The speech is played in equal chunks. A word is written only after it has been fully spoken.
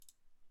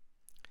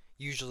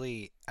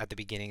Usually at the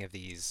beginning of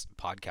these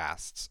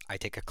podcasts, I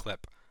take a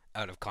clip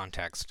out of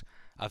context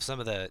of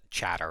some of the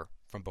chatter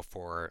from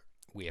before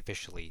we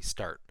officially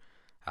start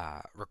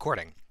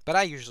recording. But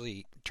I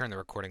usually turn the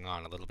recording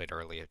on a little bit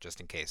earlier just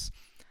in case.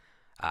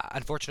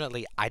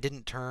 Unfortunately, I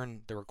didn't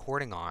turn the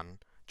recording on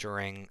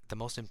during the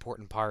most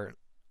important part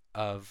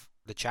of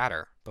the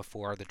chatter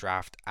before the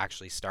draft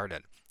actually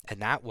started, and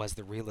that was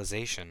the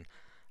realization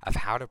of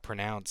how to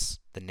pronounce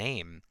the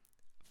name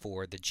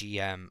for the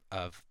GM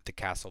of the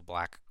Castle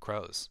Black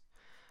Crows.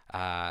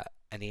 And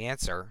the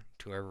answer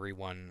to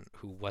everyone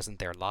who wasn't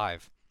there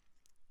live,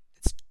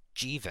 it's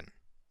Jeevan.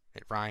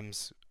 It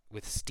rhymes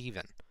with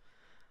Stephen.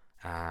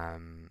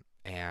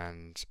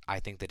 And I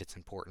think that it's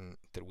important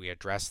that we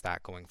address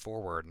that going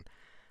forward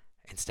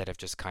instead of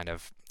just kind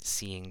of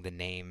seeing the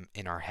name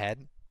in our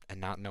head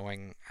and not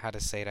knowing how to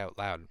say it out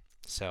loud.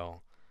 So,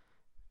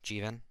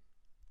 Jeevan,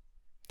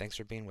 thanks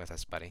for being with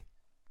us, buddy.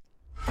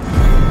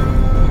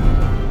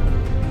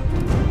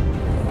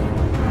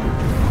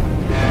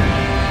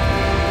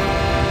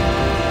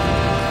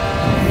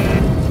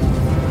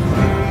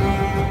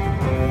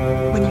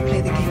 When you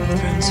play the Game of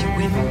Thrones, you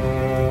win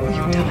or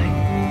you die.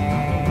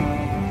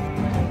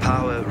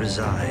 Power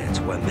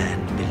resides where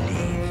men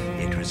believe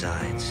it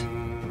resides.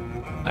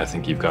 I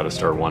think you've got to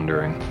start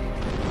wondering,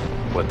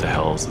 what the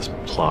hell is this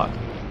plot?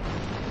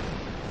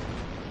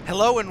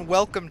 Hello and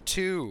welcome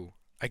to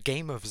A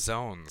Game of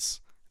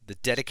Zones, the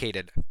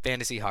dedicated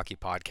fantasy hockey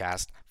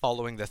podcast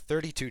following the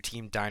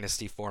 32-team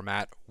dynasty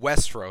format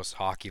Westeros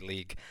Hockey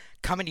League,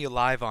 coming to you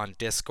live on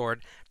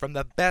Discord from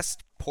the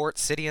best port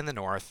city in the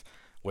north,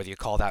 whether you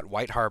call that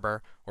White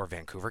Harbor or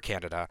Vancouver,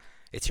 Canada.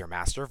 It's your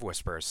master of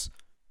whispers,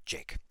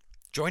 Jake.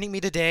 Joining me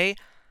today,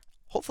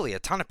 hopefully a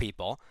ton of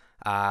people.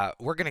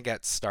 We're going to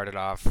get started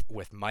off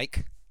with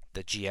Mike,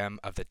 the GM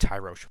of the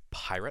Tyrosh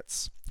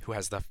Pirates, who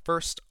has the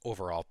first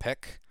overall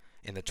pick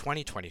in the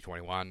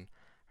 2021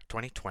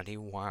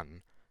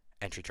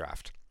 entry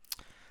draft.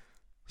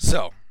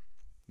 So,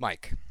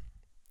 Mike,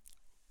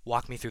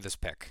 walk me through this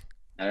pick.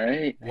 All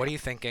right. What are you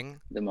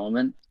thinking? The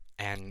moment.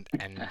 And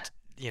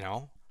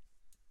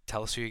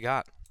tell us who you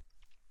got.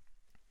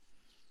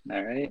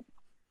 All right.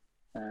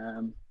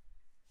 The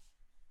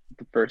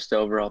first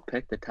overall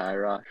pick, the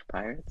Tyrosh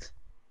Pirates,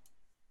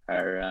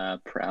 are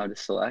proud to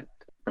select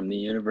from the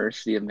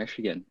University of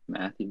Michigan,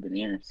 Matthew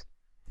Beniers.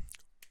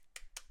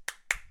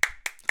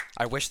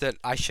 I wish that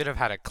I should have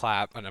had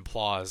an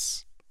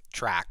applause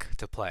track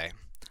to play.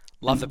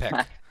 Love the pick.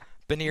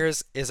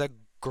 Beniers is a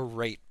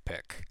great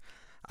pick.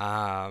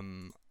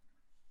 When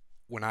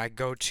I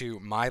go to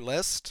my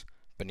list,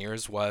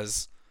 Beniers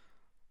was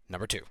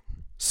number 2.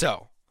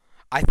 So,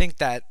 I think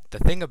that the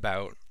thing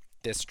about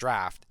this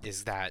draft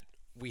is that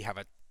we have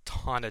a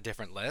ton of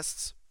different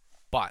lists,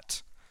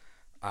 but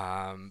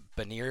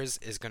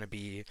Beniers is going to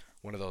be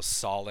one of those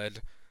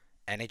solid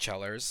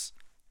NHLers.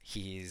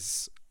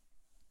 He's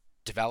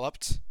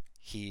developed.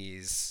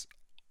 He's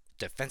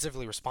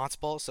defensively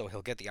responsible, so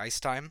he'll get the ice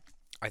time.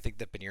 I think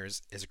that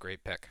Beniers is a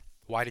great pick.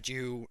 Why did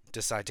you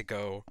decide to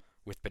go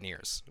with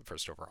Beniers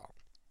first overall?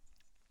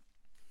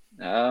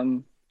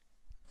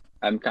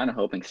 I'm kind of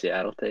hoping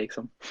Seattle takes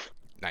him.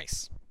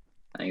 Nice.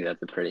 I think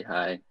that's a pretty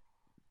high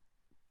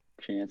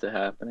chance of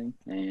happening.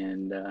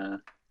 And I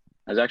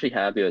was actually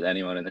happy with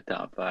anyone in the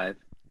top 5.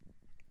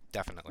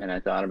 Definitely. And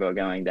I thought about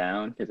going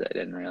down because it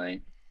didn't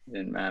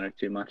matter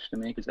too much to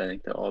me because I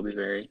think they'll all be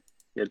very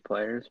good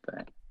players.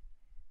 But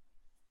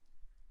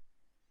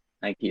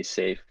I think he's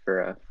safe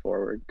for a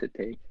forward to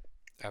take.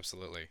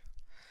 Absolutely.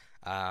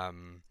 I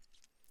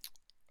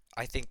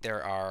think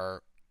there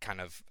are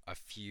kind of a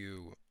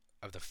few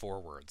of the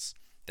forwards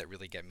that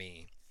really get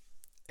me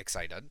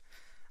excited.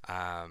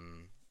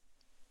 And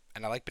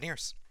I like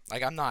Beniers.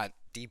 Like, I'm not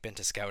deep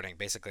into scouting.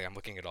 Basically, I'm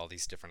looking at all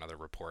these different other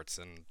reports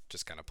and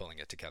just kind of pulling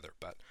it together.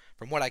 But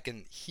from what I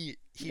can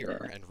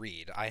hear and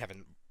read, I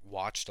haven't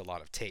watched a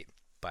lot of tape,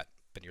 but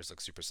Beniers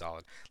looks super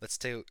solid. Let's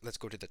go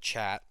to the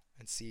chat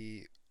and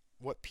see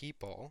what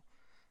people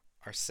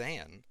are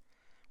saying.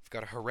 We've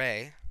got a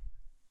hooray.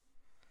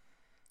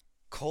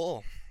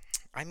 Cole.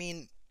 I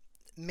mean,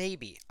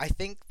 maybe. I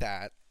think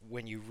that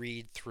when you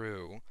read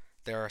through,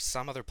 there are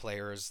some other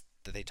players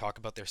that they talk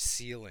about their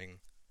ceiling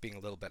being a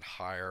little bit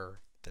higher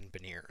than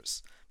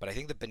Beniers. But I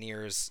think that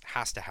Beniers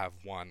has to have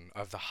one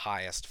of the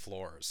highest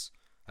floors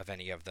of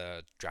any of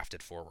the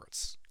drafted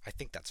forwards. I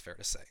think that's fair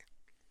to say.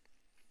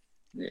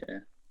 Yeah.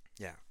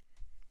 Yeah.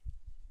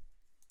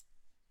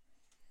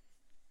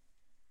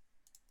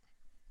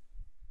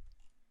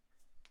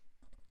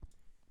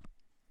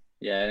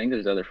 Yeah, I think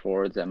there's other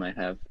forwards that might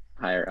have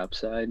higher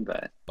upside,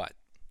 but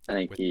I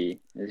think he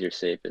is your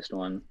safest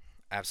one.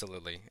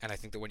 Absolutely. And I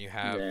think that when you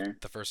have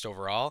the first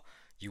overall,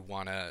 you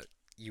wanna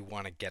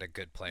get a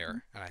good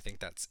player. And I think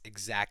that's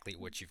exactly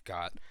what you've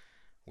got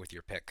with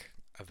your pick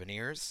of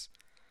Beniers.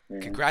 Yeah.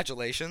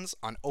 Congratulations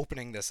on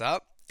opening this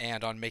up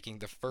and on making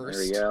the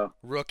first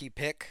rookie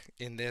pick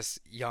in this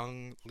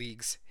young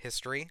league's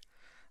history.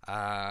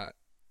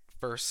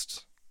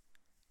 First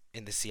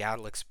in the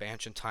Seattle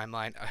expansion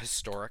timeline, a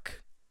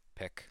historic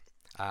pick.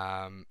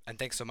 And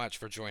thanks so much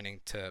for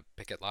joining to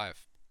Pick It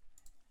Live.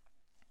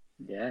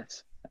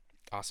 Yes.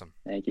 Awesome.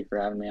 Thank you for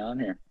having me on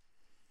here.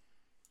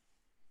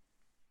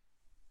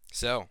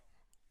 So,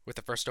 with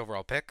the first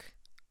overall pick,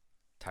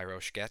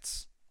 Tyrosh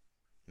gets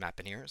Matt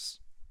Beniers.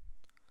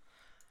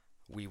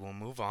 We will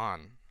move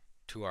on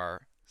to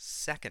our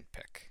second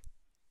pick,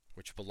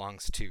 which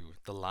belongs to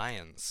the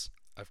Lions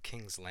of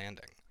King's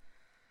Landing.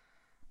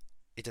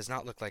 It does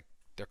not look like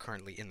they're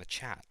currently in the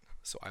chat,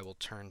 so I will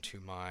turn to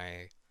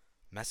my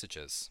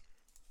messages,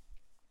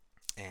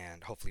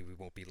 and hopefully we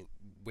won't be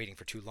waiting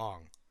for too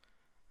long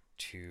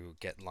to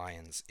get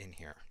Lions in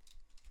here.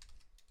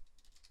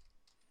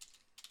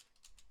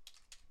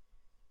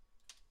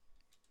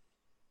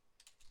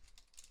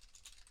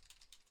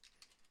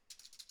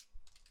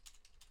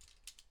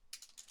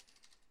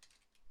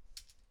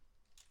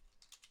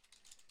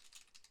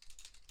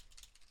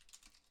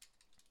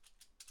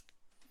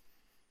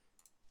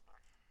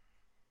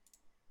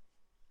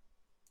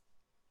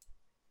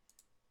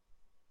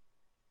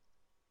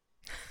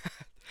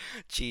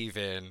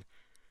 Jeevan.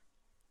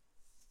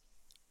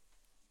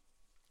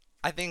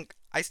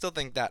 I still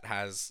think that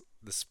has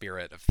the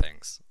spirit of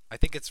things. I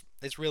think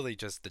it's really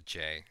just the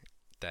J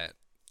that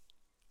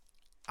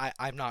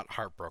I'm not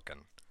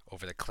heartbroken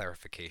over the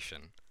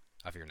clarification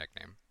of your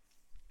nickname.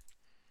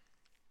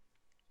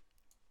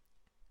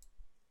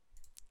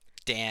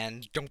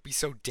 Dan, don't be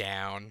so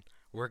down.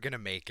 We're gonna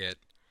make it.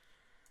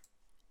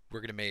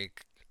 We're gonna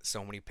make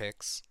so many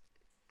picks.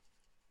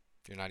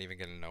 You're not even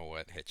gonna know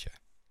what hit you.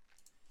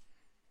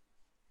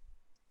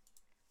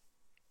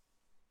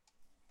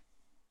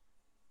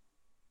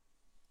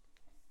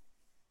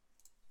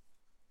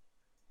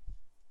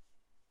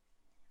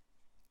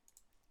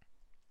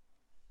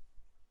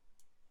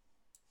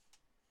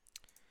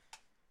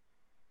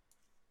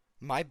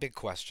 My big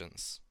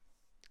questions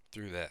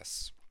through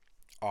this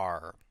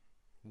are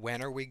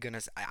when are we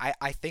gonna?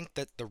 I think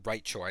that the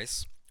right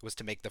choice was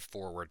to make the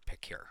forward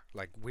pick here.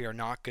 Like we are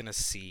not gonna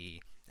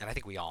see, and I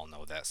think we all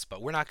know this,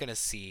 but we're not gonna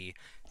see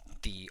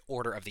the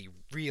order of the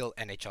real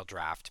NHL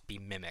draft be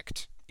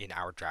mimicked in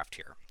our draft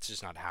here. It's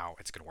just not how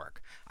it's gonna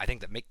work. I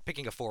think that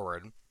picking a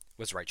forward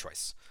was the right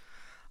choice.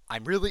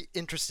 I'm really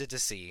interested to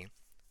see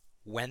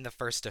when the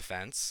first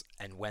defense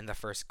and when the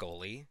first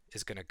goalie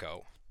is gonna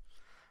go.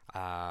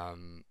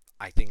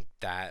 I think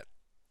that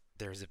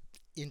there's an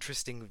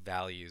interesting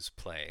values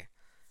play,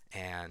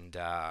 and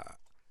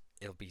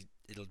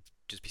it'll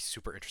just be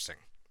super interesting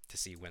to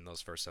see when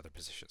those first other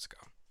positions go.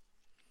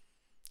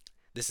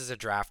 This is a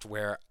draft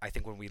where I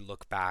think when we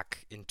look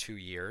back in 2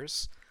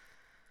 years,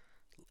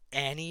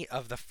 any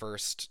of the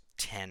first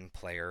 10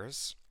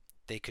 players,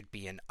 they could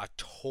be in a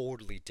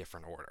totally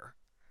different order.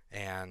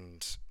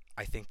 And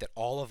I think that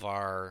all of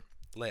our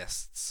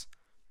lists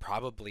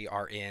probably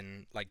are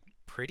in like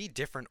pretty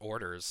different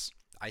orders.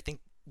 I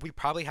think we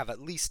probably have at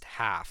least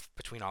half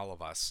between all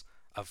of us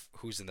of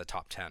who's in the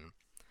top 10.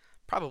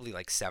 Probably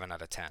like 7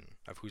 out of 10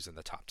 of who's in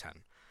the top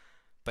 10.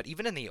 But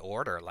even in the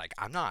order, like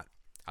I'm not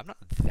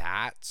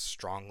that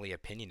strongly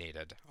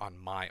opinionated on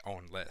my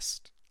own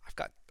list.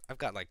 I've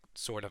got like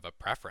sort of a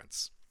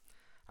preference.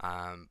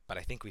 But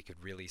I think we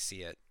could really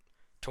see it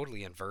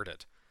totally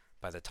inverted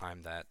by the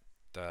time that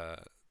the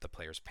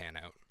players pan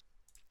out.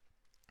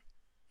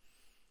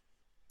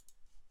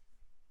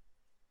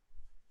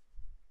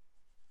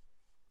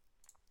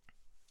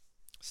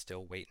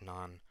 Still waiting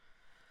on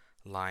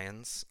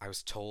Lions. I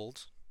was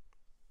told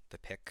the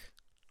pick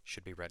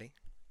should be ready.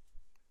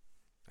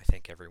 I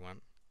thank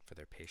everyone for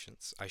their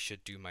patience. I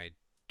should do my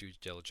due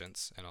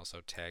diligence and also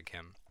tag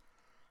him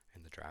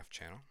in the draft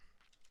channel.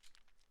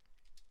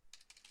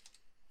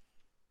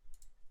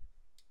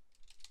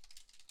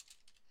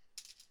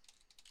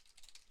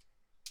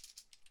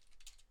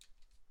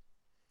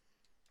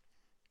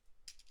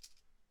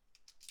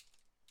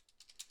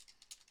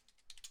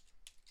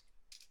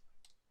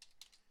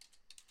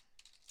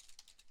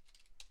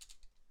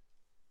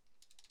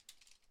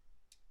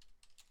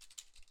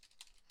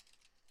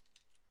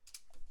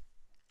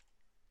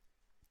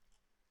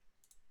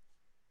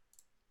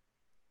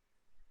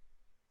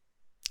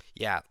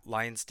 Yeah,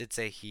 Lyons did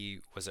say he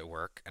was at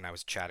work, and I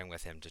was chatting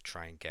with him to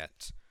try and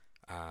get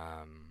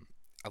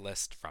a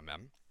list from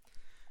him,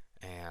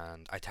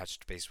 and I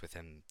touched base with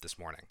him this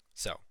morning.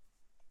 So,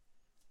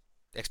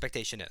 the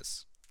expectation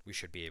is we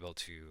should be able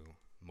to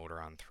motor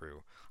on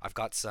through. I've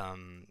got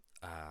some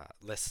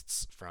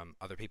lists from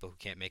other people who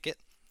can't make it,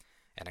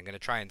 and I'm going to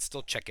try and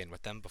still check in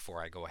with them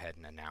before I go ahead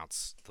and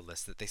announce the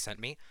list that they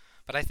sent me.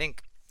 But I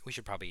think we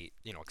should probably,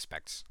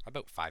 expect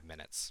about 5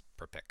 minutes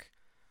per pick.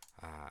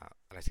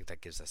 And I think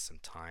that gives us some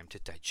time to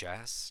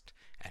digest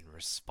and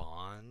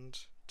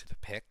respond to the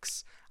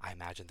picks. I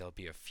imagine there'll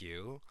be a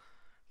few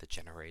that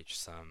generate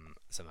some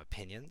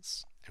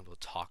opinions, and we'll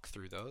talk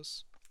through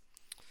those.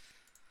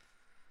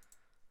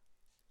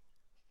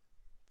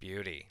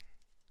 Beauty.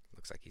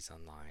 Looks like he's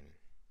online.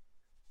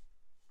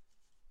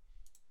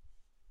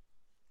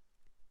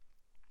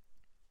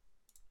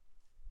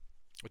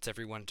 What's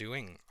everyone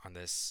doing on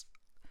this?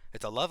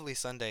 It's a lovely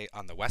Sunday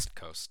on the West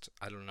Coast.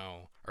 I don't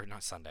know, or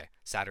not Sunday,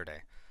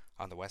 Saturday.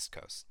 on the West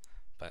Coast.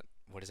 But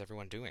what is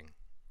everyone doing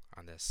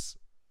on this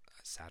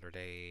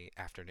Saturday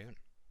afternoon?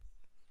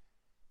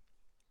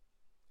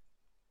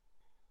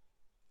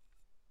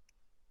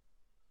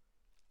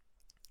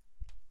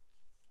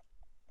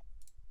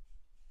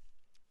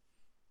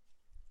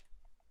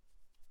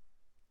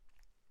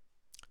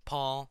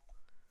 Paul,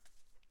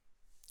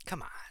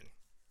 come on.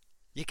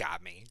 You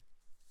got me.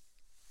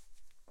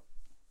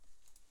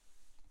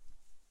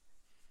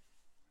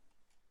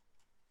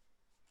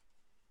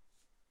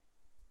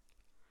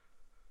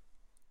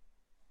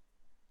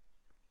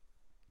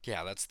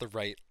 Yeah, that's the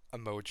right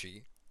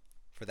emoji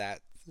for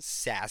that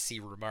sassy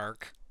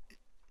remark.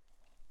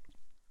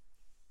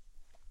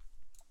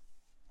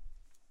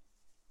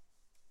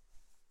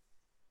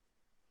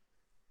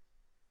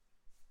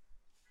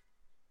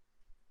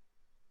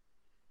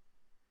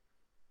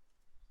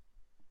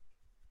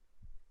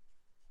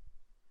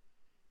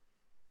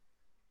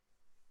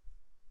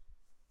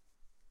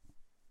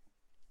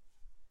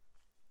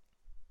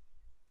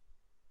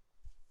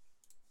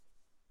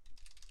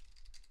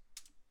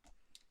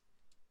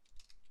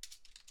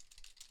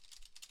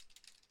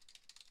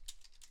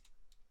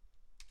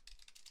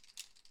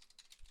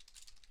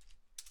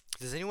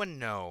 Does anyone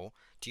know?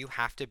 Do you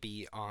have to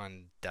be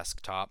on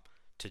desktop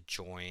to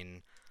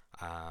join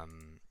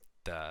um,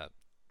 the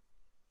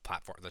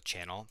platform, the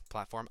channel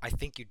platform? I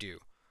think you do.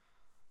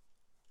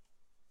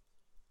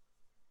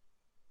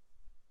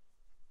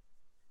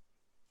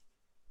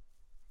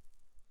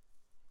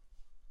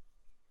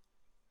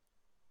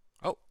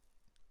 Oh,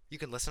 you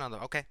can listen on the.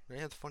 Okay,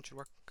 yeah, the phone should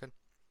work. Good.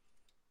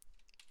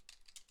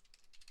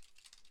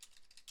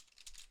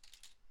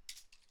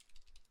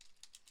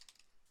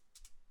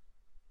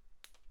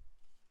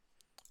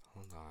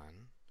 Hold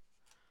on.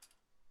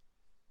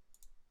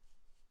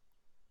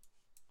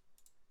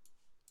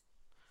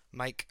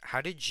 Mike,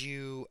 how did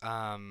you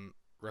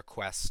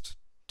request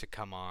to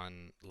come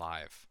on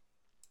live?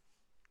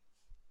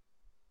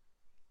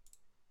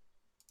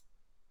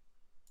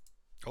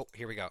 Oh,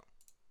 here we go.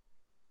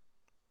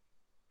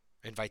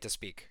 Invite to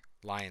speak.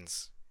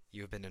 Lions,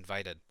 you have been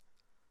invited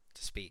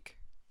to speak.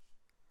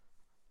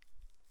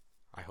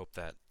 I hope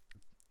that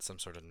some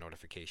sort of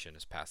notification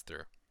is passed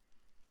through.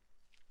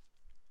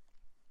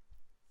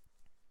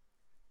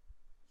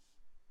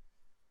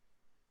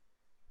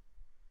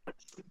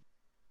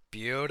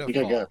 I think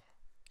I got Beautiful.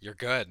 You're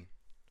good.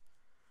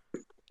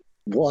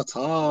 what's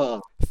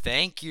up?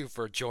 Thank you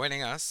for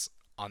joining us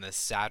on this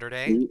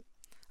Saturday.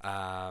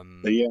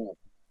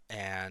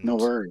 Yeah, no And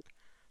worries.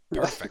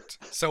 perfect.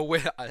 So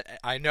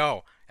I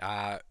know,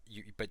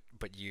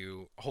 but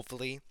you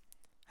hopefully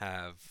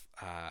have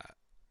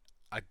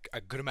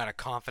a good amount of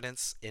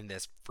confidence in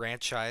this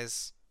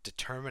franchise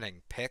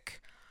determining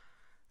pick.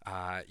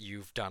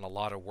 You've done a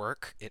lot of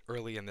work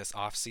early in this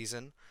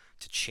offseason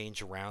to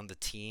change around the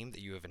team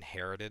that you have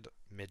inherited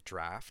mid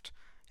draft,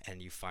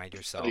 and you find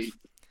yourself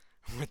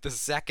with the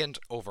second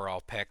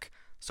overall pick.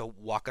 So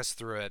walk us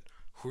through it.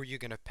 Who are you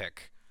going to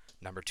pick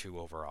number two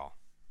overall?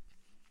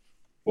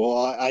 Well,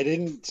 I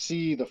didn't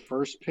see the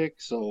first pick,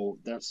 so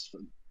that's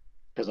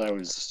because I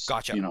was,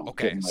 Gotcha.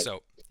 Okay, getting my.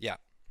 so yeah,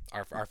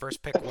 our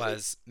first pick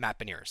was Matt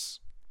Beniers.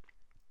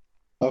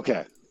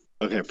 Okay,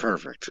 okay,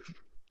 perfect.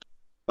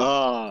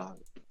 Uh,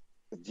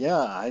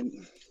 yeah,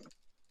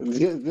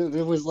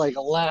 it was like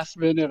a last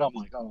minute. I'm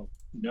like, oh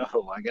no,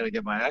 I got to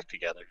get my act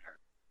together here.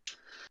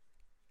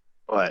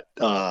 But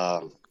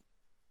well,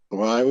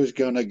 I was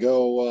gonna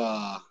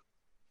go.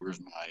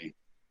 Where's my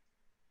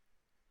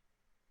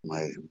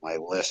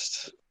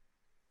list?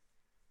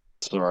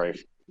 Sorry.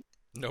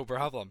 No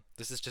problem.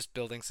 This is just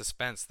building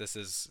suspense. This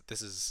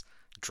is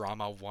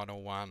drama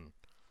 101.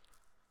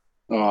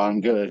 Oh,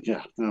 I'm good.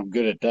 Yeah, I'm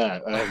good at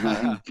that. I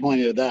have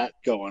plenty of that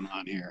going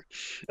on here.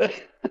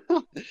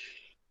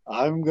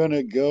 I'm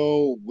gonna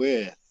go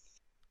with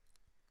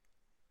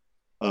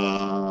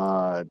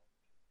uh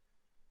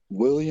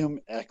William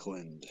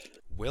Eklund.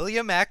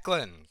 William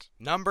Eklund,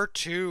 number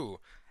two.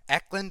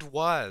 Eklund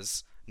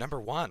was number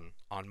one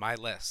on my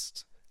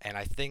list. And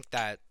I think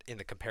that in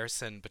the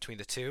comparison between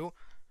the two,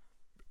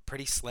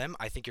 pretty slim.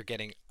 I think you're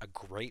getting a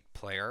great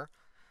player.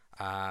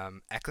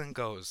 Eklund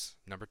goes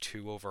number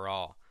two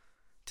overall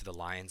to the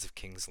Lions of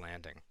King's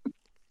Landing.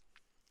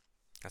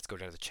 Let's go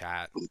to the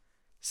chat,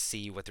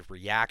 see what the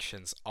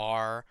reactions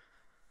are.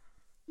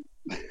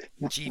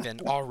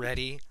 Jeevan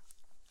already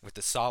with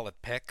the solid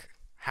pick.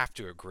 Have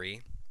to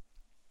agree.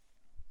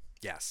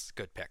 Yes,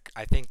 good pick.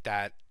 I think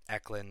that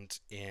Eklund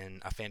in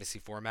a fantasy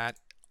format,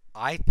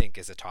 I think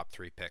is a top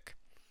three pick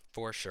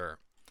for sure.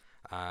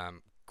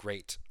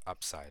 Great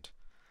upside.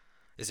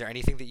 Is there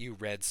anything that you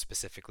read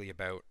specifically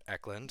about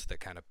Eklund that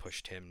kind of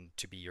pushed him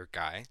to be your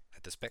guy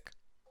at this pick?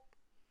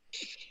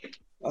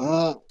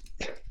 Uh,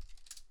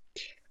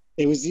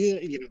 it was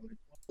one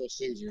of those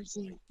things where it's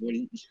like, what do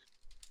you,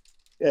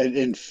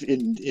 and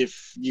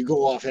if you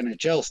go off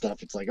NHL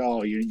stuff, it's like,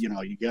 oh,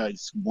 you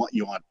guys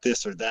want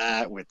this or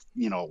that with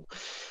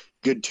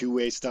good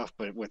two-way stuff,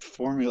 but with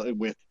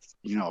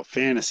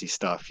fantasy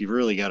stuff, you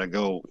really got to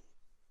go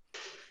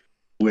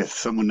with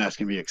someone that's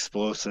going to be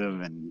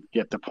explosive and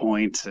get the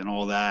points and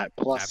all that.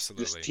 Plus,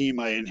 this Absolutely. team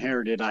I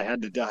inherited, I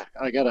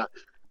got to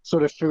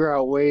sort of figure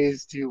out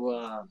ways to,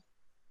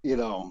 you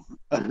know,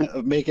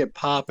 make it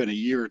pop in a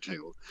year or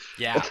two.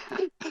 Yeah.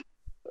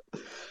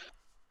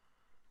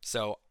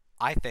 So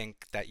I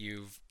think that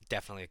you've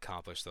definitely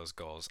accomplished those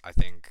goals. I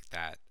think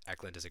that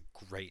Eklund is a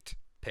great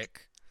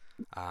pick,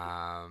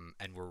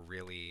 and we're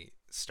really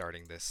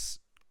starting this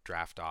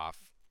draft off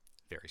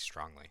very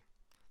strongly.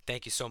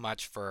 Thank you so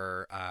much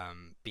for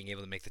being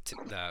able to make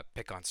the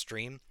pick on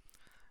stream,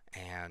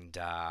 and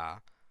I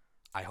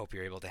hope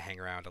you're able to hang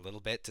around a little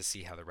bit to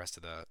see how the rest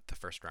of the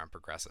first round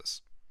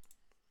progresses.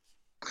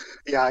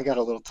 Yeah, I got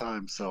a little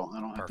time, so I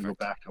don't have to go Perfect.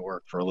 back to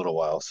work for a little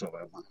while. So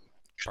I'm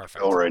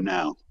go Perfect. right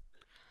now.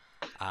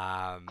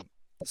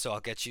 So I'll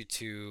get you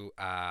to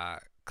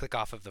click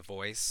off of the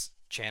voice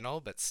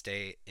channel, but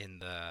stay in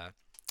the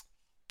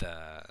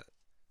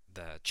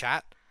the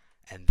chat,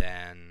 and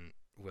then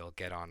we'll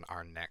get on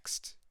our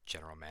next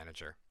general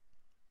manager.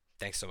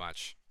 Thanks so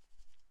much.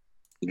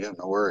 Yeah,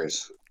 no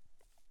worries.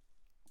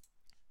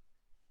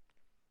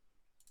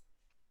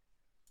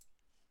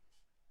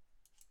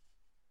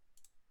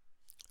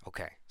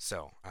 Okay,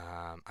 so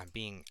I'm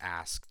being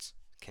asked,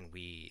 can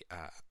we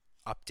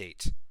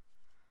update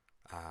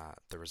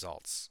the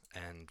results?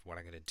 And what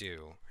I'm going to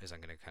do is I'm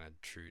going to kind of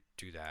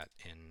do that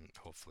in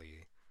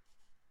hopefully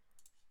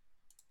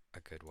a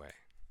good way.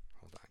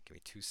 Hold on, give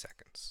me 2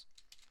 seconds.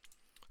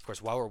 Of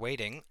course, while we're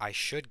waiting, I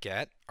should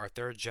get our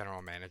third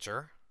general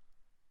manager.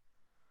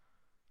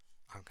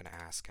 I'm going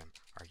to ask him,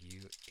 are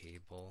you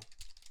able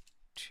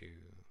to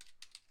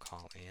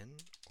call in,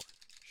 or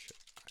should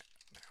I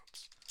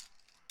announce?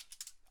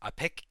 A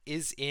pick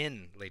is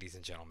in, ladies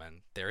and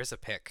gentlemen. There is a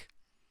pick.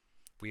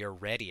 We are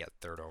ready at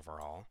third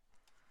overall.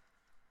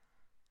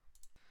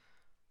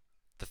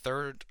 The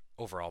third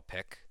overall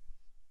pick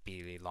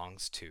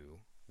belongs to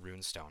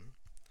Runestone.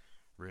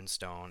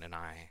 Runestone and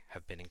I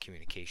have been in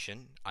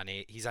communication.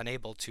 He's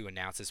unable to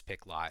announce his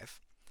pick live,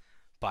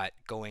 but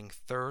going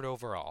third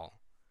overall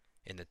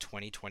in the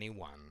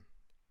 2021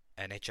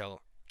 NHL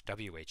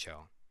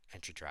WHL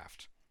entry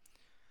draft,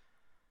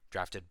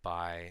 drafted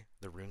by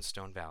the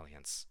Runestone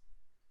Valiants,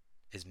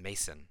 is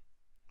Mason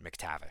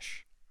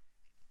McTavish.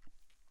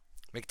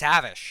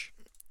 McTavish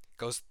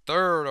goes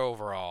third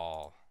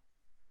overall.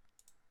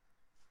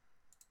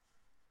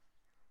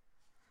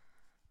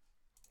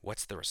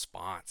 What's the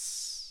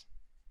response?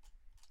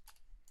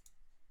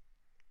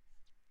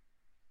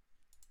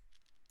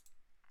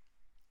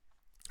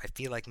 I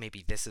feel like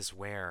maybe this is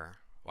where.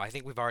 Well, I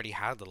think we've already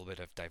had a little bit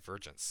of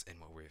divergence in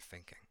what we were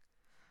thinking.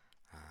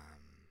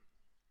 Um,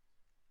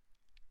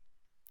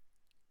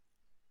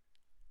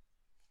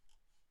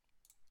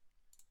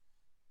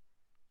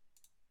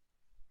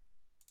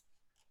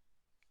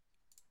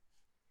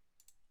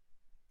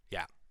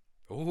 yeah.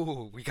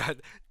 Ooh, we got.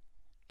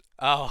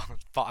 Oh,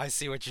 I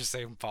see what you're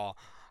saying, Paul.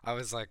 I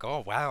was like,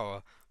 oh,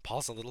 wow.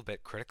 Paul's a little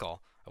bit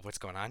critical of what's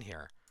going on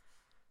here.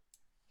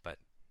 But,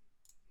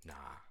 nah.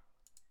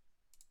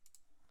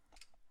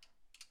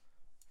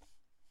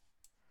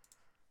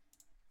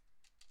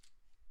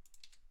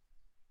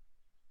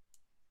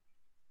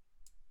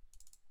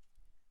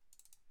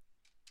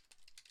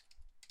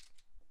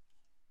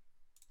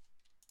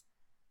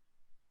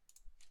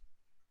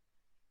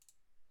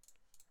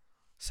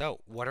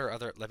 So, what are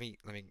other. Let me.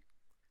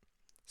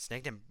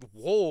 Snagged him.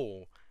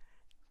 Whoa.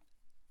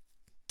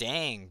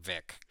 Dang,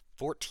 Vic.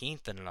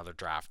 14th in another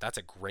draft. That's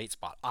a great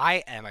spot.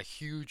 I am a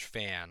huge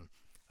fan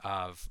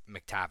of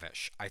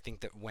McTavish. I think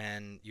that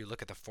when you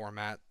look at the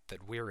format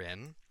that we're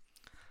in,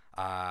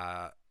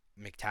 uh,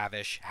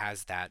 McTavish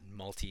has that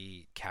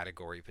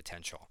multi-category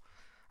potential.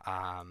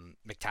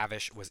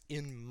 McTavish was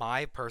in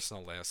my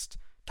personal list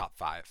top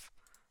five.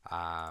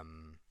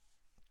 Um,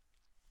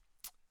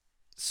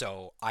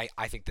 so I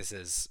think this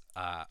is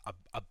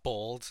a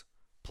bold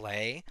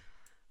play,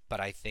 but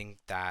I think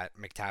that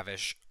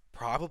McTavish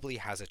probably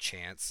has a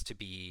chance to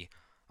be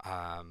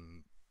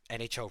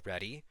NHL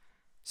ready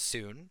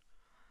soon,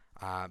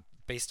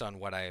 based on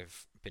what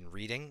I've been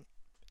reading.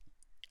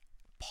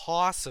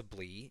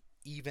 Possibly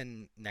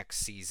even next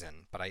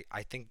season, but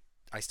I think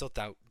I still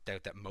doubt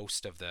that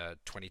most of the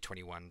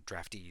 2021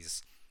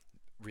 draftees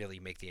really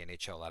make the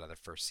NHL out of their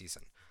first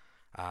season.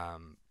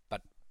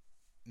 But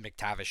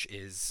McTavish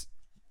is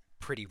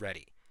pretty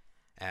ready,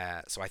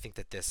 so I think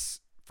that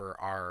this for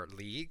our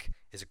league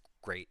is a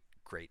great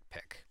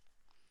pick.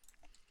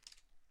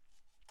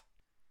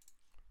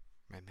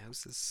 My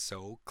mouse is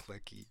so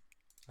clicky.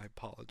 I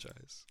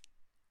apologize.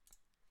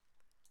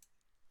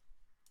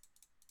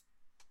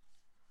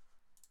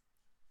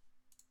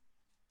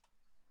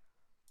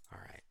 All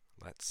right,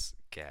 let's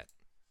get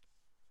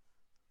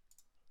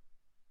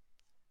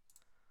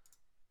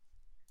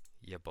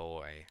ya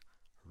boy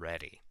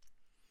ready.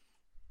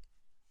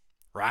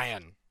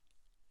 Ryan,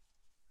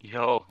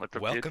 Yo, what's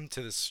up, dude? welcome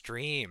to the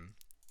stream.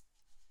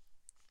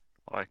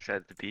 Well,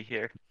 excited to be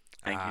here.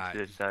 Thank you Uh,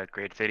 to this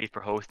great city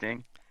for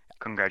hosting.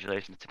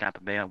 Congratulations to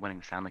Tampa Bay on winning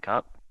the Stanley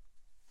Cup.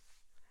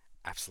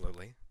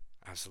 absolutely,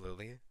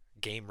 absolutely.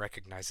 game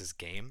recognizes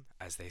game,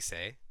 as they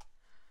say.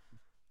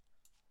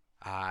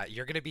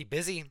 You're going to be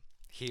busy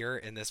here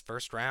in this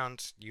first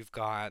round. You've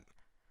got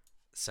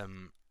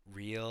some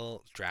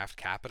real draft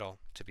capital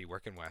to be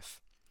working with.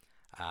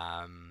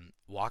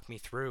 Walk me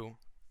through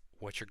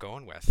what you're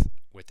going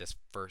with this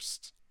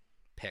first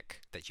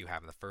pick that you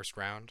have in the first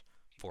round,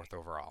 fourth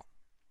overall.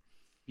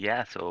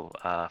 Yeah, so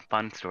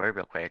fun story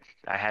real quick.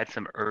 I had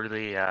some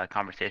early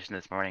conversation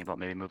this morning about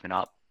maybe moving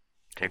up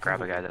to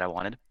grab a guy Ooh. that I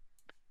wanted,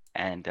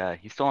 and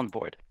he's still on the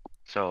board.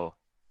 So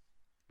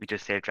we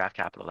just saved draft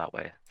capital that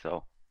way.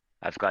 So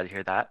I was glad to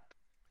hear that.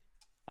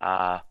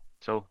 Uh,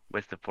 so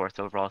with the fourth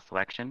overall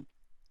selection,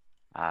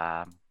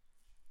 um,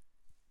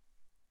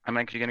 I'm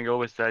actually going to go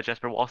with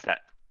Jesper Wallstedt.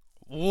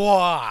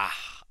 Wow,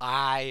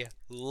 I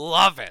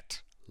love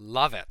it.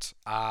 Love it.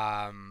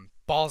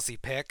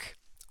 Ballsy pick.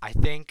 I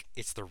think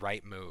it's the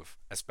right move,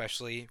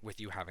 especially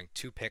with you having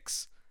two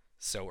picks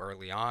so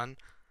early on.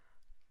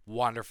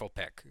 Wonderful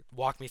pick.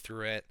 Walk me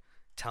through it.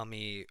 Tell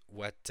me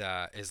what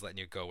is letting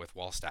you go with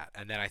Wallstat,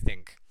 and then I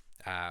think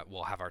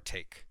we'll have our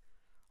take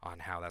on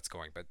how that's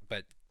going.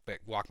 But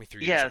walk me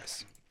through your Yes.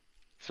 choice.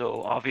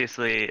 So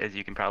obviously, as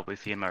you can probably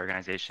see in my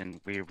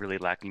organization, we're really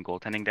lacking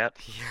goaltending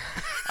depth.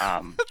 Yeah.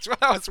 Um, That's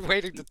what I was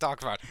waiting to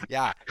talk about.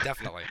 Yeah,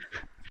 definitely.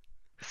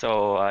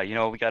 so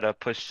we got to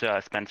push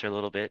Spencer a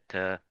little bit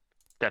to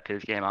step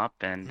his game up,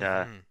 and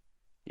Hmm.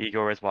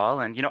 Igor as well.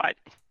 And I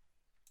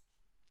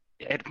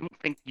don't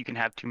think you can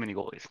have too many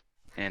goalies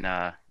in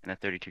a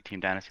 32 team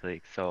dynasty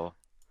league. So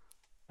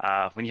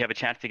when you have a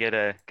chance to get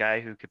a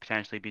guy who could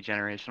potentially be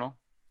generational,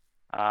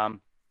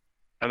 um,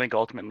 I think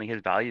ultimately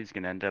his value is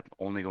going to end up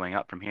only going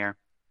up from here.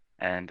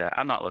 And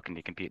I'm not looking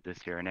to compete this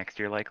year or next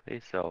year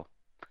likely, so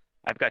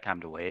I've got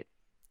time to wait.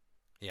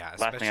 Yeah,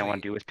 Last thing I want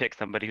especially. to do is pick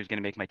somebody who's going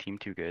to make my team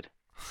too good.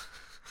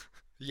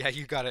 Yeah,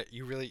 you got it.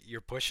 You're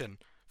pushing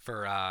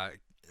for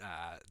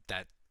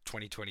that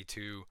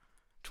 2022,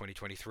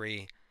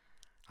 2023.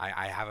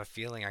 I have a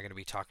feeling I'm going to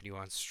be talking to you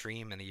on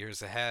stream in the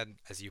years ahead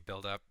as you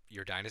build up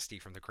your dynasty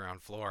from the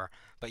ground floor.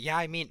 But yeah,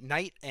 I mean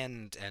Knight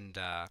and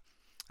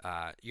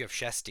you have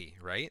Shesty,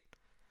 right?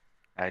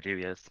 I do,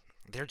 yes.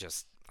 They're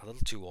just a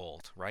little too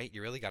old, right?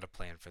 You really got to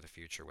plan for the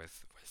future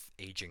with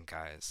aging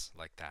guys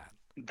like that.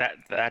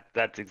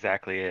 That's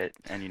exactly it.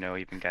 And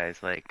even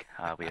guys like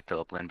we have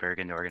Philip Lindbergh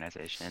in the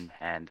organization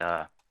and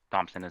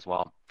Thompson as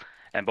well.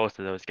 And both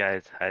of those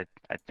guys, I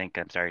think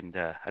I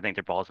think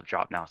their balls have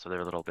dropped now, so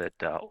they're a little bit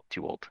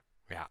too old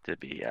Yeah, to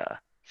be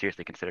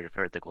seriously considered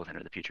for the goaltender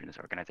of the future in this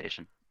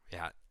organization.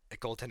 yeah.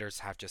 Goaltenders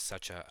have just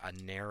such a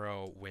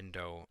narrow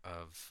window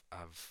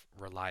of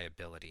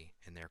reliability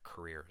in their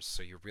careers,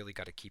 so you really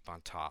got to keep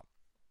on top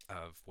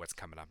of what's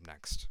coming up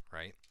next,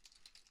 right?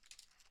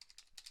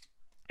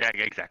 Yeah,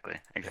 exactly, Yeah.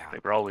 exactly.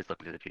 We're always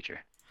looking to the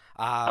future.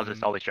 I'll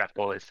just Um, always draft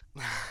goalies.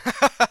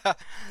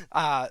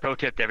 uh, Pro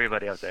tip to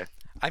everybody out there.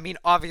 I mean,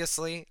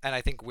 obviously, and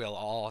I think we'll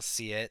all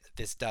see it.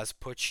 This does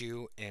put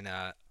you in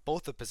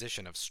both a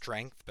position of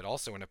strength, but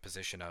also in a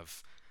position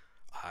of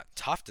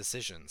tough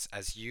decisions,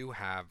 as you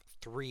have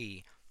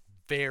three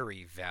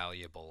very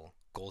valuable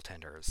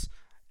goaltenders.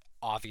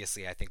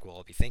 Obviously, I think we'll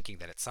all be thinking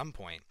that at some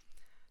point,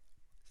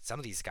 some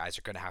of these guys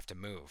are going to have to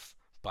move,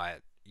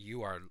 but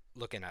you are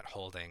looking at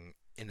holding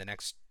in the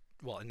next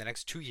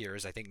 2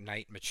 years. I think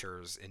Knight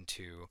matures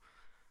into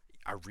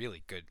a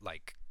really good,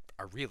 like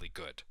a really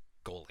good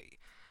goalie,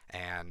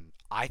 and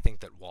I think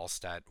that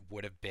Wallstedt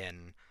would have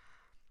been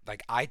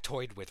like I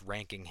toyed with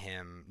ranking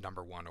him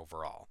number one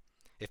overall.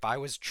 If I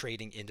was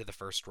trading into the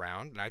first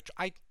round, and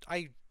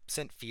I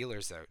sent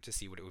feelers out to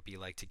see what it would be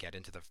like to get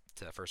into the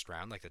first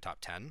round, like the top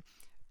 10,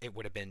 it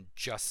would have been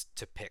just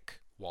to pick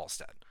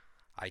Wallstedt.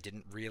 I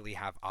didn't really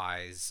have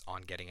eyes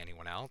on getting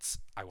anyone else.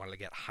 I wanted to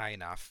get high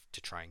enough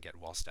to try and get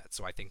Wallstedt.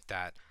 So I think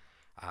that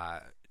uh,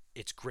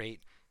 it's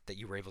great that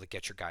you were able to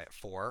get your guy at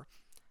four.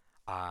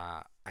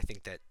 I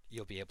think that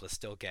you'll be able to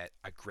still get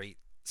a great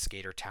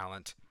skater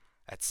talent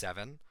at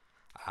seven,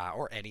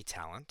 or any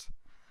talent.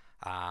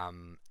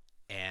 Um,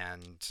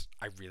 and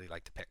I really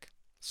like the pick.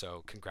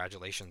 So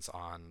congratulations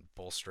on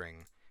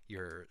bolstering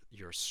your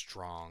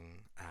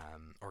strong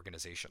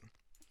organization.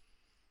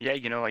 Yeah,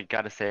 I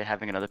gotta say,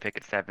 having another pick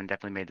at 7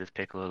 definitely made this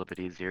pick a little bit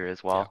easier as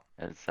Yeah, well,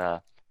 as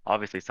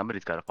obviously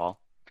somebody's got to fall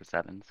to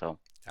 7. So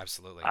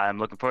absolutely. I'm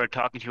looking forward to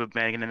talking to you,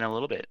 Megan, in a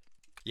little bit.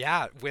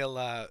 Yeah,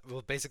 we'll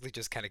basically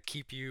just kind of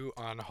keep you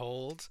on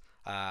hold,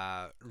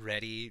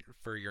 ready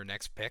for your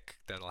next pick.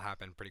 That'll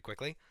happen pretty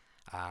quickly.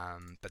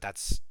 But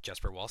that's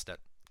Jesper Wallstedt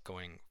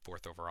going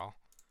fourth overall.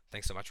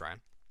 Thanks so much,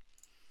 Ryan.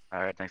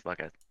 All right, thanks a lot,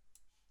 guys.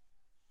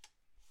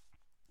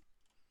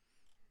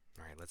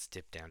 All right, let's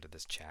dip down to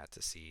this chat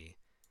to see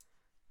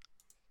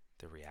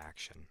the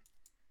reaction.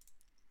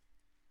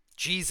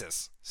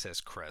 Jesus,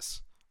 says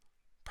Chris,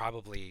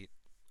 probably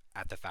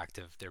at the fact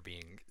of there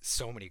being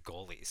so many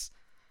goalies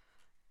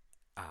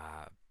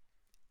uh,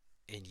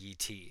 in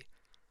YT,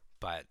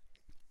 but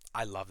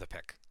I love the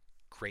pick.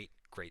 Great,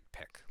 great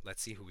pick.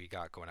 Let's see who we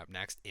got going up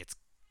next. It's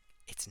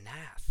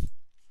Nath.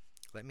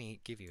 Let me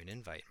give you an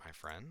invite, my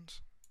friend.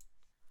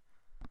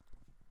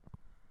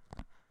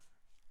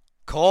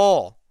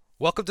 Cole,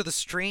 Welcome to the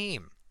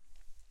stream.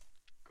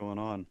 Going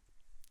on?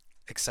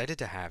 Excited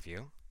to have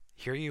you.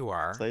 Here you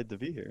are, Excited to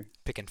be here.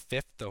 picking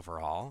fifth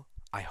overall.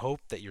 I hope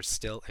that you're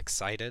still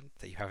excited,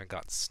 that you haven't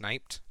got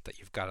sniped, that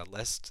you've got a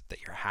list that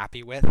you're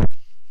happy with.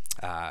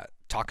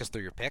 Talk us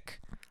through your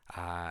pick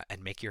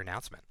and make your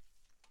announcement.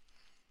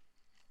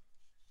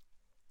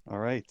 All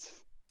right.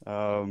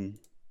 A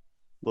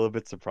little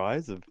bit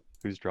surprised of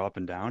who's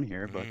dropping down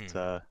here, but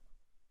Mm,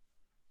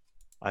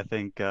 I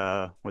think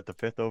with the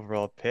fifth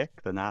overall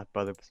pick, the Not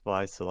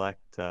Butterfly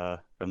select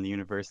from the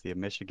University of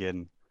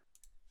Michigan,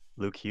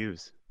 Luke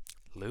Hughes.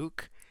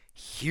 Luke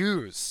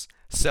Hughes.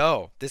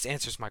 So, this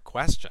answers my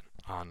question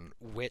on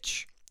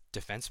which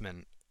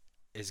defenseman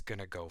is going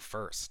to go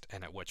first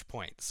and at which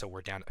point. So,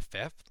 we're down at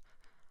fifth.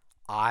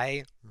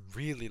 I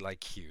really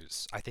like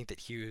Hughes. I think that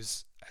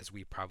Hughes, as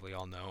we probably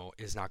all know,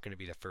 is not going to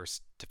be the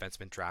first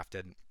defenseman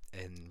drafted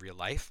in real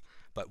life.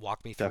 But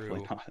walk me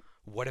Definitely through not.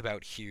 what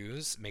about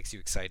Hughes makes you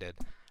excited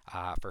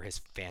for his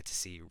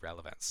fantasy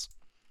relevance?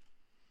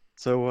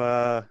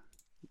 So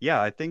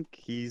yeah, I think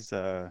he's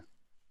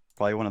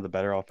probably one of the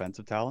better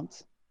offensive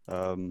talents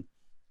um,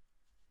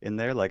 in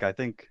there. Like I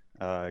think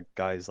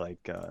guys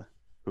like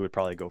who would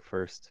probably go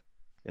first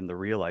in the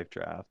real life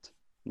draft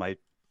might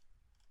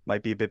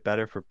might be a bit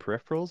better for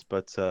peripherals,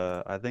 but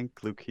I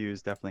think Luke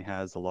Hughes definitely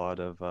has a lot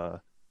of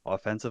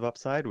offensive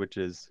upside, which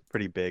is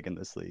pretty big in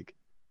this league,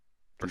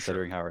 For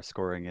sure. considering how our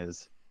scoring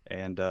is.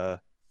 And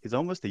he's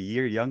almost a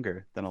year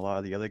younger than a lot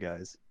of the other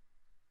guys.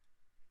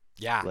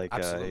 Yeah, Like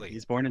absolutely.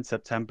 he's born in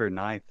September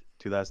 9th,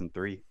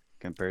 2003,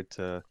 compared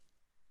to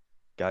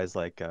guys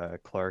like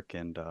Clark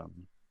and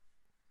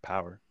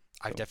Power.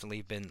 I've So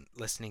definitely been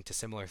listening to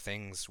similar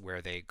things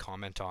where they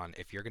comment on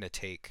if you're going to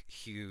take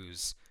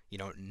Hughes,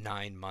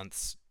 9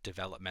 months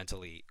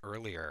developmentally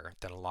earlier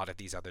than a lot of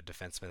these other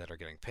defensemen that are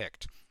getting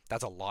picked,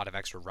 that's a lot of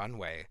extra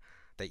runway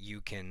that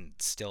you can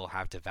still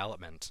have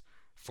development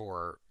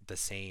for the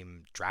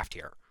same draft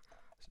year,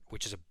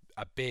 which is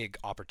a big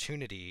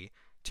opportunity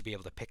to be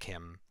able to pick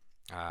him,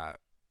 uh,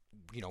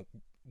 you know,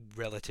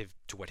 relative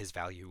to what his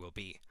value will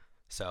be.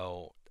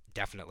 So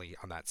definitely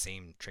on that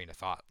same train of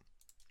thought.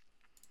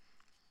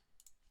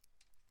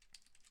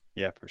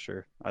 yeah, for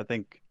sure. I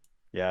think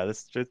yeah,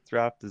 this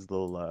draft is a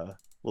little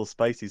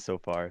spicy so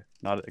far.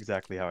 Not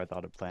exactly how I thought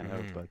it'd plan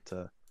out, Mm.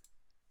 but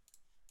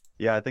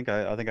yeah, I think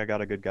I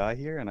got a good guy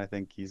here, and I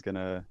think he's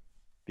gonna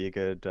be a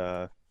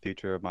good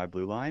future of my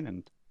blue line.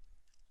 And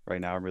right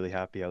now, I'm really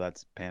happy how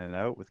that's panning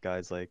out with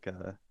guys like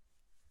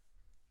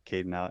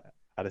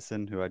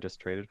Addison, who I just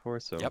traded for.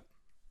 Yep.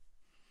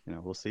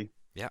 So we'll see.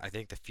 Yeah, I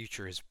think the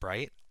future is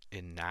bright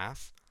in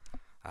NAF.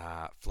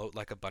 Float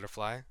like a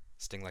butterfly,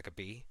 sting like a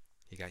bee.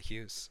 You got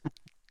Hughes,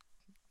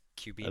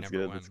 QB That's number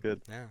good. That's one.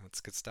 good. Yeah, that's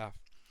good stuff.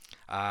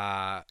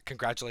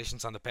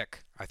 Congratulations on the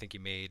pick. I think you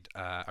made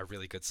a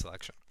really good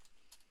selection.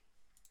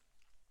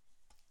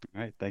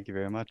 All right, thank you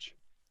very much.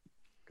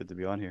 Good to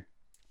be on here.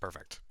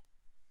 Perfect.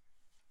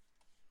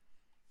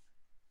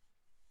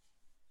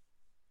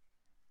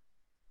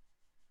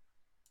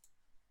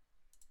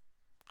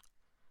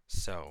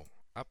 So,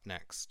 up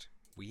next,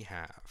 we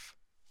have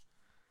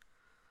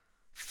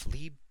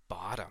Flea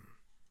Bottom.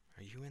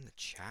 Are you in the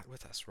chat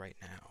with us right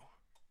now?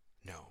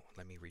 No,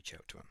 let me reach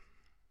out to him.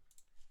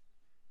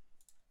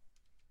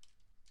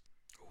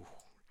 Ooh,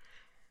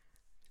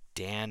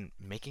 Dan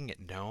making it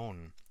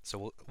known.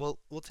 So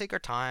we'll take our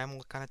time.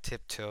 We'll kind of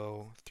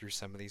tiptoe through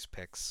some of these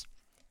picks.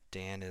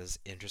 Dan is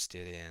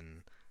interested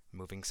in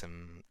moving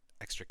some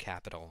extra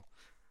capital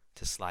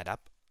to slide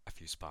up a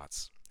few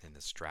spots in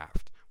this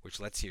draft, which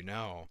lets you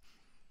know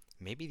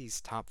maybe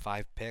these top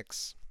five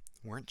picks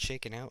weren't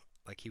shaken out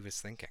like he was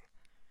thinking,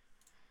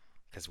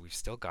 because we've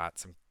still got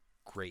some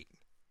great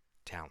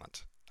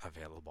talent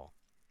available.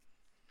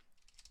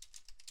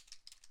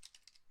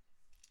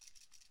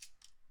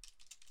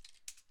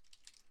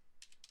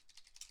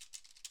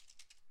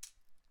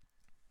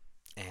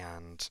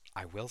 And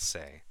I will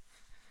say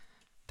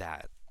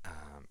that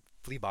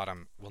Flea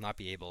Bottom will not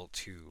be able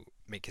to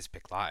make his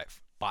pick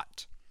live,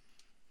 but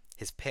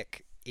his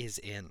pick is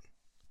in,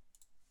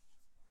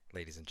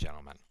 ladies and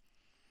gentlemen.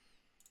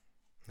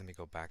 Let me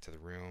go back to the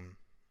room.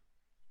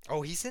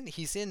 Oh, he's in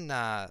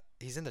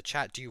the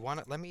chat. Do you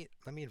want to let me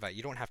invite.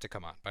 You don't have to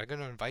come on, but I'm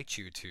going to invite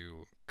you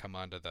to come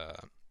onto the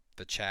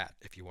chat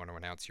if you want to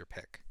announce your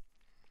pick.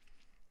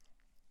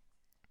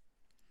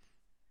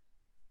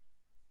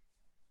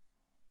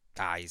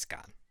 Ah, he's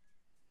gone.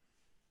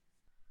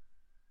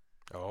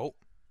 Oh,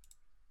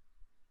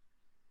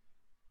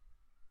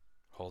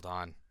 hold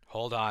on.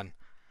 Hold on.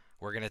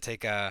 We're going to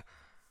take a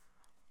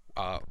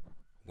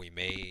we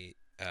may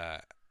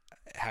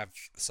have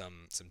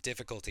some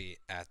difficulty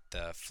at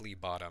the Flea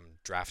Bottom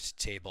draft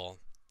table.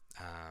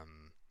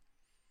 Um,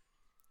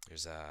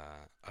 there's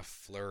a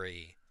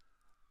flurry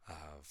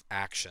of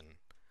action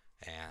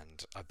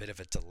and a bit of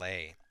a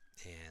delay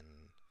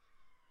in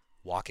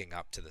walking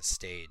up to the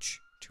stage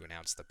to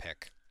announce the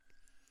pick.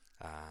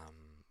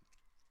 Um,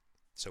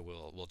 so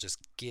we'll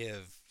just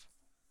give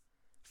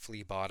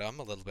Flea Bottom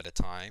a little bit of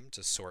time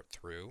to sort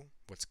through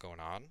what's going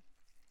on,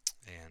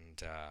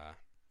 and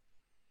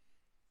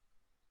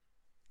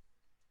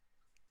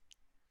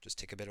just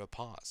take a bit of a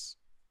pause.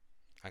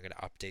 I'm going to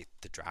update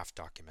the draft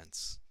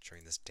documents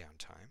during this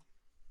downtime.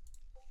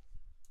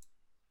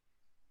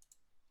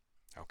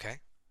 Okay.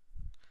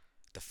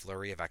 The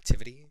flurry of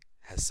activity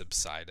has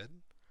subsided.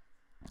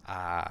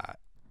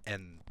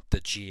 And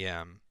the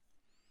GM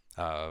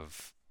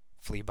of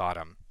Flea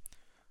Bottom,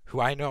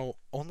 who I know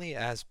only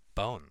as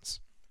Bones,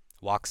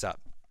 walks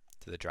up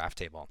to the draft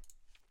table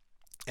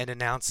and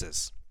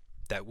announces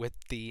that with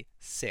the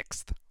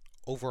 6th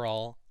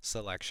overall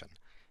selection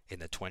in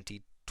the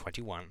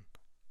 2021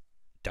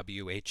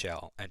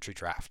 WHL entry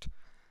draft,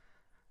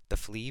 the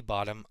Flea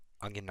Bottom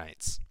Onion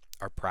Knights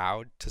are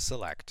proud to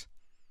select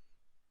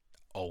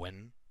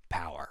Owen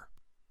Power.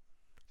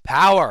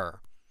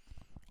 Power!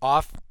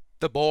 Off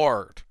the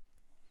board.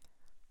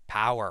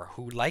 Power,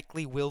 who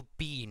likely will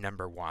be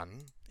number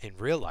 1 in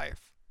real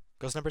life,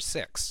 goes number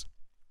 6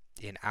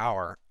 in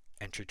our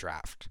entry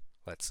draft.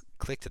 Let's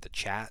click to the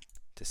chat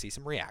to see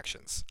some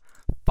reactions.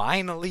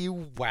 Finally,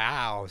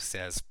 wow,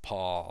 says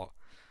Paul.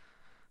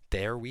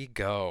 There we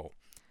go.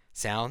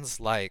 Sounds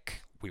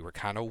like we were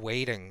kind of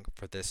waiting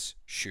for this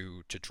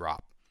shoe to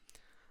drop.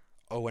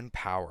 Owen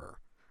Power.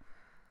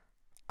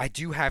 I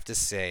do have to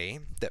say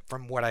that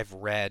from what I've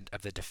read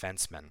of the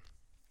defensemen,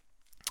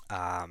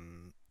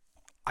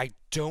 I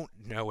don't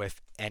know if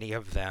any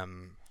of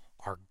them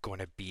are going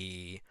to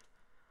be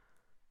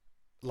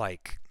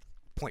like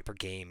point per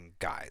game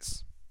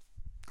guys.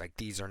 Like,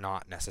 these are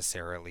not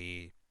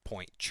necessarily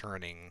point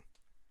churning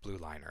blue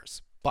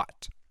liners,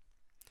 but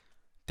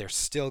they're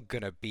still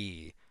going to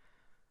be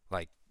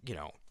like,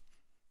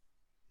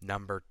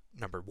 number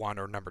 1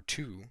 or number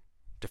 2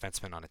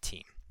 defenseman on a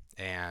team.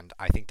 And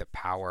I think that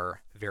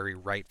Power very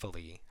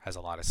rightfully has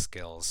a lot of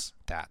skills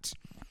that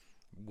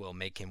will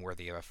make him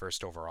worthy of a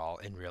first overall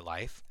in real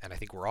life. And I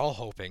think we're all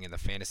hoping in the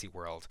fantasy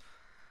world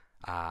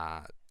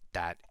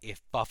that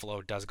if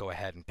Buffalo does go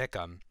ahead and pick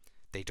him,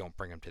 they don't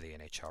bring him to the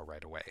NHL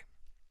right away.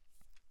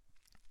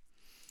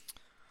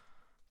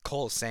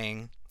 Cole's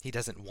saying he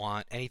doesn't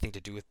want anything to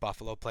do with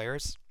Buffalo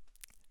players.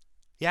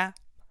 Yeah,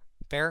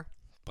 fair.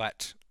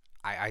 But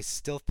I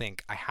still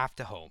think, I have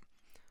to hope,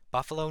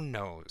 Buffalo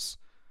knows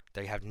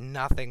they have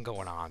nothing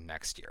going on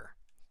next year.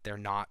 They're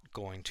not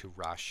going to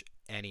rush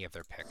any of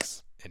their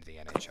picks into the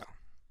NHL.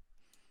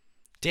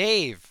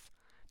 Dave,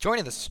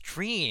 joining the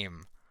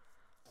stream.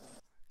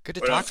 Good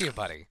to talk to you,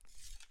 buddy.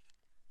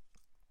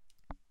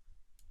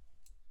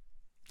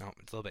 Oh,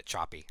 it's a little bit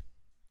choppy.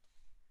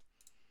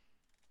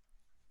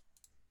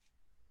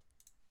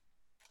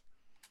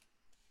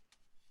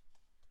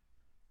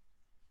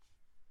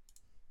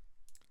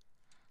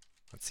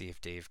 Let's see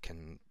if Dave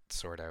can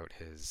sort out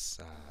his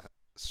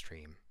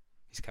stream.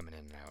 He's coming in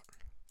and out.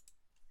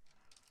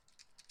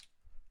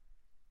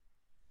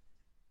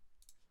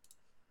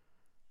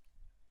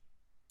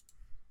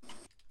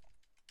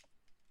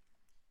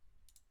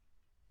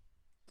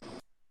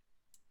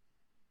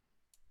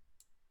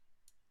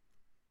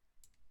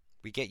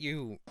 We get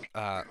you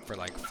for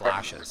like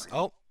flashes.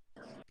 Oh,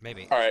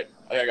 maybe. All right,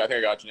 I think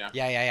I got you now.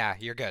 Yeah.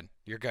 You're good.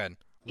 Beautiful.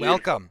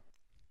 Welcome.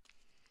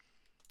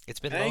 It's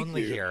been Thank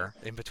lonely you. here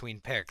in between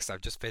picks.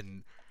 I've just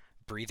been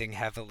breathing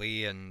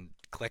heavily and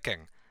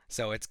clicking.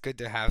 So it's good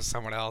to have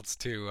someone else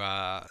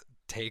to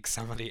take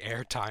some of the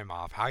airtime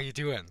off. How you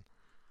doing?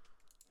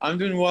 I'm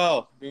doing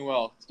well.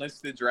 It's nice to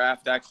see the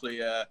draft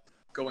actually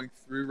going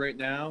through right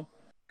now.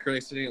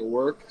 Currently sitting at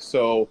work,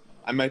 so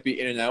I might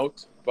be in and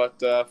out, but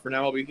for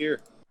now I'll be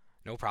here.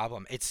 No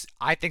problem.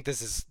 I think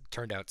this has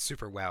turned out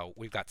super well.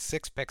 We've got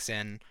 6 picks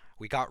in.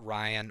 We got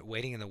Ryan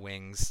waiting in the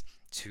wings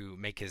to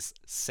make his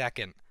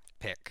second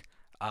pick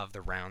of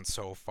the round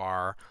so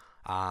far.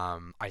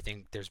 I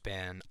think there's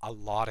been a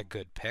lot of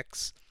good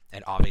picks,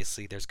 and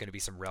obviously there's going to be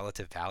some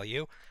relative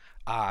value.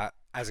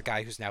 As a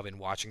guy who's now been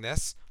watching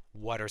this,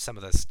 what are some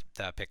of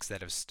the picks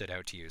that have stood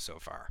out to you so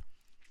far?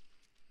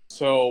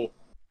 So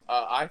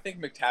I think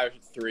McTavish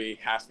at 3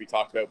 has to be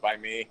talked about by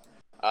me.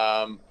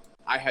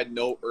 I had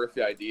no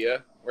earthly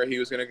idea where he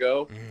was going to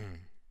go.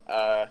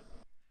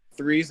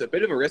 3's a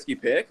bit of a risky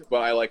pick,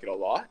 but I like it a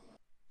lot.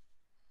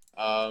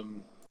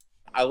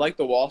 I like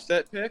the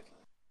Wallstedt pick.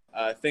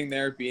 Thing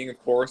there being, of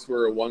course,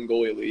 we're a 1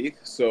 goalie league,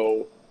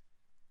 so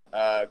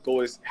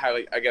goalies have,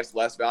 I guess,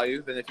 less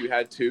value than if you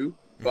had 2.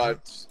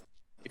 But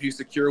if you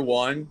secure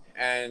 1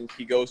 and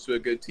he goes to a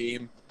good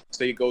team,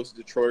 say he goes to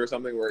Detroit or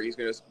something where he's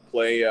going to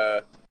play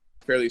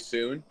fairly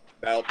soon,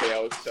 that'll play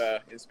out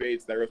in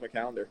spades. There goes my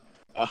calendar.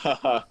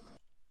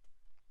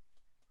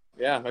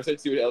 Yeah, I'm excited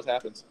to see what else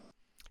happens.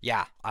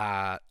 Yeah,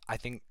 I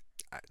think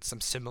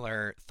some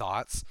similar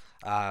thoughts.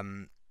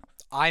 I'm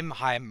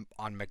high on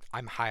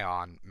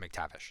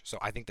McTavish, so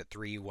I think that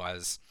 3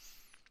 was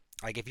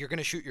like, if you're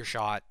gonna shoot your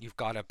shot, you've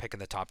got to pick in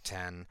the top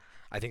 10.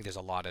 I think there's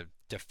a lot of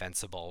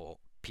defensible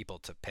people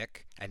to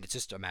pick, and it's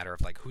just a matter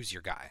of like, who's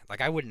your guy.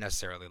 Like, I wouldn't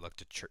necessarily look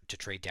to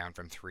trade down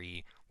from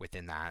 3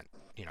 within that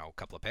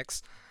couple of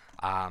picks.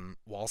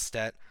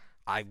 Wallstedt,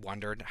 I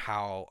wondered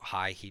how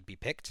high he'd be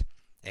picked,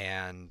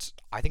 and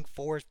I think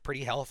 4 is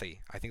pretty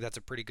healthy. I think that's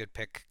a pretty good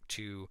pick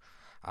to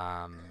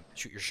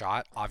shoot your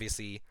shot.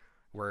 Obviously,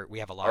 We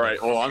have a All lot right, of.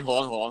 hold on.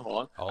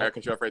 I Oh. gotta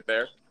cut you off right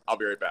there. I'll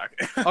be right back.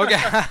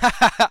 Okay.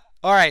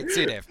 All right.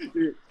 See you, Dave. Give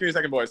me a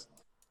second, boys.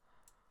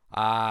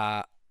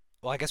 Uh,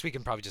 well, I guess we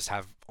can probably just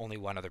have only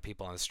one other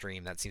people on the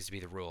stream. That seems to be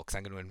the rule because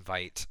I'm going to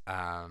invite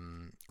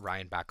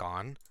Ryan back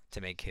on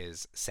to make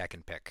his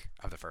second pick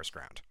of the first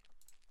round.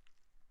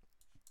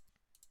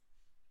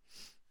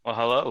 Well,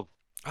 hello.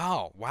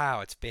 Oh,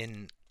 wow. It's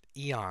been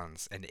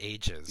eons and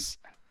ages.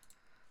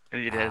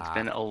 It has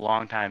been a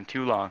long time,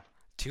 too long.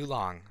 Too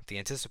long. The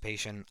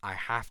anticipation, I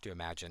have to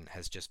imagine,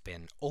 has just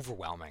been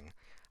overwhelming.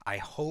 I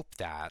hope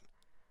that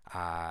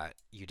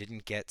you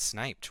didn't get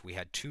sniped. We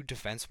had two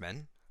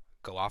defensemen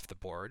go off the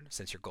board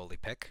since your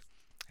goalie pick,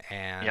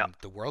 and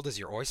Yep. the world is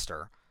your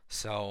oyster.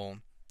 So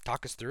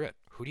talk us through it.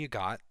 Who do you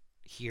got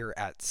here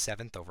at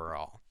 7th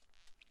overall?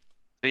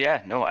 So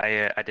yeah, no,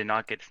 I did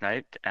not get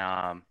sniped.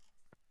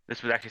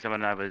 This was actually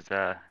someone I was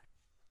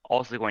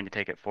also going to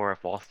take it for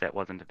if Wallstedt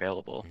wasn't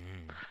available.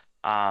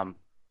 Um,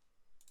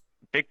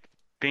 big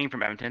being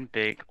from Edmonton,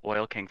 big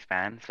Oil Kings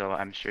fan, so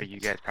I'm sure you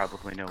guys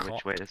probably know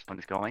which way this one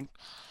is going.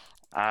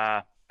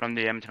 From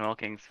the Edmonton Oil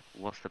Kings,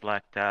 we'll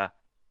select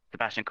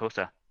Sebastian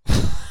Cossa.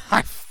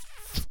 I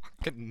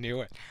fucking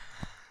knew it.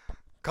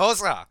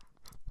 Kosa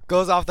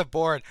goes off the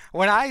board.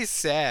 When I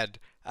said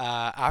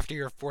after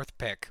your fourth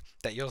pick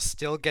that you'll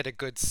still get a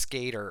good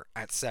skater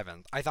at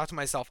 7th, I thought to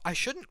myself, I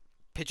shouldn't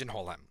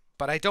pigeonhole him,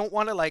 but I don't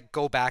want to like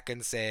go back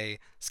and say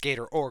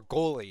skater or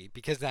goalie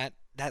because that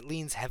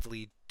leans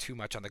heavily too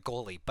much on the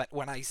goalie. But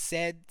when I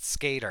said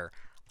skater,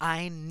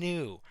 I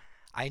knew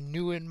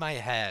in my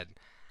head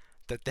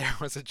that there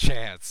was a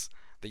chance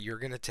that you're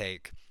going to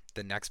take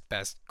the next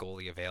best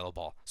goalie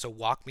available. So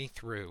walk me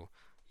through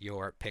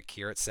your pick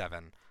here at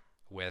 7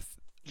 with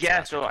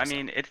Yeah, Sebastian so I Cossa.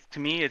 mean, to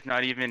me, it's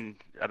not even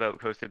about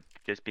Costa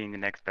just being the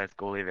next best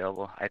goalie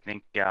available. I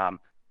think him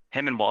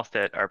and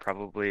Wallstedt are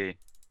probably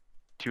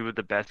two of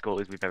the best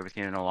goalies we've ever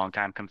seen in a long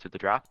time come through the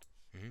draft.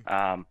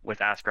 With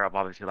Askarov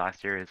obviously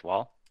last year as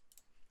well.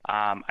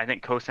 I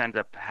think Costa ends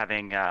up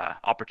having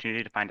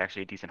opportunity to find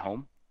actually a decent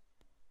home.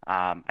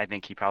 I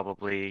think he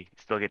probably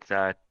still gets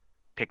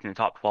picked in the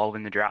top 12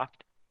 in the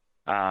draft.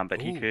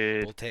 But he Ooh,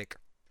 could we'll take.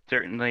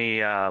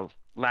 certainly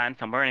land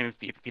somewhere, and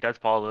if he does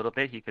fall a little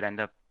bit, he could end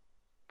up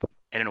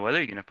in an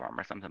Oiler uniform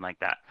or something like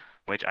that,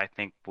 which I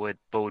think would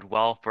bode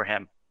well for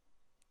him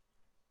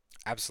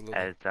Absolutely.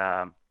 as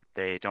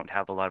they don't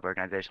have a lot of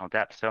organizational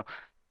depth. So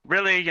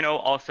really,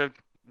 also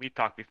we've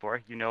talked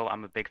before,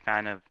 I'm a big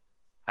fan of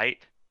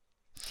height,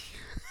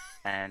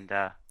 and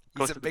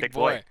He's Costa's a a big big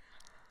boy. boy.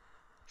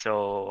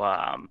 So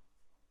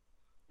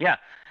yeah,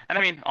 and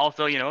I mean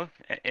also,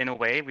 in a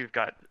way, we've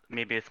got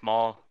maybe a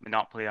small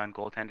monopoly on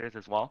goaltenders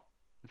as well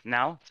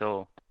now.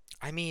 So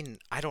I mean,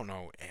 I don't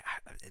know.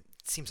 It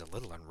seems a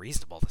little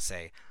unreasonable to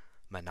say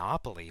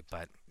monopoly,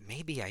 but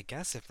maybe I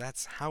guess if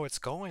that's how it's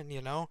going,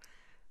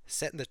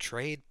 setting the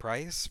trade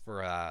price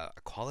for a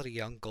quality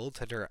young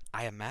goaltender,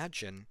 I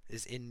imagine,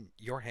 is in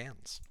your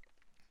hands.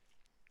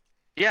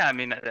 yeah, I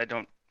mean, I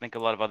don't think a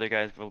lot of other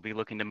guys will be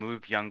looking to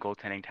move young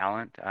goaltending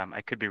talent.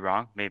 I could be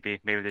wrong. Maybe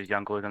there's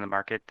young goalies on the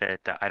market that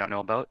I don't know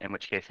about, in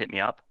which case hit me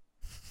up.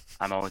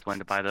 I'm always willing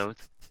to buy those.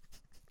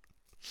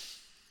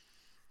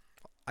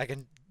 I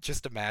can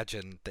just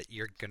imagine that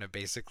you're gonna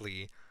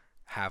basically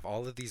have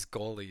all of these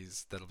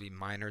goalies that'll be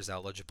minors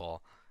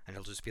eligible, and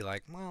it'll just be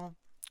like, well,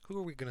 who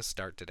are we gonna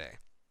start today?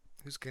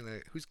 Who's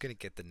gonna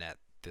get the net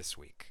this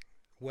week?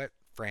 What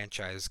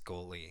franchise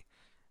goalie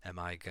am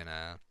I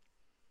gonna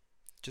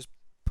just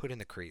put in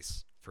the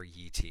crease for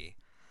Yee?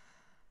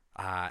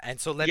 And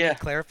so let me Yeah,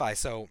 clarify.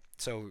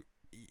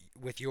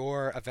 With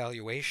your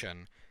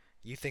evaluation,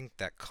 you think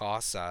that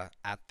Casa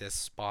at this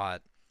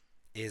spot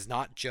is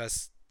not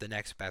just the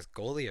next best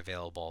goalie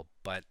available,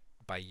 but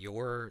by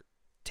your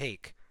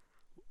take,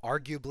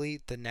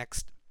 arguably the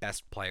next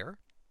best player?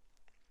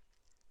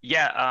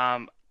 yeah.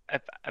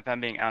 If I'm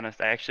being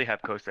honest, I actually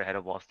have Costa ahead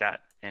of Wallstat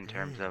in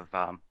terms Mm. of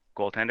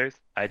goaltenders.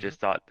 I Mhm. just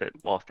thought that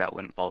Wallstat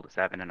wouldn't fall to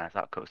 7, and I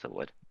thought Costa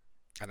would.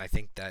 And I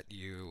think that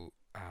you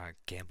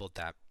gambled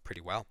that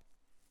pretty well.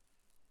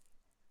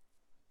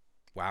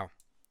 Wow.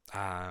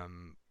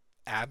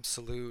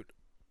 Absolute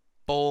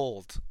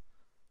bold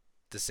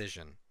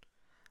decision.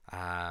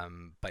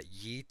 But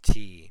Yi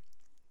T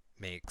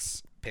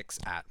makes picks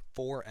at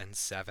 4 and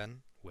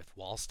 7 with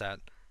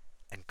Wallstedt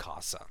and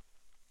Casa.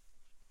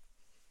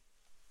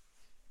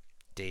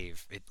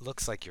 Dave, it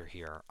looks like you're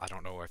here. I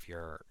don't know if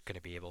you're going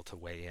to be able to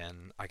weigh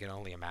in. I can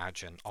only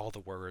imagine all the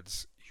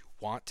words you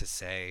want to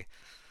say.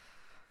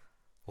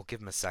 We'll give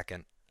him a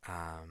second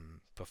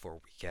before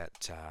we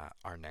get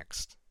our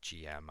next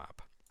GM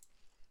up.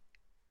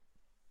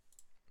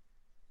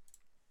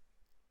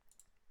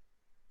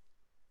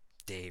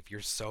 Dave,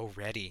 you're so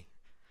ready.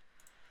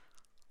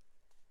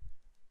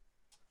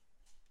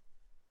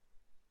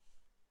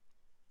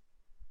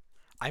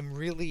 I'm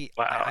really,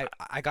 Wow.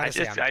 I gotta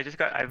say,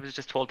 I was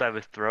just told I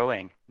was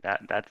throwing.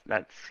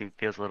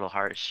 Feels a little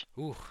harsh.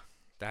 ooh,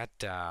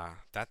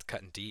 that's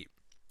cutting deep.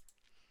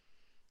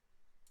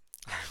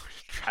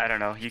 I don't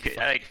know. You could,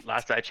 like,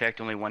 last I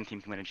checked, only one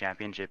team can win a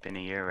championship in a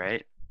year,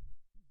 right?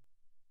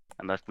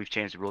 unless we've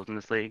changed the rules in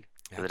this league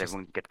so Yeah, that just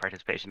everyone can get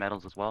participation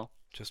medals as well.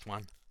 just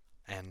one.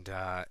 And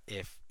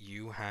if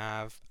you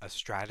have a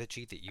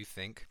strategy that you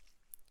think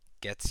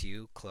gets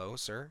you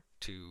closer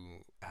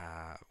to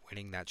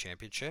winning that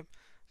championship,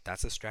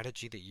 that's a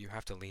strategy that you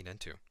have to lean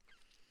into.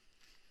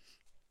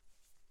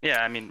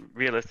 Yeah, I mean,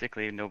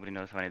 realistically, nobody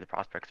knows how any of the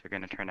prospects are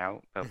going to turn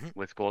out. But Hmm.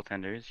 with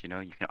goaltenders, you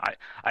can.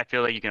 I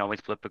feel like you can always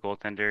flip a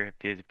goaltender if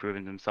they've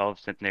proven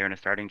themselves since they're in a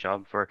starting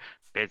job for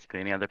basically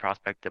any other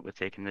prospect that was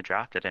taken in the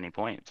draft at any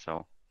point.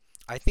 So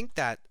I think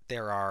that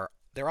there are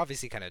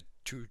obviously kind of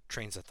two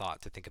trains of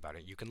thought to think about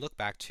it. You can look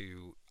back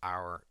to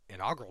our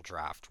inaugural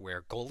draft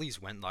where goalies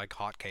went like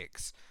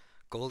hotcakes.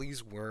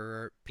 Goalies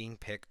were being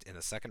picked in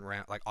the second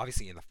round, like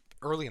obviously in the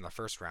early in the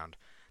first round.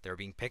 They were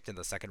being picked in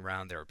the second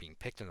round. They were being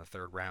picked in the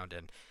third round,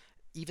 and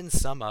even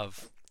some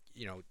of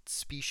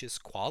specious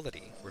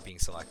quality were being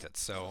selected.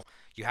 So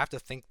you have to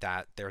think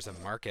that there's a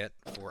market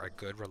for a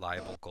good,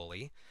 reliable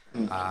goalie.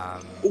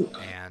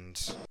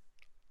 And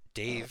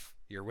Dave,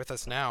 you're with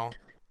us now.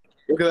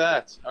 Look at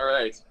that. All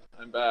right,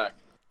 I'm back.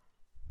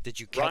 Did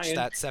you catch Ryan,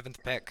 that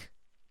seventh pick?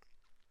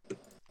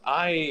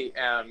 I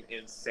am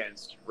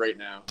incensed right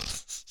now.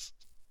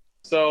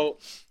 So,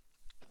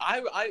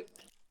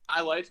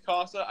 I liked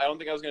Costa. I don't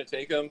think I was going to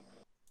take him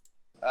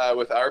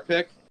with our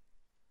pick.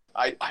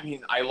 I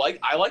mean, I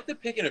like the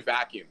pick in a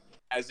vacuum,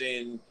 as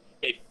in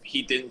if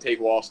he didn't take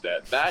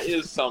Wallstedt. That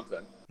is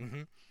something.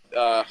 Mm-hmm.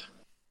 Uh,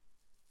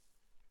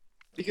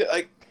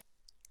 because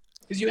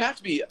you have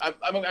to be.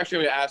 I'm actually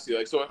going to ask you.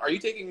 Like, so are you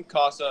taking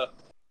Costa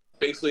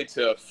basically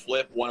to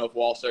flip one of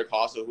Wallstedt or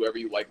Costa, whoever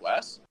you like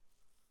less?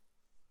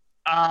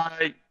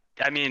 I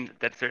mean,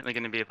 that's certainly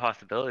going to be a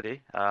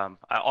possibility.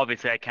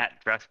 Obviously, I can't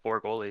dress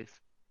four goalies,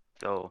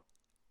 so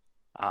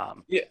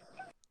Yeah.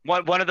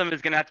 one of them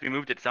is going to have to be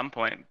moved at some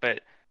point.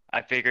 But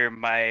I figure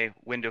my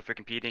window for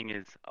competing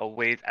is a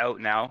ways out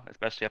now,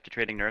 especially after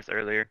trading Nurse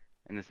earlier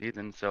in the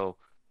season. So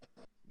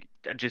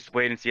just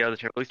wait and see how the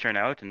goalies turn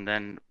out, and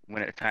then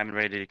when it's time and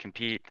ready to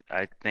compete,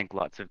 I think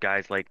lots of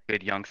guys like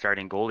good young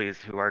starting goalies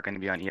who are going to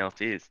be on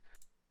ELCs.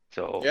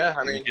 So Yeah.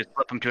 I you mean, just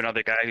flip them to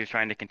another guy who's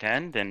trying to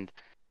contend, and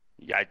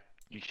yeah,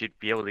 you should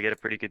be able to get a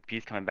pretty good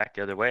piece coming back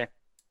the other way.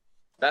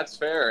 that's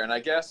fair. And I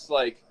guess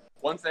like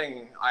one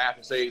thing I have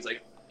to say is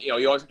like you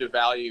always have to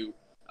value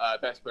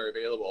best player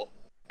available,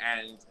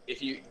 and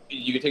if you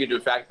can take into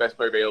effect best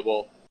player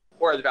available,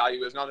 where the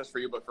value is not just for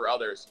you but for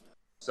others.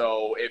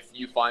 So if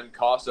you find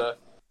Casa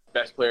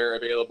best player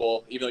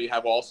available, even though you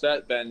have all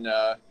set, then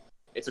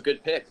it's a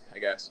good pick, I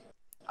guess.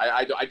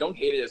 I don't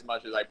hate it as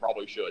much as I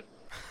probably should.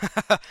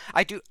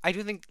 I do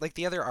think like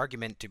the other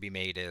argument to be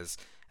made is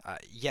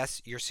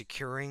yes, you're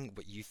securing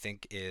what you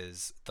think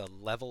is the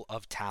level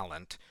of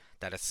talent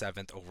that a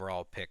seventh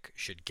overall pick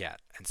should get,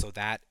 and so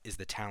that is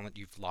the talent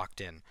you've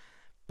locked in.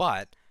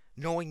 But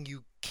knowing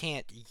you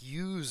can't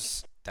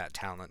use that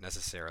talent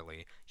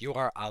necessarily, you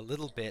are a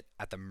little bit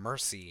at the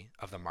mercy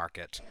of the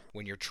market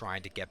when you're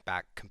trying to get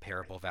back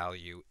comparable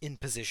value in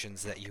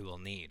positions that you will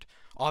need.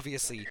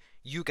 Obviously,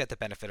 you get the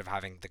benefit of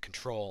having the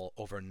control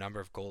over a number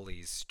of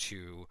goalies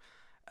to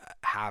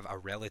have a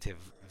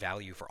relative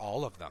value for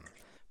all of them.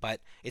 But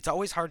it's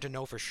always hard to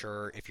know for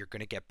sure if you're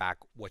going to get back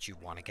what you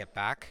want to get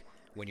back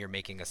when you're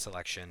making a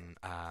selection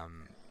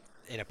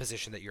in a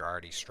position that you're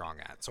already strong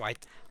at. So I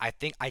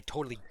think I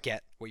totally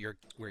get where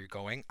you're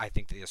going. I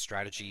think that the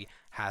strategy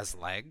has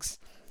legs.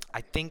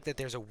 I think that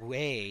there's a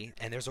way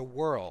and there's a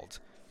world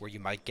where you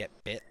might get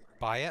bit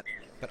by it,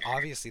 but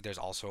obviously there's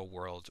also a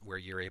world where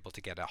you're able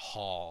to get a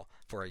haul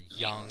for a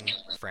young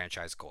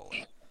franchise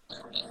goalie.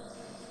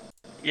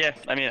 Yeah,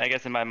 I mean, I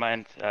guess in my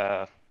mind,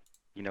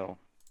 you know,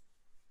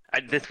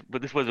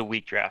 this was a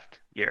weak draft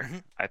year, Mm-hmm.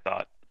 I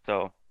thought.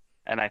 So,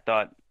 and I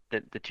thought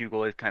that the two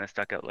goalies kind of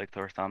stuck out like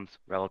sore thumbs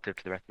relative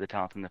to the rest of the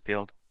talent in the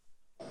field.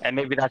 And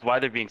maybe that's why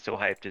they're being so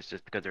hyped, is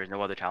just because there's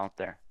no other talent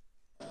there.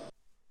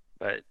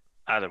 But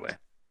either way,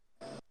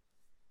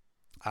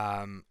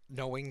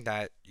 Knowing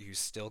that you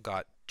still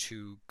got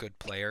two good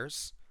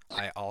players,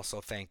 I also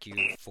thank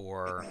you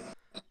for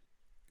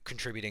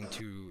contributing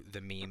to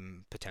the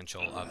meme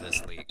potential of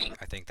this league.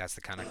 I think that's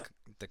the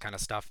kind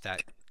of stuff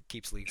that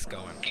keeps leagues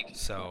going.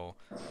 So,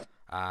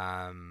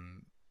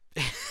 um,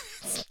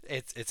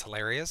 it's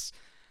hilarious.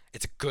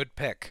 It's a good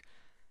pick,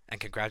 and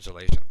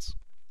congratulations.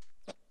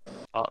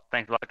 well,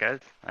 thanks a lot, guys,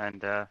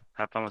 and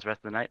have fun with the rest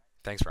of the night.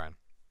 Thanks, Ryan.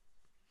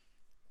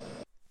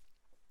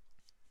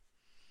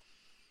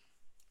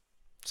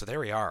 So there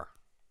we are,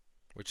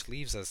 which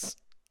leaves us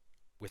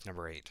with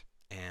number 8.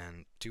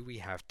 And do we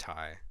have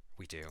Ty?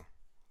 We do.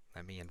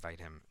 Let me invite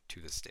him to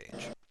the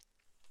stage.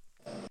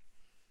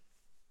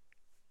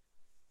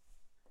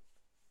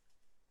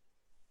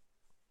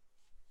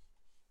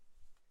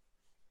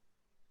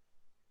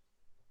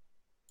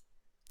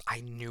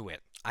 I knew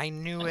it. I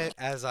knew it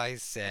as I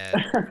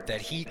said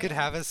that he could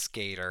have a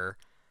skater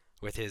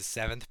with his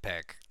 7th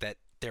pick. That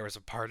there was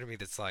a part of me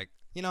that's like,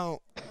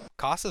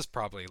 Costa's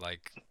probably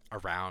like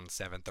around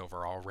 7th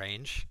overall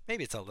range.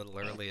 Maybe it's a little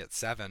early at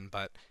 7,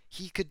 but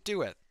he could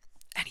do it.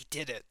 And he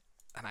did it.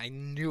 And I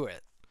knew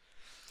it.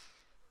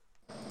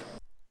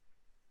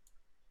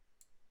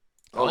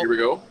 Oh, here we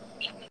go.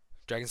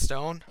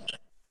 Dragonstone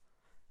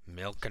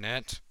milking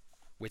it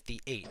with the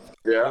 8th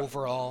Yeah.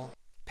 overall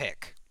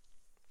pick.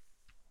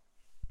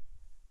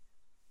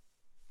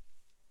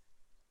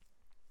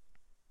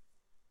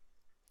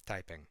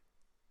 Typing.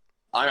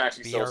 I'm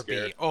actually so BRB.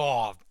 scared.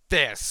 Oh,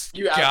 this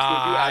You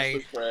guy.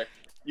 absolute prick.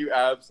 You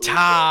absolute prick.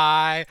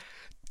 Ty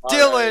All right.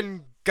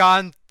 Dylan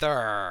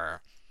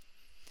Gunther.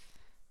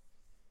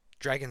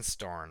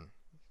 Dragonstone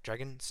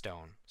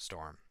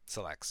Storm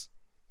selects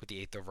with the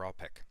 8th overall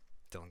pick.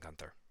 Dylan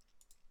Gunther.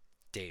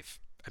 Dave,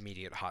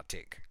 immediate hot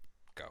take.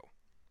 Go.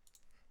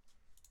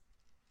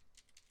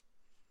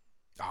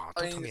 Oh,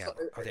 don't tell me.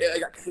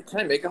 Can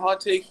I make a hot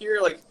take here?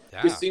 Like,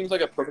 Yeah. this seems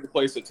like a perfect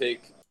place to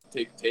take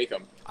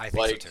him. I think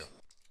like, so too.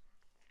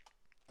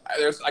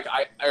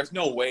 There's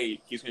no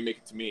way he's gonna make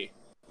it to me,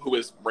 who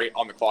is right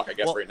on the clock, I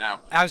guess, Well, right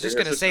now. I was just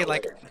There's gonna say, no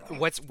like, way.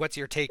 what's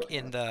your take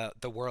in the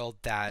world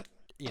that,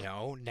 you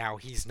know, now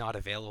he's not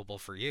available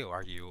for you?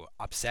 Are you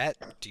upset?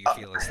 Do you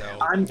feel as though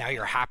now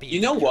you're happy?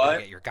 You know you're gonna what?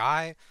 Get your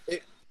guy.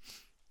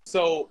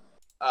 So,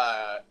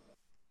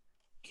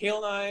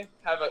 Kale and I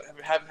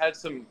have had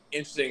some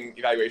interesting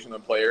evaluation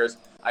of the players.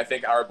 I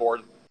think our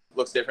board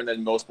looks different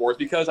than most boards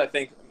because I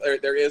think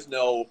there is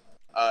no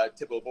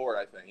typical board.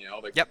 I think, you know,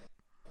 like, yep.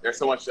 There's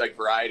so much like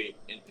variety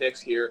in picks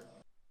here,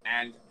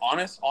 and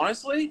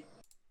honestly,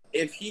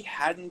 if he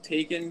hadn't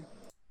taken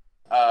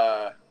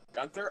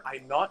Gunther,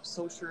 I'm not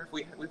so sure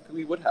if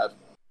we would have.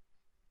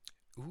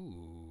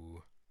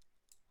 Ooh.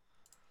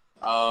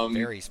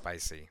 Very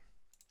spicy.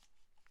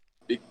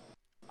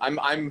 I'm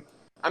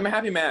a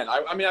happy man.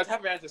 I mean, I was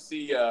happy man to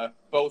see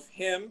both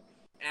him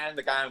and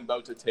the guy I'm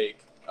about to take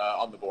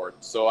on the board.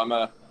 So I'm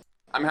a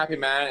happy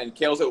man, and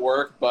Kale's at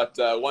work, but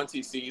once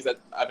he sees that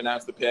I've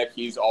announced the pick,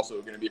 he's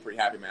also going to be a pretty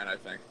happy man, I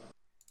think.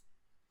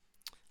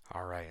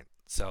 All right.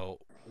 So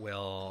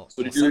we'll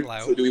So settle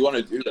out. So do we want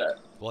to do that?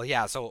 Well,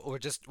 yeah. So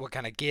we'll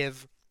kind of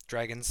give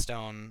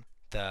Dragonstone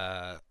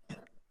the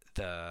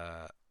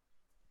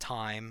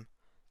time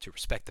to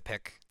respect the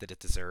pick that it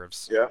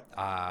deserves.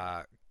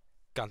 Yeah.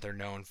 Gunther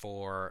known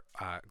for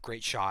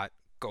great shot,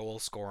 goal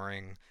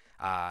scoring.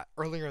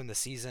 Earlier in the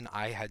season,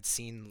 I had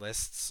seen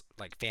lists,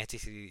 like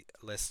fantasy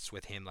lists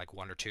with him, like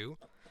 1 or 2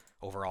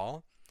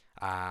 overall.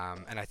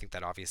 And I think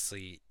that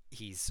obviously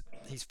he's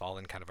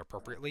fallen kind of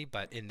appropriately,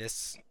 but in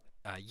this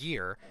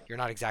year, you're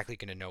not exactly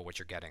going to know what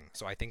you're getting.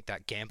 So I think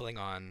that gambling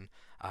on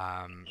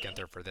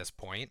Gunther for this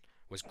point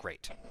was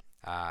great.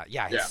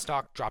 His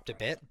stock dropped a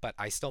bit, but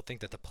I still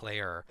think that the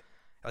player,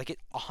 like, it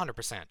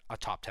 100% a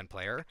top 10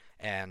 player,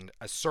 and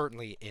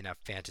certainly in a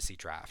fantasy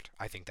draft,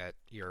 I think that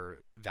you're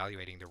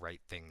evaluating the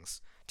right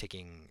things,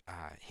 taking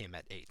him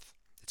at 8th.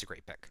 It's a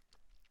great pick.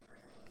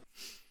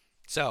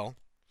 So,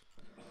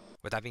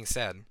 with that being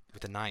said,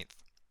 with the 9th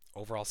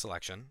overall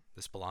selection,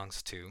 this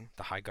belongs to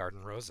the High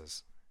Garden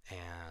Roses.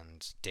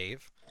 And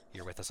Dave,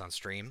 you're with us on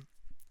stream.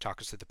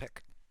 Talk us through the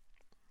pick.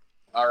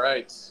 All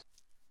right.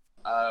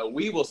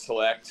 We will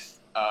select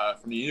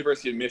from the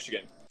University of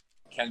Michigan,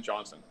 Kent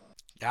Johnson.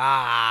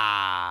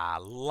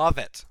 Love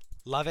it.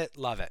 Love it,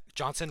 love it.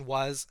 Johnson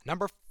was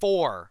number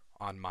 4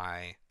 on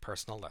my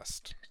personal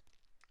list.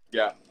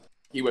 Yeah,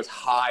 he was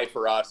high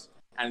for us,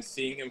 and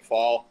seeing him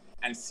fall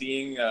and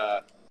seeing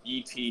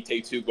ET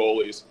take 2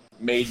 goalies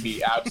made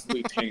me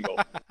absolutely tingle.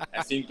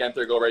 And seeing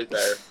Gunther go right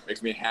there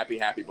makes me a happy,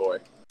 happy boy.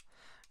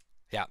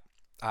 Yeah.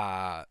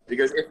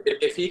 Because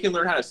if he can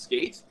learn how to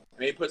skate,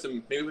 maybe put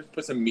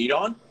some meat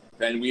on,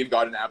 then we've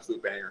got an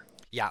absolute banger.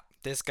 Yeah,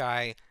 this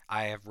guy,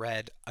 I have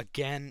read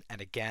again and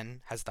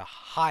again, has the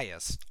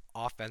highest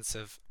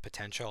offensive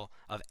potential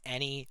of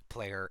any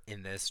player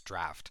in this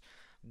draft.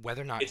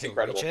 Whether or not he'll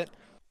reach it,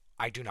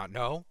 I do not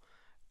know.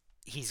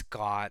 He's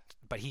got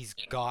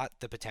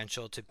the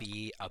potential to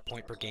be a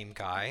point per game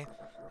guy,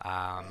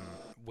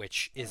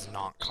 which is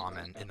not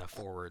common in the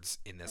forwards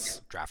in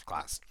this draft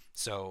class.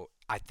 So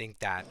I think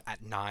that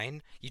at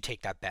 9, you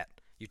take that bet,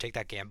 you take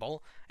that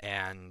gamble,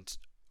 and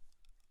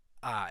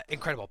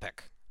incredible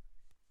pick.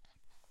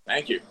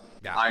 Thank you.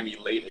 Yeah. I'm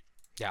elated.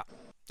 Yeah,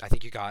 I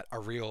think you got a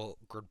real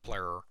good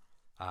player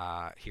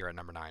here at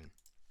number 9.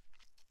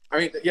 I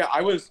mean, yeah,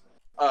 I was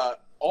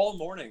all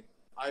morning.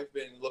 I've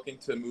been looking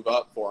to move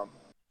up for him.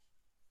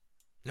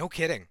 No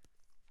kidding.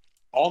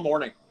 All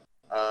morning.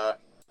 I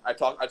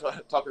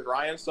talked with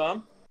Ryan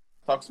some,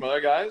 talked to some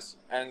other guys,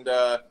 and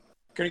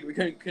couldn't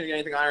get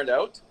anything ironed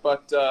out.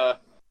 But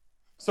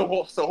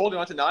so holding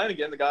on to 9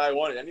 again, the guy I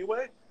wanted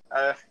anyway.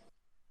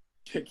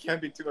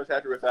 Can't be too much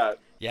happy with that.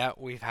 Yeah,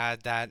 we've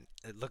had that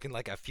looking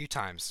like a few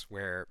times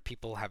where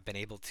people have been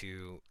able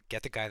to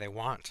get the guy they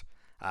want.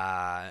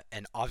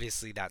 And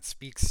obviously that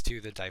speaks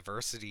to the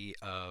diversity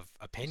of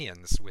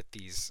opinions with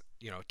these,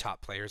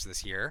 top players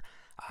this year.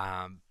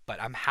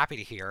 But I'm happy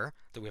to hear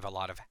that we have a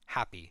lot of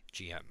happy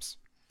GMs.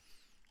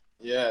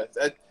 Yeah,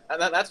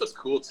 that's what's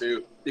cool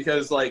too,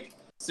 because like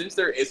since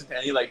there isn't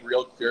any like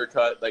real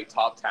clear-cut like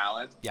top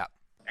talent, yeah,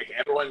 like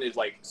everyone is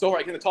like so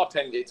like in the top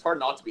 10, it's hard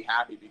not to be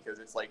happy because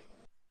it's like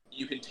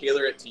you can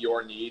tailor it to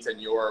your needs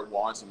and your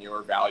wants and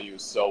your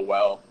values so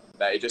well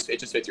that it just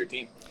fits your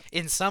team.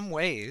 In some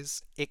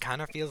ways, it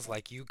kind of feels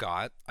like you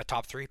got a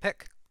top 3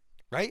 pick,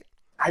 right?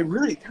 I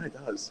really kind of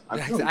does. I'm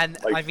feeling, And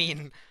like, I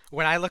mean,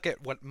 when I look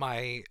at what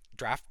my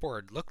draft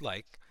board looked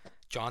like,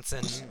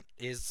 Johnson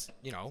is,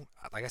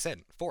 like I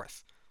said,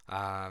 4th.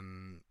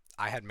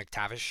 I had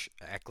McTavish,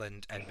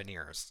 Eklund, and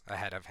Beniers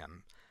ahead of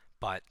him.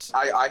 But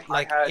I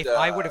had, if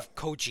I would have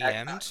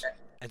co-GM'd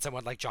and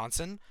someone like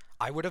Johnson,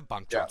 I would have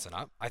bumped Johnson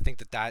up. I think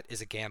that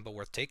is a gamble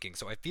worth taking.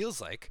 So it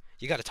feels like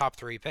you got a top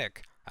 3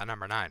 pick at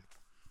number 9.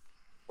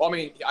 Well, I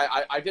mean,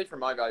 I did for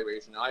my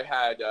evaluation. I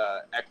had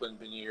Eklund,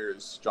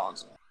 Beniers,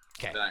 Johnson.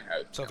 Okay. Then I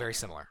had, so very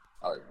similar.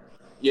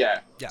 Yeah.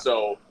 Yeah.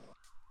 So,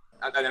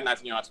 and then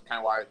that's that's kind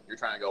of why you're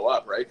trying to go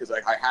up, right? Because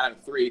like I had him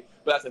 3,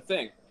 but that's the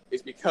thing.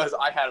 Is because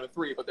I had him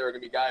 3, but there are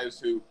going to be guys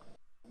who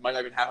might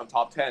not even have him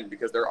top 10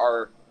 because there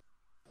are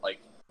like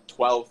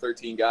 12,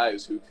 13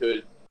 guys who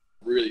could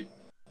really,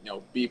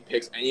 be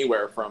picks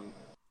anywhere from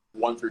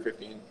 1 through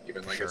 15.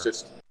 Even like Sure.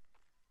 it's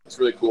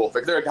really cool.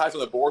 Like there are guys on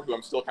the board who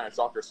I'm still kind of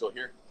shocked are still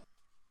here.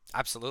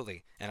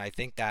 Absolutely. And I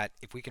think that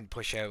if we can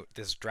push out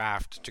this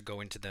draft to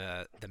go into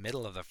the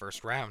middle of the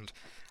first round,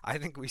 I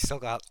think we still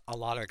got a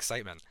lot of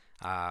excitement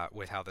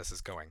with how this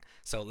is going.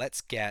 So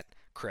let's get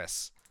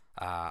Chris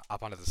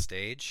up onto the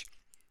stage,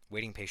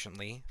 waiting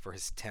patiently for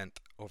his 10th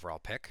overall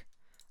pick.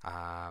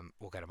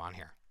 We'll get him on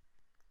here.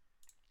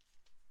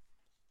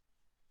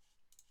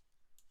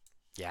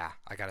 Yeah,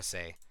 I gotta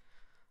say,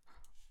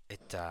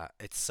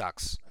 it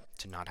sucks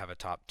to not have a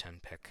top 10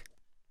 pick.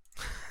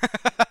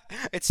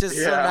 It's just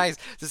so nice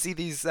to see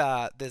these.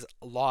 There's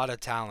a lot of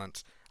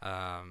talent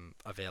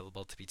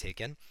available to be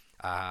taken.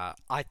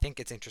 I think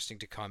it's interesting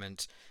to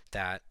comment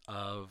that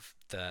of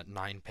the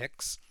 9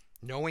 picks,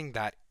 knowing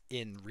that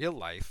in real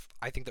life,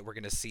 I think that we're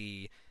going to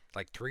see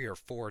like 3 or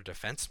 4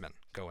 defensemen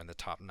go in the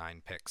top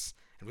 9 picks,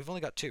 and we've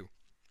only got 2.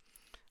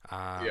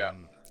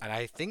 And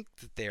I think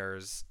that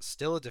there's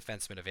still a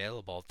defenseman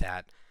available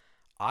that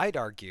I'd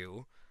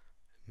argue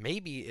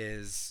maybe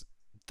is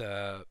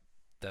the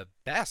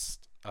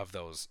best of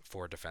those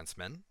 4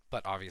 defensemen,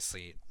 but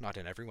obviously not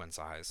in everyone's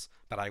eyes.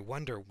 But I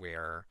wonder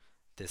where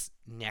this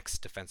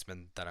next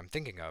defenseman that I'm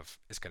thinking of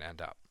is going to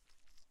end up.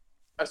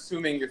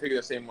 Assuming you're thinking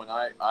the same one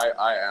I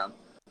am,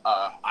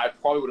 I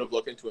probably would have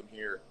looked into him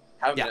here.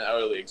 Haven't been in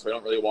other league, so I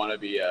don't really want to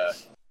be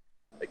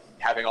like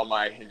having all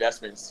my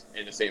investments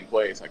in the same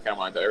place. I kind of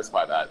want to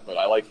diversify that, but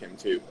I like him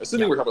too.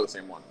 Assuming we're talking about the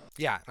same one.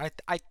 Yeah,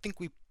 I think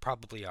we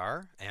probably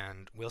are,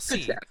 and we'll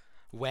see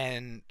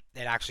when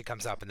it actually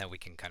comes up, and then we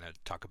can kind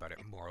of talk about it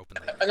more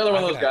openly. Another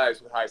one of those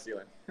guys with high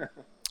ceiling.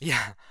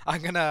 Yeah,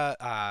 I'm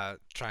gonna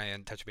try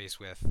and touch base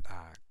with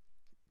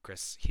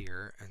Chris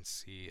here and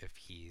see if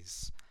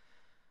he's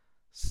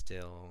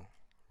still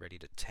ready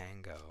to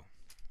tango.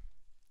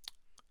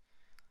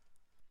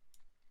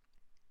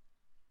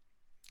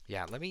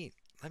 Yeah, let me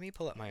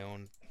pull up my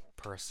own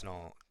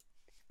personal,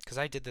 because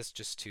I did this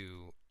just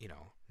to,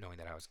 knowing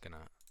that I was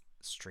gonna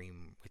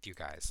stream with you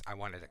guys. I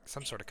wanted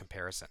some sort of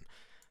comparison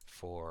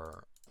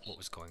for what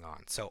was going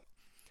on. So,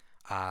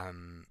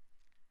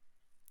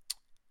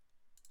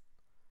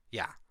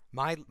 yeah,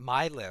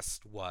 my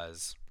list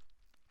was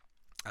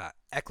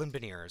Eklund,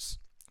 Beniers,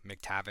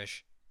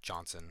 McTavish,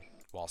 Johnson,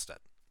 Wallstedt.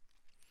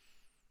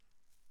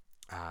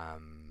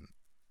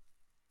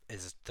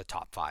 Is the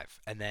top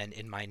 5, and then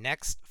in my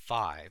next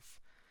 5,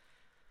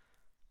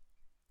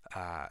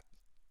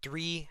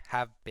 3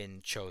 have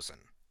been chosen,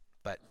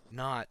 but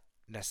not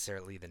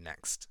necessarily the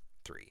next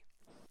 3.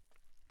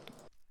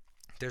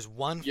 There's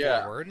one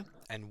forward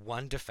and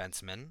one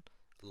defenseman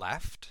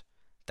left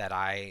that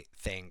I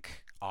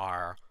think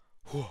are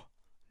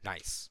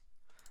nice.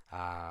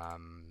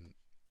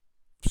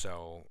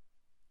 So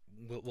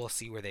we'll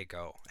see where they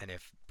go and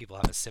if people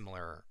have a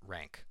similar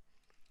rank.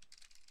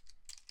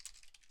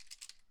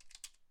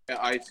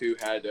 I too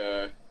had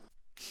a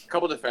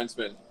couple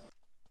defensemen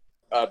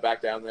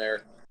back down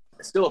there.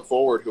 Still a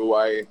forward who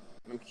I'm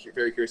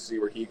very curious to see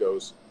where he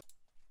goes.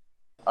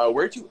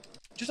 Where'd you,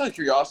 just out of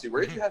curiosity,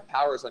 where did you have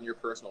Powers on your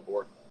personal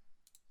board?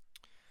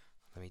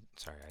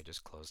 Sorry, I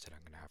just closed it.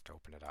 I'm gonna have to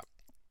open it up.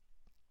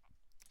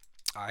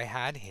 I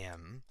had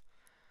him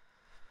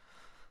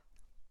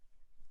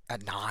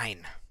at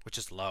 9, which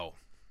is low.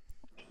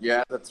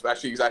 Yeah, that's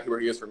actually exactly where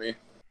he is for me.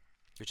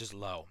 Which is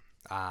low.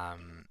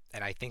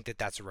 And I think that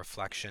that's a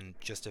reflection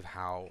just of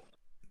how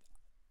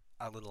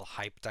a little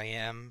hyped I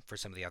am for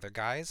some of the other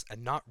guys,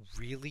 and not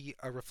really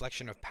a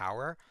reflection of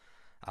Power.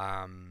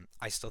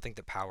 I still think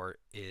that Power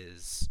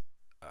is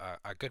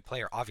a good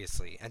player,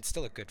 obviously, and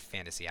still a good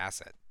fantasy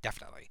asset,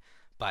 definitely.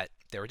 But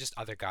there were just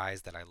other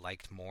guys that I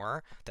liked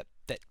more that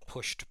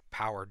pushed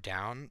Power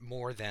down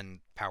more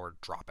than Power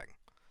dropping.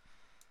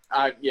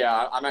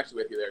 Yeah, I'm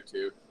actually with you there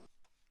too.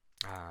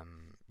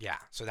 Yeah,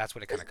 so that's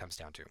what it kind of comes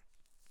down to.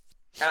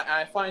 And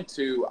I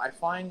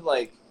find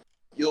like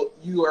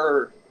you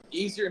are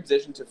easier in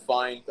position to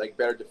find like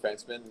better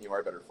defensemen than you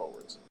are better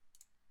forwards.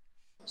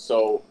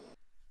 So,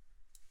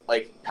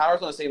 like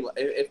Power's on the same.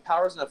 If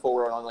Power's in a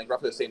forward on like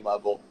roughly the same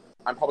level,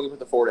 I'm probably gonna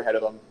put the forward ahead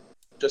of him,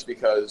 just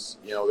because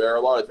there are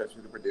a lot of defensemen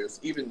who can produce.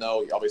 Even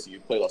though obviously you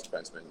play less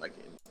defensemen, like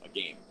in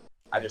the game.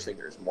 I just think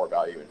there's more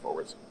value in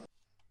forwards.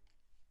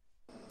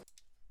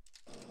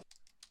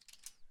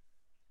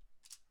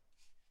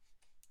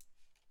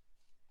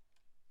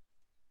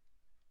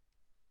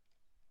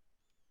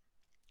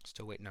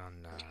 Still waiting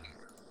on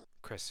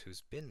Chris,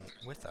 who's been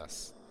with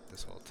us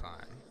this whole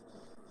time.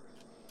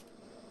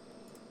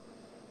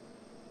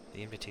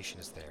 The invitation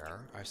is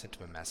there. I sent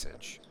him a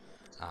message.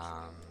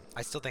 I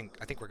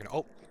think we're gonna.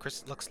 Oh,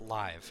 Chris looks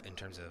live in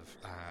terms of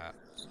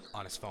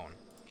on his phone.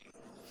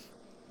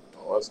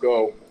 Well, let's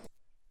go.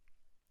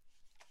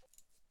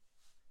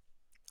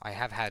 I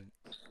have had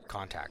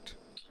contact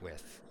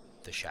with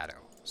the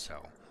Shadow,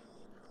 so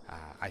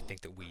I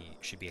think that we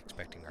should be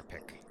expecting our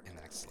pick in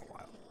the next little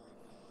while.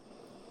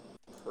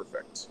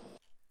 Perfect.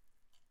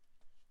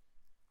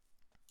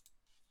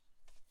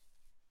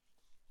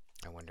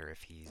 I wonder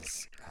if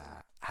he's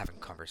having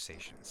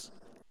conversations.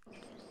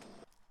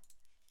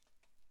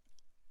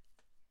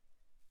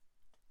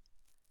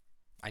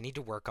 I need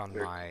to work on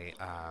my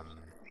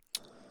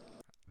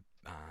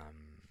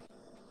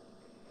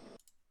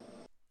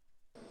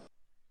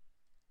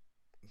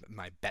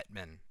my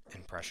Bettman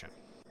impression.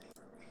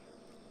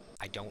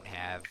 I don't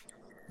have.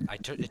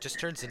 It just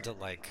turns into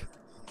like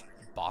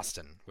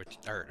Boston,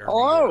 or New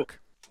York.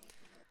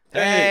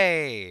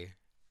 Hey.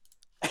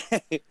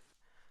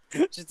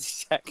 Just a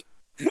sec.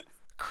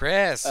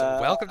 Chris,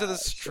 welcome to the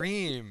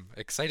stream.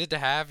 Excited to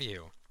have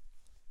you.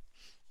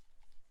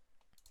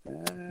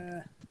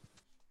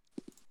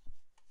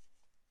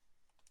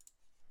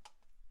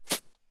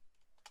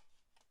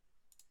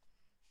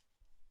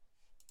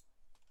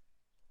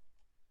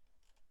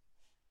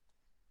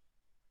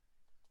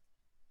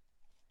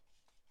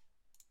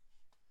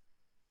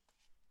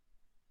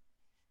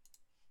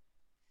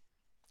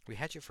 We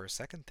had you for a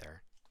second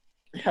there.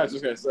 Yeah, I was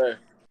just gonna say,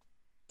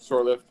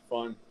 short-lived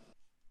fun.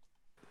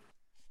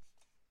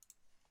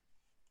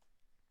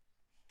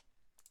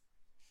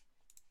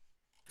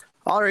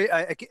 All right.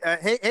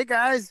 Hey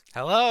guys.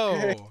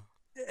 Hello.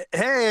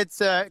 Hey, it's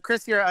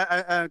Chris here.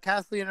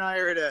 Kathleen and I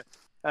are at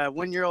a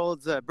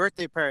 1-year-old's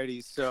birthday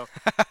party. So,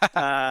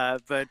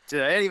 but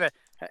anyway,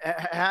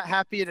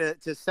 happy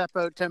to step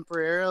out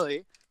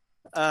temporarily.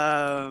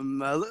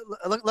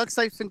 Looks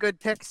like some good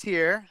picks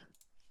here.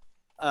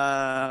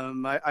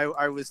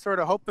 I was sort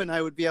of hoping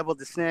I would be able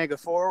to snag a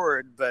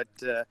forward, but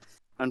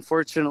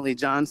unfortunately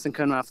Johnson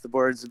coming off the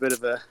board is a bit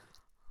of a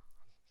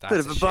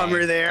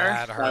bummer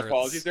there. My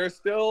apologies. There's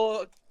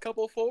still a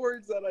couple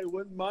forwards that I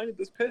wouldn't mind at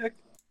this pick.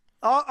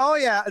 Oh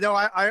yeah. No,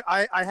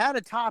 I had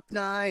a top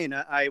 9.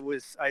 I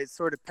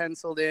sort of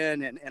penciled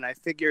in, and I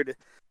figured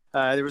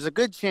there was a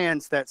good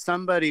chance that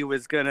somebody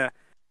was gonna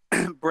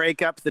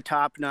break up the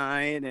top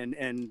 9,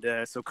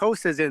 and so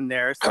Kosa's in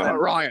there. So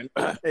Ryan.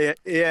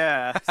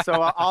 Yeah.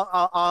 So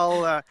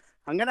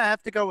I'm gonna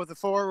have to go with a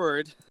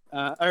forward,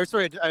 a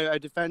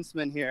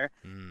defenseman here,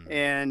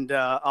 and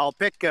I'll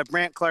pick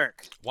Brant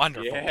Clark.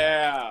 Wonderful.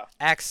 Yeah.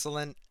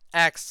 Excellent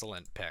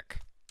pick.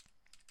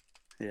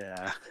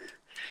 Yeah.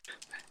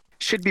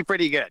 Should be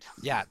pretty good.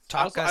 Yeah.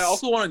 I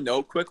also want to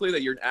note quickly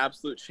that you're an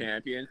absolute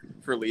champion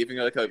for leaving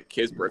like a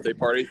kid's birthday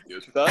party to do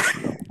this with us.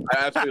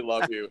 I absolutely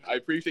love you. I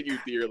appreciate you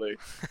dearly.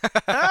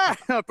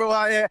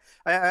 Bro,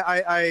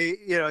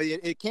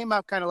 it came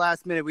up kind of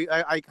last minute.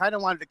 I kind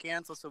of wanted to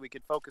cancel so we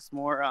could focus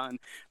more on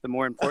the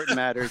more important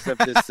matters of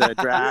this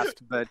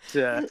draft. But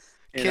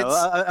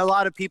a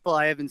lot of people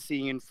I haven't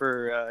seen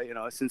for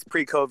since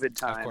pre-COVID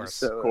times. Of course.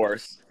 So, Of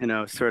course.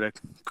 Sort of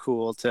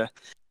cool to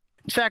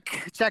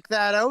check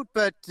that out.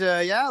 But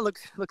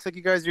looks like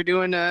you guys are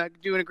doing a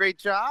great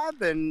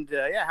job, and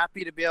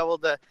happy to be able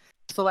to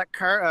select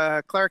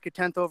Clark at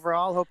 10th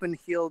overall, hoping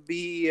he'll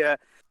be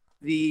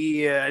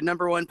the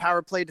number 1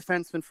 power play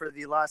defenseman for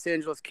the Los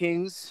Angeles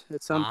Kings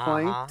at some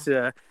point.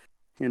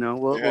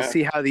 We'll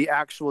see how the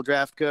actual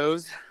draft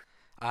goes.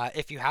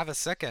 If you have a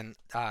second,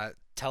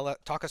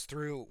 talk us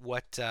through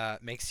what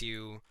makes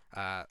you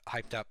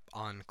hyped up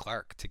on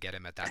Clark to get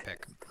him at that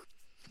pick.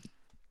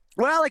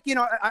 Well,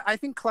 I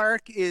think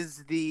Clark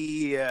is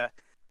he's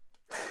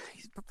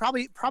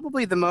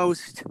probably the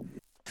most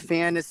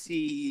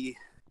fantasy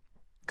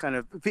kind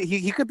of,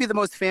 he could be the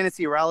most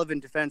fantasy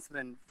relevant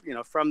defenseman,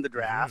 from the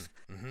draft.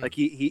 Mm-hmm. Like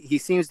he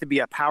seems to be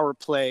a power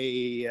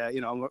play,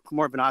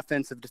 more of an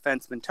offensive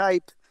defenseman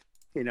type.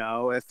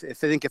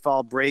 If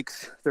all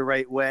breaks the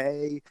right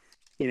way,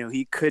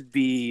 he could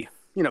be,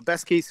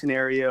 best case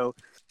scenario,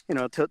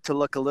 to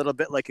look a little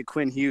bit like a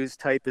Quinn Hughes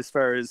type as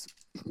far as,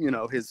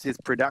 his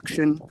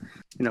production,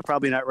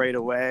 probably not right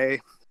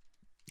away.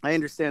 I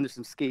understand there's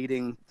some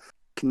skating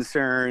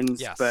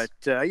concerns, yes, but,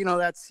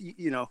 that's,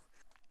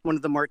 one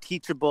of the more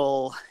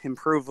teachable,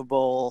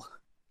 improvable,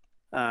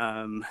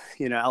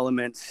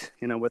 elements,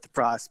 with the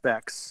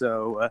prospects.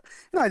 So,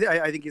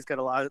 I think he's got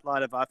a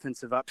lot of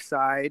offensive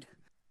upside.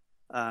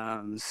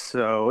 I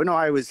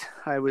was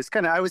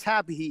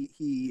happy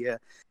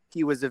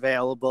he was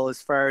available.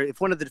 As far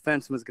if one of the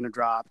defensemen was going to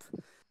drop,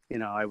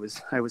 I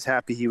was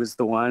happy he was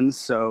the one.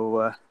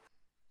 So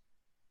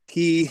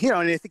and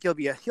I think he'll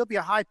be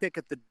a high pick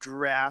at the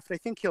draft. I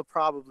think he'll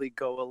probably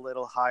go a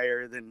little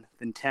higher than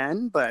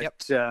 10,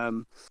 but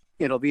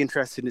it'll be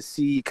interesting to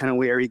see kind of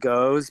where he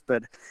goes.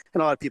 But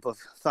and a lot of people have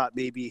thought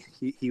maybe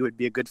he would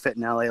be a good fit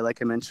in LA,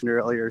 like I mentioned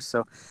earlier.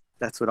 So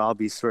that's what I'll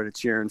be sort of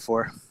cheering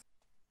for.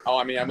 Oh,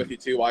 I mean, I'm with you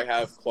too. I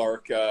have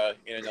Clark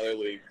in another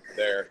league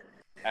there,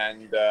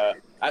 and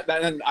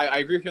I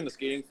agree with you on the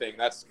skating thing.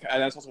 That's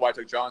also why I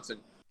took Johnson.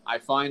 I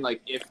find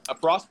like if a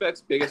prospect's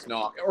biggest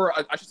knock, or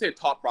I should say a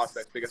top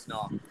prospect's biggest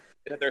knock, is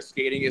that their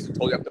skating isn't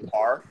totally up to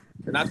par,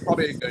 then that's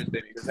probably a good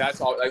thing because that's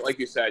all, like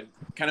you said,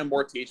 kind of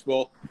more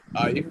teachable.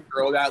 You can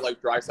grow that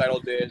like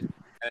Draisaitl did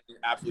and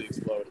absolutely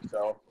explode.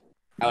 So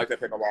I like that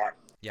pick a lot.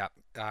 Yeah.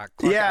 Clark,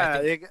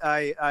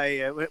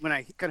 I when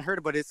I kind of heard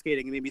about his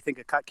skating, it made me think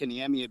of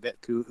Kotkaniemi a bit,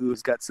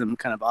 who's got some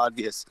kind of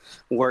obvious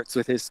warts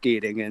with his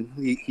skating, and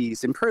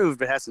he's improved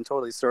but hasn't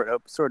totally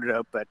sorted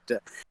out. But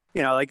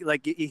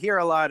like you hear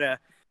a lot of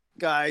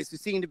guys who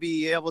seem to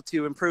be able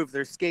to improve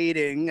their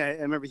skating. I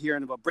remember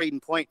hearing about Braden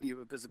Point. He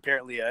was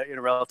apparently a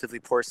relatively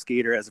poor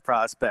skater as a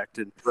prospect,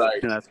 and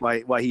right. That's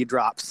why he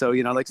dropped. So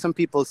like some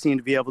people seem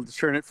to be able to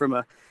turn it from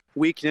a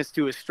weakness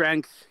to a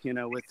strength,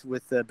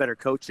 with better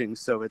coaching.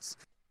 So it's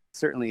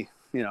certainly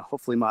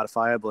hopefully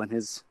modifiable in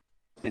his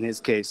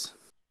case.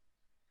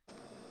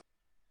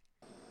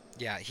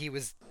 Yeah, he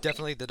was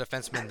definitely the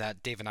defenseman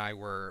that Dave and I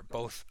were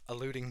both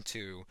alluding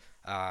to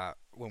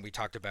when we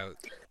talked about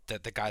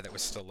the guy that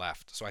was still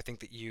left. So I think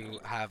that you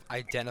have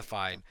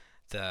identified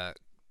the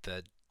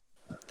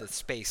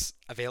space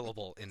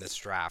available in this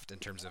draft in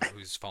terms of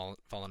who's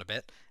fallen a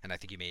bit, and I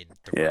think you made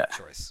the right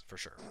choice for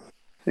sure.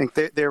 I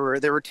think there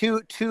were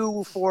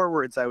two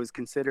forwards I was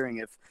considering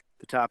if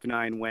the top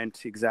 9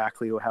 went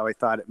exactly how I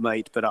thought it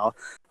might, but I'll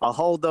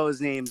hold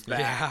those names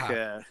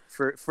back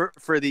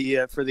for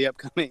the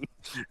upcoming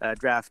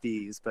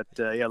draftees. But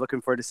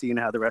looking forward to seeing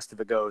how the rest of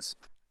it goes.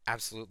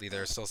 Absolutely,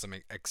 there are still some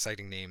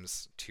exciting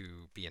names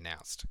to be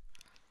announced.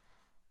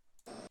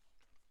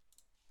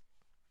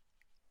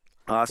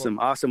 Awesome.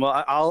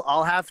 Well,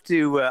 I'll have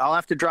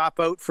to drop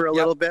out for a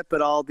little bit,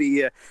 but I'll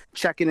be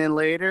checking in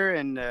later,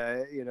 and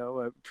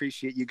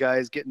appreciate you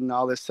guys getting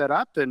all this set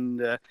up,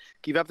 and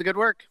keep up the good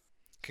work.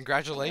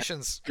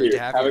 Congratulations. Great to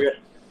have you.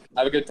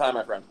 Have a good time,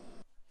 my friend.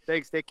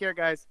 Thanks. Take care,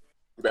 guys.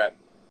 You bet.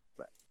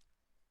 Bye.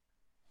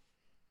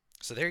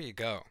 So there you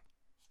go.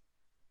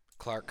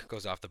 Clark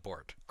goes off the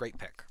board. Great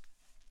pick.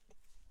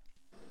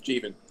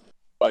 Jeevan,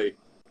 buddy.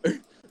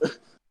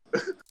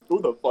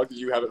 Who the fuck did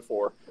you have it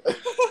for?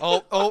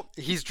 oh,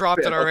 he's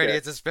dropped it already. Okay.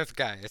 It's his fifth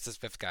guy.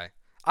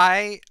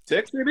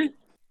 6 maybe?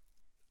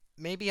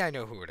 Maybe I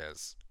know who it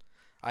is.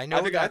 I know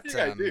I think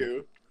I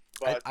do.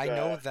 But, I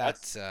know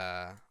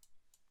that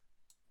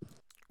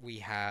we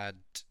had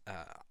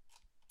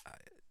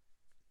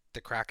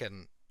the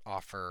Kraken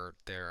offer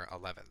their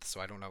 11th, so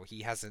I don't know.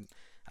 He hasn't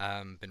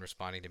been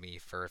responding to me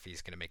for if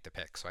he's going to make the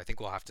pick, so I think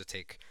we'll have to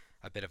take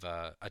a bit of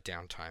a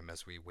downtime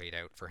as we wait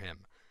out for him.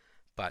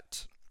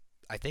 But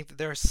I think that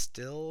there's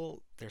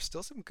still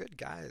some good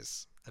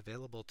guys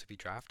available to be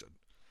drafted.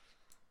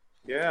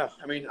 Yeah,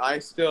 I mean, I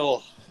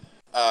still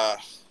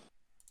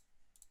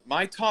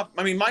my top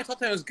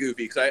 10 was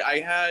goofy because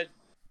I had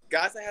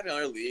guys I have in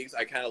other leagues.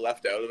 I kind of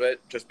left out of it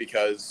just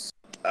because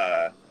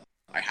I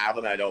have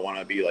them and I don't want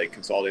to be like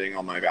consolidating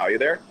on my value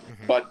there.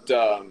 Mm-hmm. But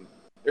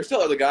there's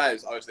still other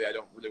guys, obviously, I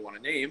don't really want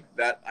to name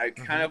that I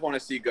kind of want to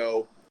see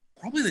go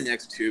probably the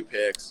next 2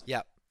 picks.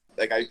 Yeah.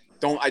 Like I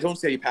don't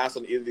say you pass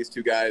on either of these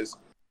 2 guys.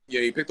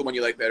 You pick the one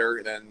you like better,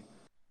 and then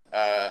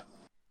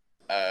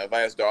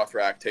Vyas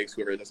Dothrak takes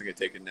whoever doesn't get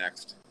taken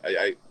next.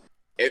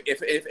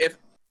 If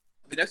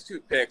the next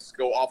 2 picks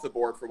go off the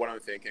board for what I'm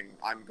thinking,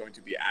 I'm going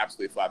to be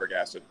absolutely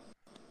flabbergasted.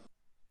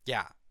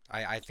 Yeah,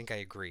 I think I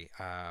agree.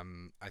 I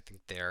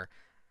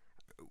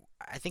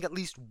think at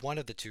least one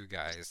of the 2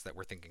 guys that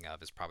we're thinking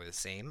of is probably the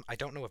same. I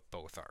don't know if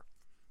both are,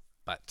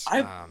 but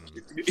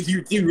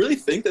do you really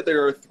think that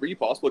there are 3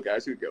 possible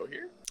guys who go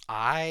here?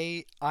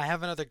 I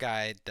have another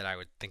guy that I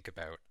would think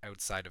about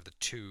outside of the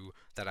 2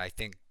 that I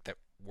think that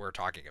we're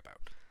talking about.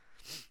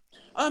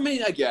 I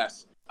mean, I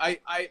guess I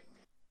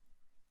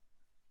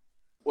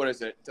what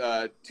is it?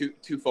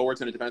 2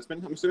 forwards and a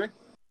defenseman, I'm assuming.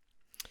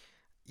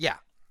 Yeah.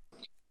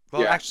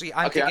 Well, yeah. Actually,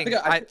 I'm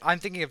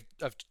thinking of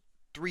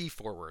 3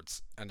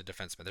 forwards and a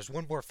defenseman. There's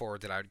one more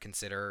forward that I would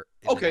consider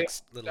in the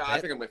next little bit.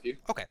 I think I'm with you.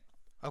 Okay.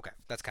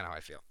 That's kind of how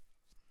I feel.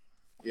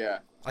 Yeah.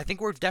 I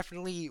think we're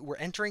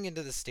entering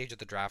into the stage of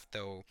the draft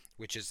though,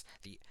 which is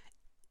the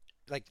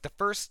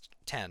first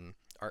 10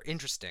 are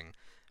interesting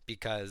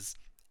because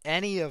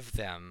any of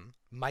them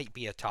might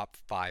be a top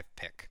 5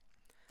 pick.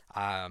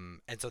 And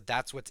so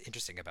that's what's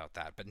interesting about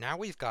that. But now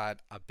we've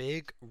got a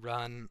big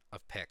run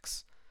of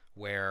picks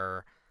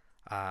where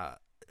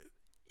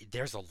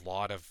there's a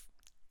lot of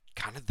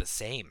kind of the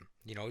same.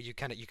 You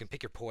can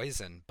pick your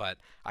poison, but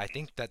I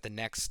think that the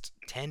next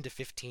 10 to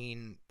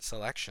 15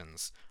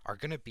 selections are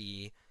going to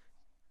be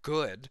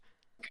good,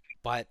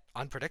 but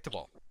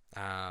unpredictable.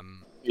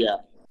 Yeah.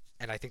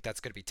 And I think that's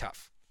going to be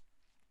tough.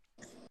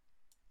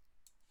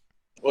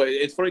 Well,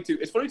 it's funny too.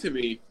 It's funny to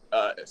me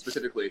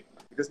specifically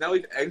because now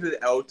we've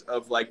exited out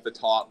of like the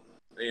top,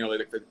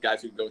 like the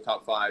guys who can go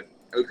top five,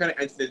 and we've kind of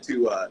entered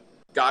into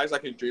guys I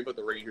can dream about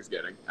the Rangers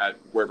getting at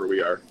wherever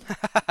we are.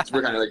 So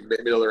we're kind of like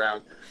middle of the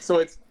round. So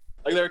it's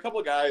like there are a couple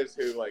of guys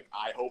who like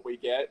I hope we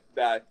get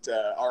that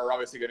are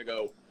obviously going to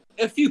go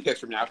a few picks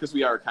from now because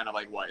we are kind of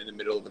like in the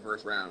middle of the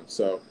first round.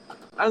 So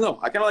I don't know.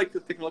 I kind of like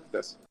taking a look at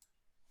this.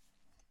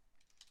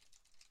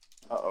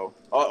 I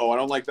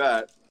don't like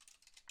that.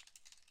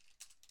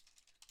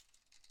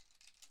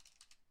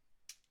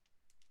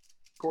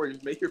 Corey,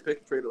 just make your pick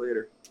and trade it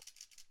later.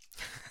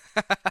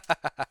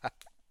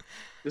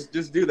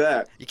 just do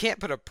that. You can't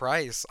put a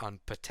price on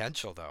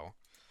potential though.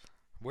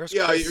 Where's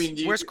Yeah, Chris? I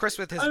mean, Where's Chris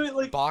with his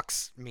like,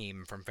 box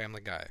meme from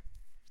Family Guy?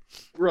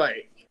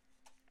 Right.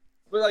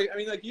 But like, I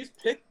mean, like, you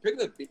just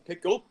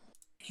go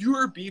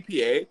pure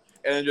BPA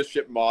and then just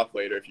ship them off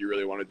later if you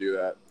really want to do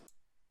that.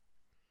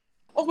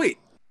 Oh wait,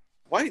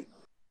 why is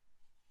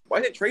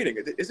it trading?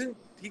 Isn't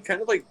he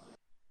kind of like?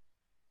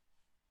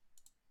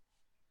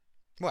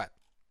 What?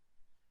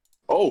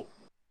 Oh,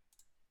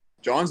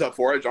 John's up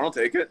for it. John will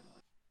take it.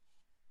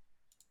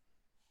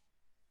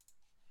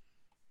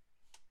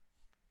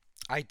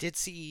 I did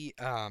see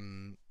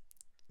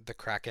the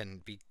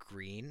Kraken be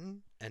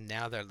green, and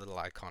now their little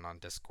icon on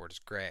Discord is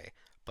gray.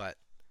 But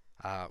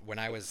when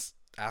I was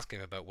asking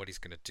him about what he's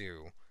going to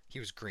do, he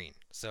was green.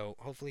 So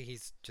hopefully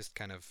he's just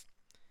kind of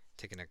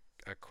taking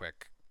a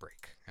quick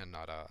break and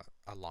not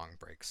a long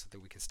break so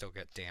that we can still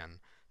get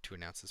Dan to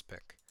announce his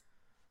pick.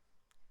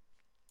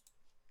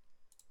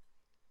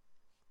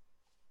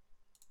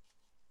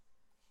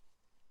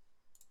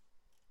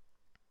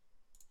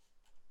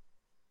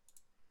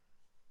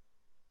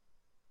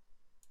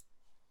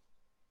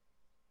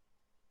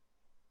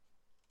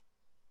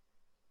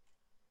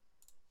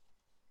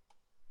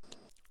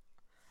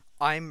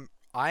 I'm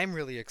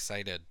really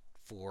excited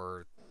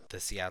for the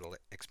Seattle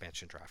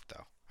expansion draft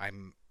though. I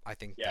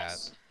think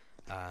Yes.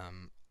 that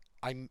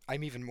I'm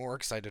even more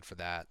excited for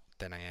that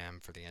than I am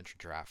for the entry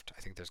draft.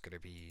 I think there's going to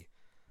be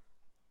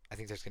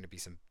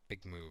some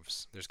big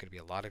moves. There's going to be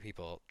a lot of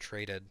people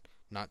traded,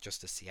 not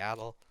just to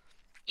Seattle.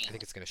 I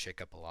think it's going to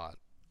shake up a lot.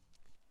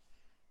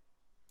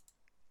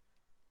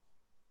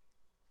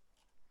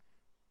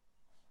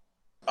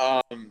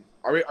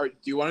 Do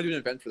you want to do an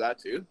event for that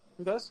too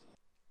with us?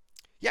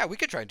 Yeah, we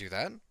could try and do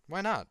that. Why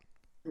not?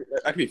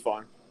 That could be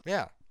fun.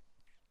 Yeah.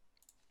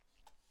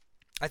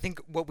 I think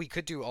what we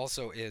could do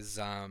also is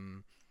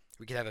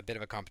we could have a bit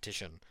of a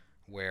competition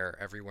where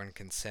everyone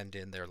can send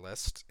in their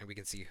list and we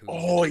can see who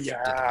did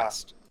the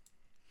best.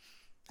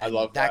 I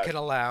love that. That could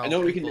allow I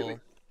know we can people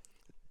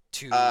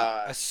do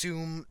to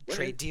assume when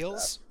trade is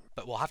deals,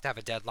 but we'll have to have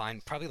a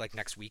deadline probably like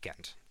next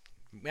weekend.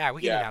 Yeah,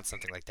 we can announce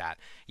something like that.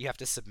 You have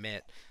to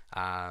submit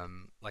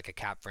like a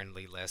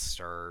cap-friendly list,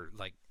 or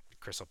like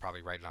Chris will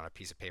probably write it on a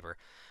piece of paper.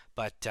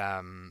 But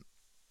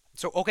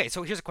so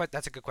here's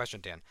that's a good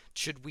question, Dan.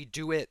 Should we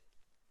do it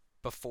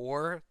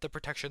before the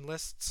protection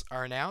lists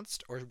are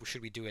announced, or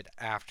should we do it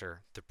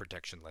after the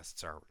protection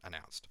lists are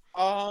announced?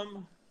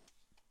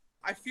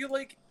 I feel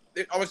like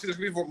obviously there's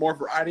gonna be more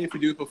variety if we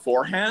do it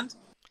beforehand.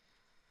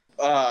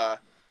 But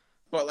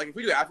like if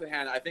we do it after the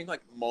hand, I think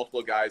like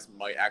multiple guys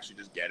might actually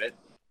just get it.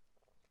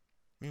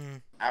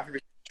 After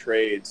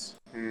trades.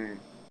 But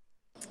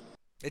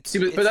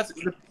that's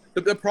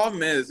the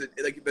problem is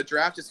like the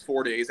draft is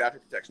 4 days after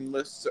protection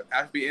lists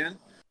have to be in,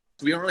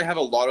 so we don't really have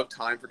a lot of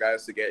time for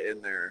guys to get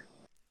in their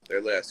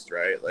list,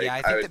 right? Like, yeah,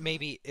 I think that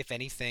maybe if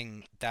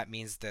anything, that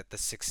means that the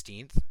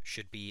 16th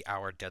should be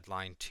our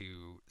deadline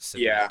to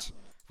submit. Yeah.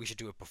 We should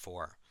do it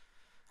before.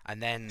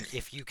 And then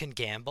if you can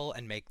gamble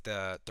and make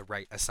the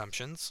right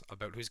assumptions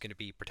about who's going to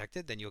be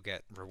protected, then you'll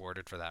get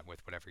rewarded for that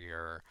with whatever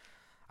your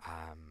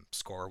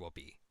score will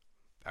be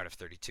out of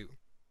 32,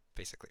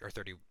 basically. Or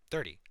 30,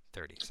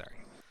 sorry.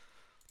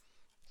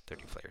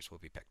 30 players will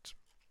be picked.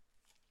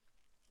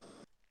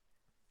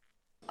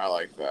 I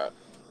like that.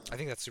 I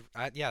think that's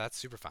that's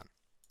super fun.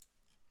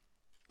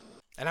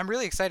 And I'm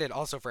really excited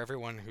also for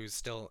everyone who's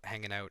still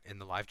hanging out in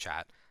the live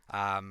chat.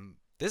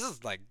 This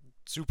is like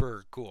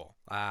super cool.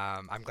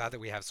 I'm glad that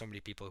we have so many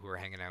people who are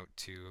hanging out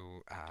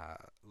to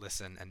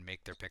listen and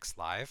make their picks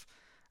live.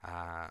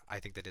 I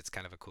think that it's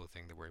kind of a cool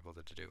thing that we're able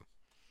to do.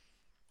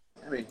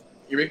 I mean,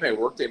 you make my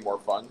workday more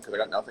fun because I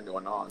got nothing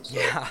going on. So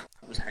yeah.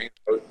 I'm just hanging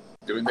out,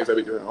 doing things I've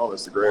been doing. Oh,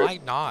 this is great. Why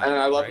not? And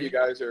I love you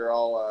guys are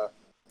all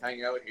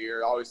hanging out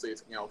here. Obviously,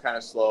 it's kind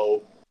of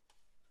slow.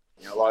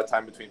 A lot of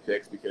time between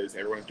picks because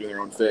everyone's doing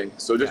their own thing.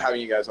 So just having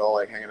you guys all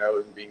like hanging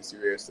out and being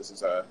serious, this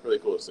is really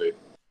cool to see.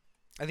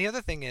 And the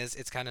other thing is,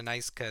 it's kind of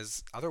nice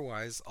because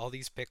otherwise, all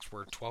these picks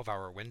were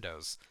 12-hour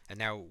windows, and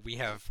now we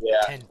have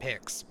 10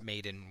 picks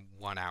made in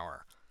 1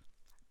 hour.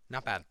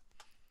 Not bad.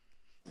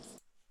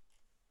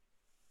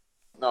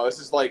 No, this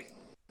is what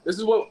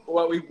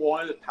we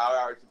wanted the Power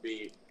Hour to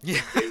be.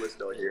 Yeah, they were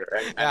still here,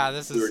 and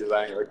we were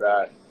designing it like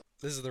that.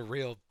 This is the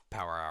real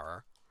Power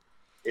Hour.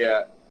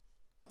 Yeah,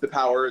 the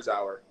Power is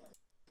Hour.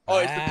 Oh,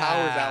 it's the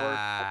Power is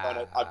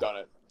Hour. I've done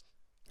it.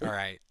 All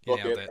right, you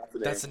nailed it.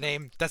 That's the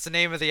name. That's the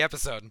name of the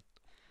episode.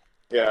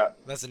 Yeah.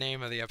 That's the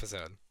name of the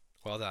episode.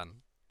 Well done.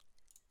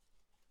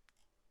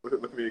 Look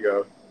at me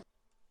go.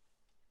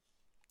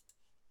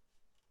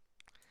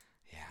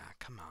 Yeah,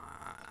 come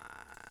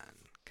on.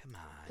 Come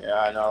on, Yeah,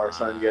 I know.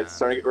 Yon.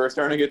 We're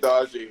starting to get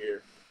dodgy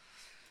here.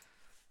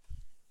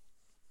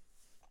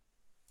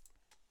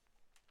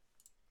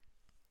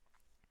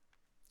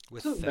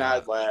 This is With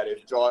mad lad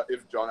if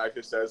John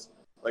actually says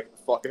like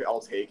fuck it,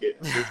 I'll take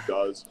it. Just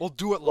does. we'll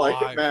do it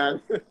Like live.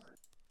 man.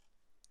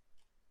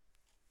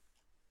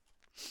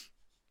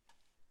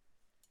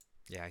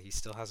 Yeah, he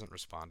still hasn't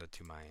responded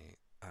to my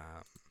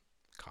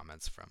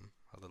comments from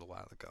a little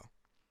while ago.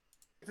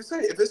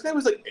 If this guy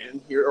was like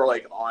in here or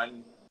like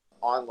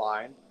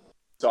online,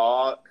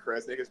 saw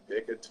Chris make his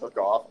pick and took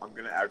off, I'm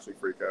gonna actually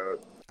freak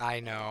out.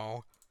 I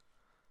know.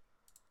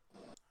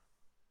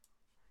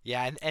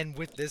 Yeah, and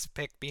with this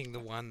pick being the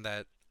one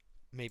that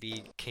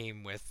maybe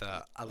came with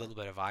a little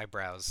bit of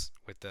eyebrows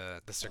with the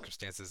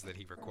circumstances that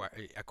he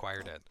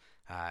acquired it,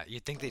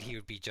 you'd think that he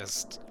would be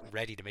just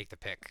ready to make the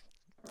pick,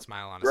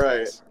 smile on his Right.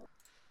 face.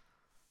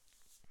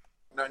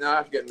 Now I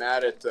have to get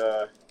mad at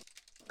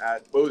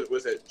what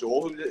was it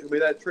Joel who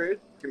made that trade?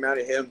 Get mad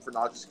at him for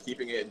not just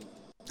keeping it and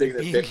taking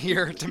the Being pick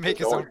here to make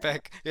his own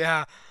pick.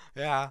 Yeah,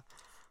 yeah.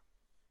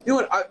 You know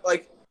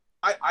what?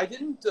 I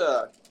didn't.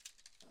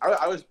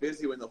 I was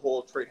busy when the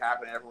whole trade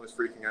happened and everyone was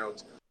freaking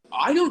out.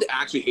 I don't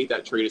actually hate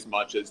that trade as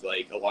much as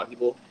like a lot of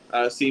people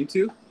seem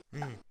to.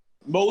 Mm.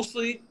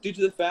 Mostly due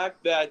to the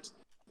fact that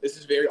this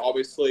is very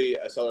obviously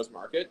a seller's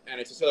market,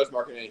 and it's a seller's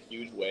market in a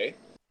huge way.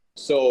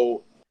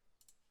 So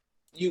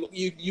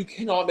you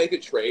cannot make a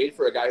trade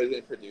for a guy who's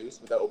going to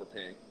produce without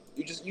overpaying.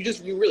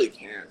 You really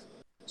can't.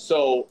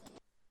 So,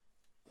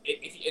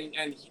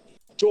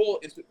 Joel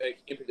is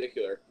in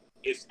particular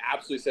is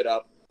absolutely set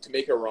up to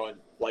make a run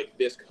like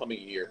this coming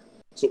year.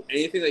 So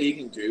anything that he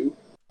can do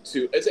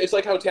it's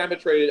like how Tampa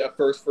traded a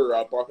first for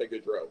Barclay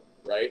Goodrow,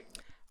 right?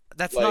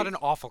 That's Like, not an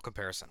awful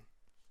comparison.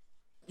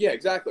 Yeah,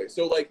 exactly.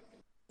 So like,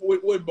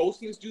 would most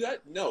teams do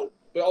that? No,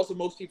 but also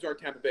most teams aren't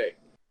Tampa Bay.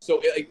 So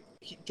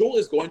Joel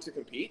is going to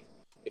compete.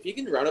 If he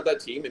can round up that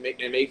team and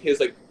make his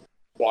like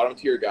bottom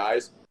tier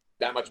guys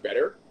that much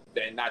better,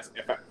 then that's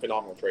a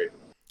phenomenal trade.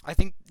 I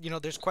think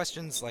there's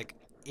questions like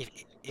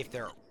if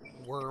there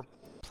were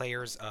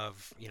players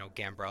of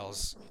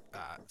Gambrell's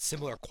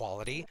similar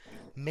quality,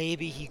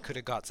 maybe he could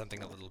have got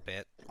something a little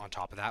bit on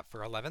top of that for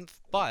 11th,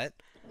 but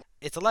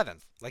it's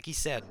 11th. Like he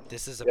said,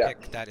 this is a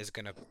pick that is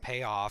going to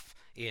pay off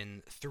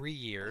in 3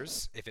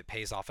 years if it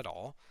pays off at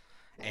all,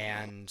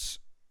 and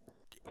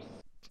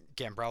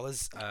Gambrell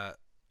is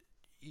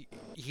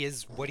he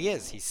is what he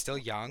is. He's still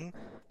young.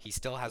 He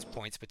still has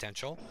points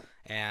potential,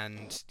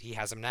 and he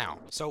has them now.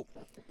 So,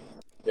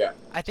 yeah,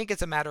 I think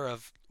it's a matter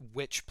of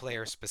which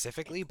player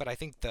specifically, but I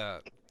think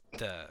the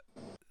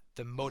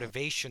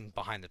motivation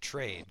behind the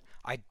trade,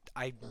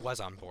 I was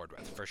on board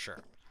with for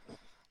sure.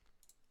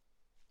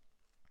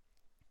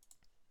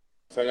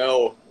 So I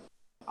know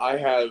I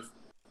have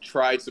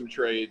tried some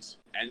trades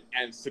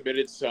and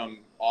submitted some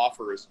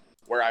offers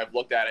where I've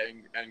looked at it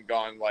and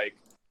gone like,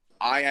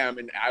 I am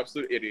an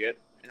absolute idiot,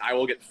 and I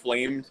will get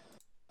flamed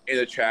in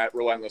the chat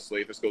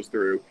relentlessly if this goes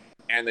through,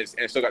 and it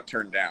still got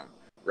turned down,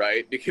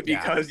 right?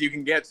 Because you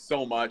can get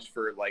so much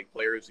for like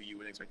players who you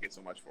wouldn't expect to get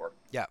so much for.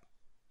 Yeah.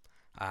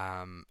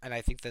 And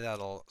I think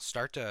that'll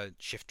start to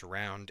shift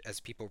around as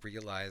people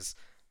realize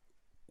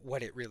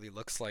what it really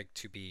looks like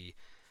to be.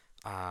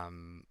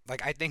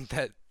 Like I think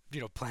that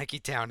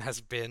Planky Town has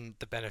been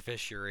the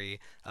beneficiary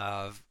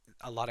of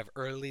a lot of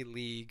early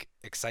league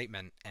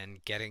excitement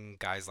and getting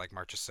guys like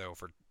Marchessault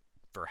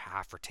for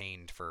half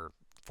retained for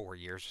 4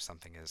 years or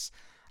something is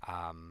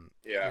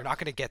you're not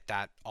going to get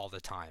that all the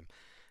time.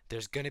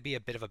 There's going to be a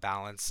bit of a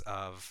balance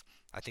of,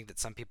 I think that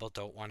some people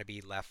don't want to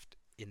be left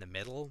in the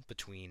middle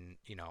between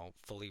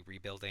fully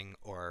rebuilding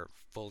or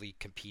fully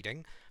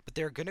competing, but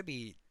there are going to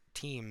be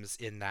teams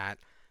in that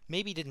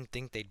maybe didn't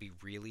think they'd be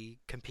really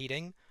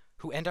competing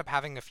who end up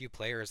having a few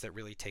players that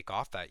really take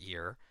off that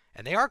year,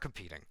 and they are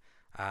competing.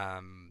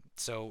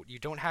 So you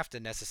don't have to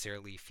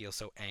necessarily feel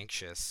so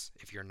anxious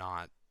if you're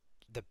not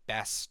the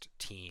best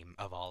team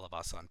of all of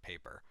us on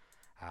paper.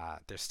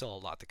 There's still a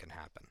lot that can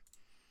happen.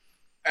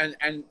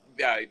 And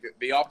yeah,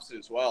 the opposite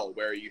as well,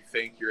 where you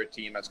think you're a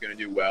team that's going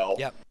to do well,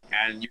 yep,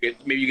 and you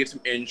get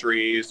some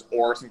injuries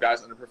or some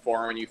guys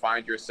underperform, and you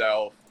find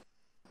yourself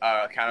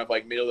kind of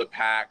like middle of the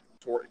pack,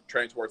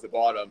 trending towards the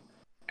bottom.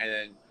 And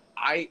then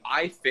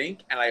I think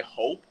and I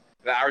hope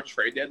that our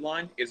trade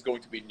deadline is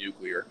going to be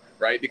nuclear,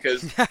 right?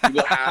 Because we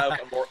will have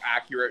a more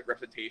accurate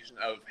representation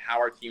of how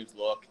our teams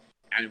look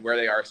and where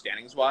they are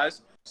standings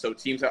wise. So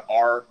teams that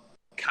are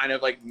kind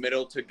of like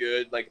middle to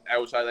good, like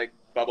outside like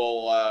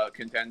bubble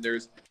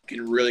contenders,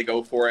 can really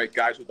go for it.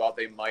 Guys who thought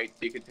they might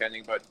be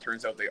contending but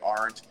turns out they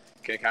aren't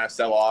can kind of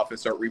sell off and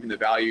start reaping the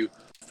value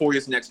for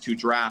these next 2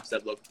 drafts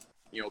that look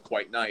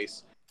quite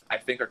nice. I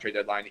think our trade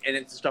deadline and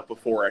then the stuff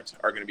before it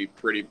are going to be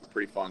pretty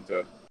fun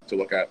to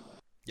look at.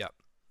 Yep.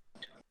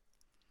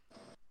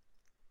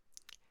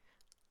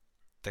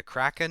 The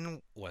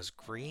Kraken was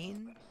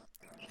green,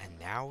 and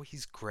now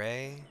he's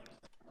gray,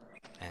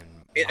 And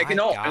In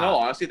my all God,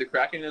 honesty, the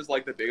Kraken is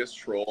like the biggest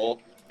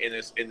troll in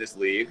this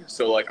league.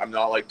 So like, I'm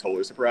not like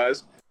totally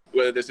surprised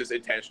whether this is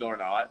intentional or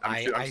not.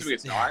 I'm assuming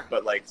it's not,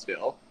 but like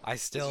still, I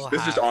still this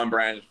is just have on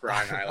brand for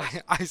Iron Islands.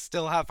 I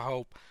still have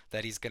hope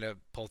that he's gonna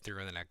pull through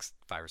in the next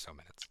 5 or so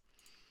minutes.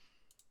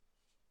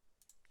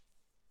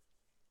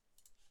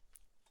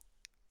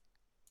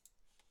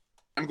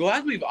 I'm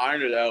glad we've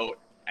ironed it out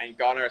and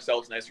gotten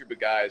ourselves a nice group of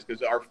guys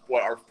because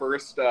our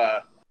first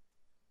power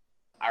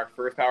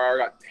hour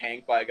got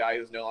tanked by a guy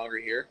who's no longer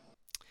here.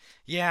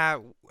 Yeah,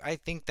 I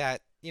think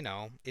that,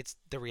 it's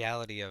the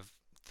reality of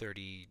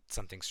 30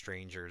 something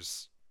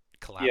strangers Yeah,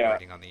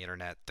 collaborating on the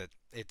internet that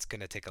it's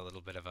going to take a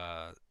little bit of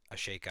a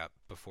shake up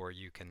before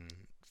you can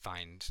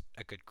find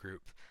a good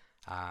group.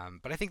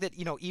 But I think that,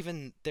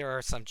 even there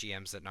are some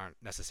GMs that aren't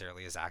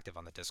necessarily as active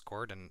on the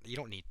Discord, and you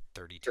don't need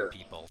 32 sure.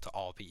 people to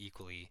all be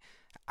equally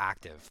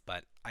active.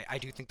 But I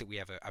do think that we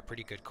have a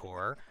pretty good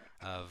core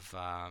of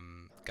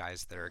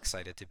guys that are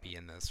excited to be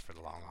in this for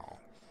the long haul.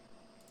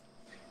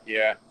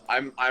 Yeah,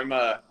 I'm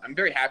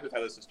very happy with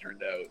how this has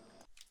turned out.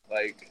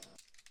 Like,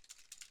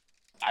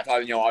 I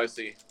thought,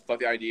 obviously, thought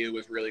the idea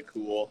was really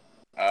cool.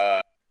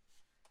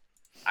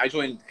 I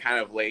joined kind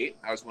of late.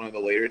 I was one of the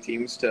later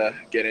teams to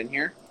get in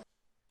here,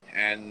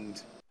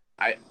 and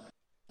I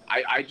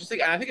I just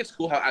think, and I think it's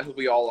cool how active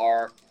we all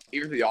are,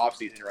 even for the off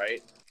season,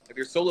 right? Like,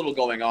 there's so little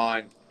going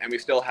on, and we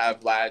still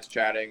have lads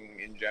chatting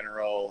in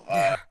general,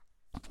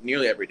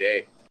 nearly every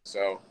day.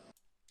 So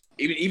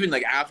even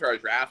like after our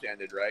draft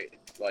ended, right?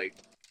 Like,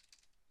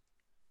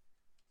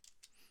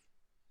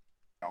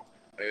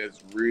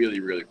 it's really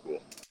really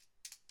cool.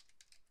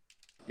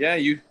 Yeah,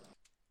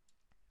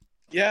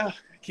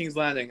 King's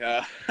Landing.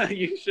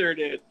 You sure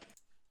did.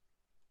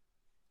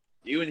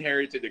 You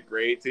inherited a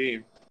great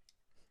team.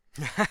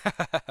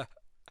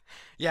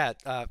 Yeah,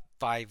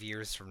 5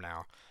 years from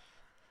now.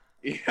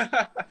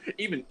 Yeah,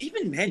 even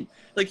then,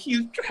 like, he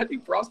was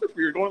drafting prospects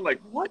where you're going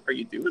like, what are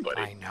you doing,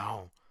 buddy? I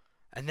know.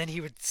 And then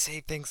he would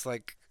say things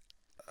like,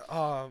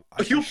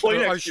 He'll play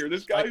next year.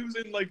 This guy who's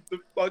in like the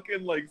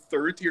fucking like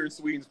third tier in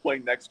Sweden's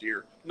playing next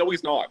year. No,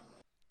 he's not.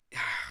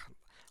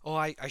 Oh,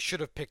 I should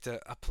have picked a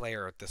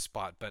player at this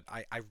spot, but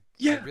I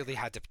really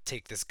had to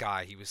take this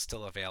guy. He was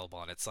still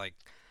available, and it's like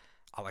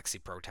Alexei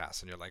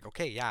Protas, and you're like,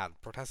 okay, yeah,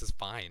 Protas is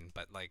fine,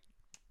 but like,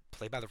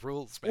 play by the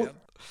rules, man.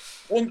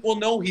 Well,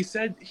 no, he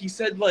said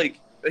like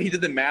he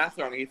did the math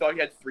wrong. He thought he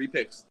had 3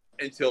 picks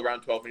until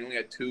round 12, and he only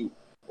had 2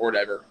 or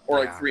whatever, or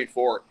like 3 and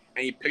 4,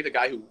 and he picked a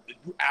guy who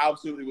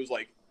absolutely was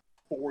like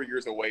 4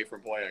 years away from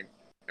playing.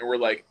 And we're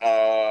like,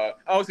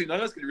 obviously none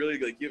of us could really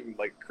like give him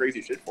like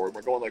crazy shit for him.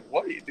 We're going like,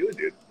 what are you doing,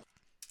 dude?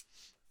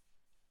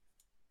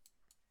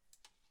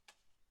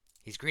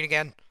 He's green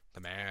again. The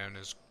man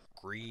is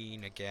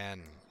green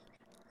again.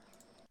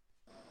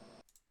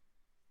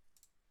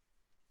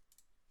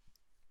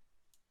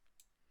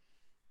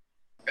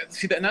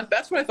 See,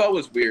 that's what I thought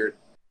was weird.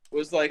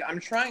 Was like, I'm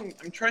trying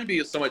to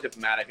be somewhat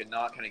diplomatic and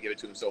not kind of give it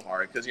to him so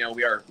hard because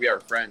we are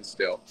friends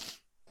still,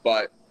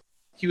 but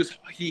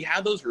he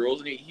had those rules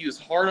and he was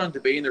hard on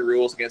debating the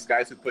rules against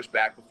guys who pushed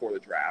back before the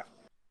draft,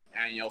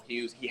 and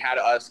he had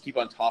us keep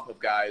on top of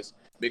guys,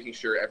 making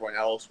sure everyone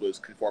else was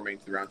conforming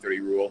to the round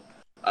 30 rule,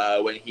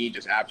 when he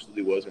just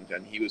absolutely wasn't,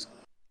 and he was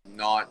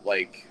not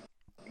like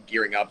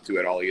gearing up to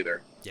it all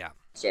either. Yeah.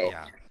 So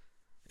yeah.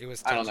 It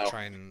was tough to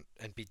try and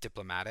be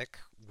diplomatic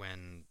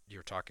when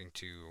you're talking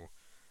to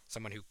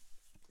someone who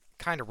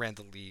kind of ran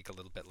the league a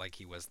little bit like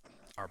he was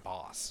our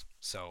boss.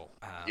 So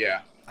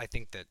yeah, I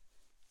think that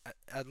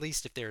at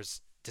least if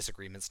there's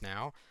disagreements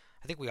now,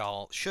 I think we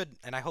all should,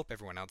 and I hope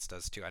everyone else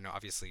does too. I know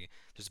obviously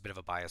there's a bit of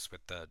a bias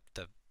with the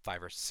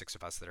 5 or 6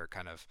 of us that are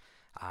kind of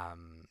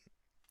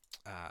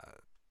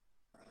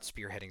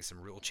spearheading some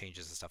rule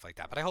changes and stuff like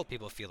that. But I hope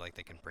people feel like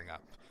they can bring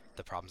up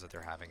the problems that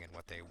they're having and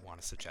what they want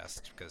to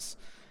suggest, because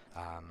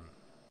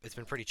it's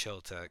been pretty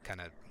chill to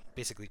kind of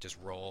basically just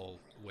roll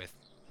with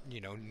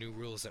new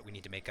rules that we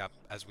need to make up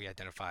as we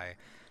identify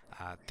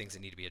things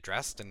that need to be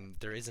addressed, and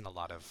there isn't a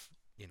lot of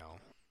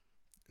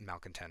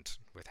malcontent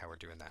with how we're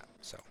doing that.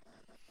 So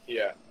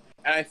yeah,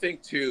 and I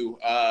think too,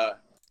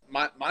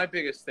 my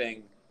biggest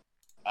thing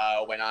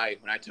when I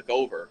took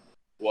over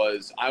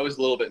was I was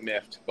a little bit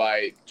miffed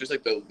by just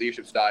like the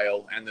leadership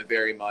style and the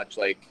very much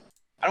like,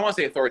 I don't want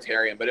to say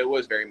authoritarian, but it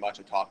was very much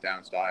a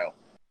top-down style.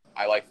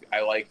 I like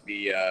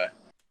the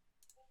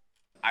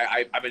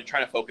I've been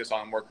trying to focus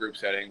on more group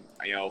setting.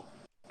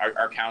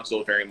 Our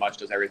council very much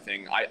does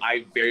everything.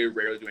 I very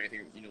rarely do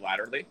anything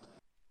unilaterally,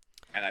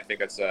 and I think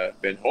that's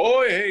been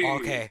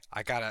okay.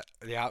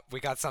 We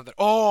got something.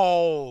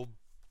 Oh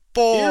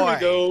boy! Here we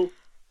go.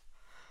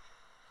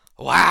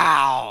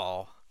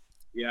 Wow.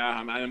 Yeah,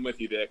 I'm with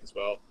you, Dick, as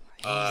well.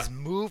 He's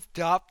moved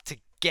up to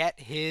get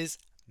his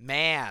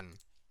man.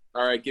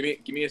 All right, give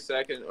me a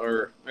second,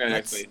 or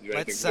let's,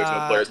 there's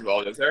no players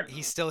involved, is there?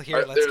 He's still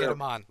here. Let's get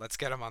him on. Let's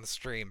get him on the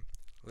stream.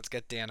 Let's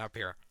get Dan up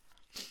here.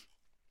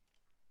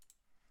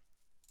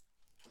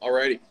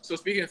 Alrighty. So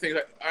speaking of things,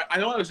 I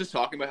know I was just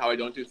talking about how I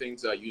don't do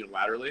things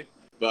unilaterally,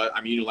 but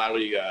I'm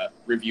unilaterally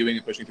reviewing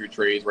and pushing through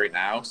trades right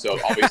now. So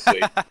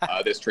obviously,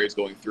 this trade's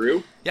going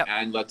through. Yep.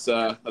 And let's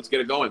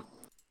get it going.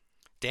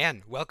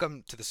 Dan,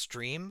 welcome to the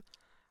stream.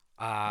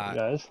 Hey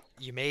guys.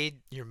 You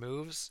made your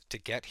moves to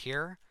get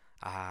here.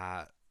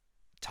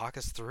 Talk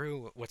us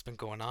through what's been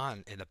going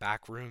on in the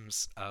back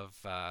rooms of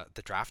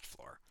the draft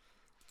floor.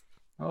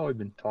 Oh, we've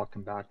been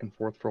talking back and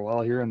forth for a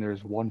while here, and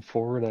there's one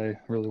forward I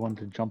really wanted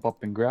to jump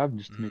up and grab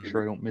just to make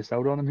sure I don't miss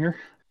out on him here.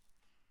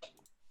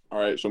 All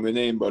right, show me the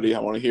name, buddy. I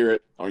want to hear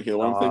it. I want to hear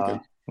what I'm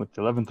thinking. With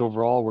the 11th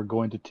overall, we're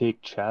going to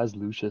take Chaz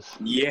Lucius.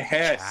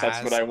 Yes,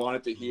 that's what I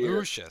wanted to hear.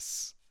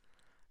 Lucius.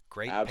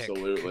 Great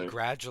Absolutely. pick.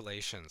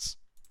 Congratulations.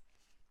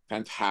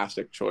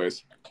 Fantastic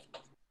choice.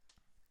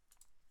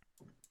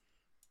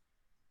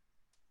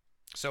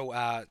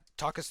 So,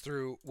 talk us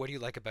through what do you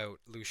like about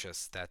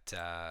Lucius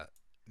that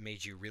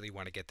made you really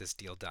want to get this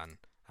deal done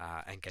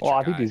and get your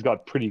I think guy? he's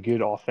got pretty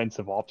good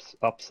offensive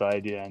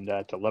upside, and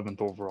at 11th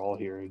overall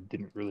here,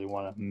 didn't really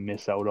want to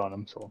miss out on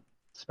him, so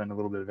spend a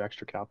little bit of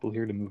extra capital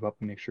here to move up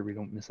and make sure we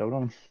don't miss out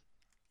on him.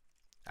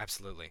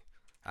 Absolutely.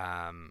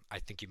 I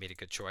think you made a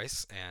good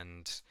choice,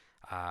 and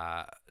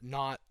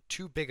not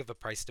too big of a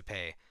price to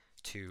pay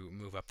to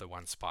move up the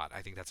one spot.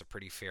 I think that's a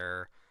pretty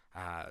fair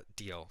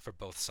deal for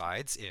both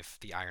sides if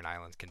the Iron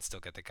Islands can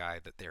still get the guy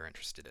that they're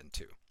interested in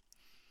too.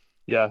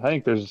 Yeah, I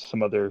think there's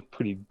some other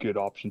pretty good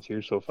options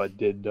here. So if I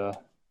did,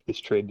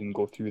 this trade didn't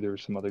go through, there were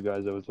some other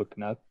guys I was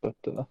looking at. But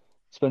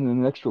spending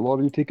an extra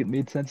lottery ticket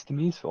made sense to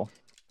me, so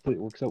hopefully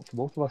it works out for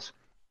both of us.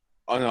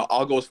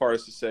 I'll go as far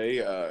as to say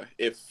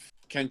if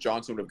Kent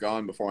Johnson would have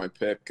gone before my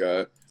pick,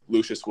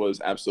 Lucius was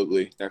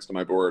absolutely next to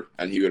my board,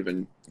 and he would have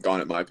been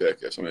gone at my pick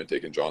if someone had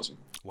taken Johnson.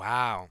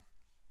 Wow.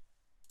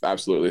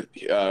 Absolutely.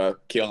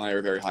 Kale and I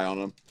are very high on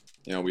him.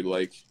 You know, we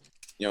like,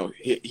 you know,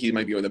 he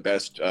might be one of the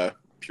best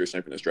pure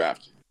sniper in this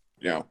draft.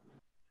 You know,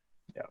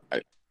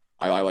 yeah,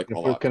 I like him a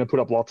lot. Going to put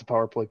up lots of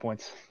power play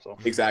points. So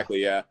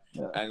exactly, yeah.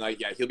 And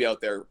like, yeah, he'll be out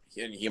there,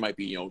 and he might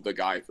be, you know, the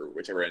guy for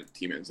whichever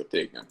team ends up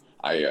taking him.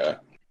 I think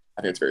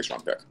it's a very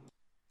strong pick.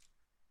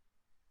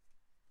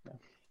 Yeah.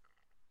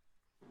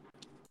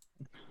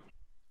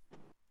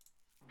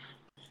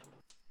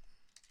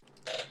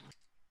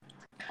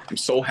 I'm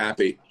so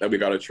happy that we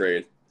got a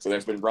trade. So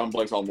there's been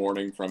rumblings all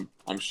morning from,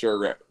 I'm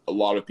sure, a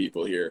lot of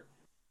people here.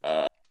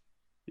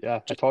 Yeah,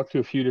 I talked to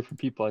a few different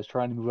people. I was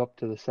trying to move up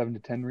to the 7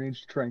 to 10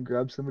 range to try and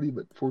grab somebody,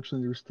 but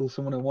fortunately there was still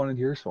someone I wanted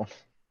here. So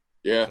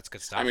yeah, that's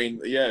good stuff. I mean,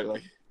 yeah,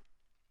 like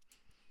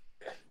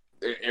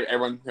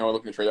everyone, you know,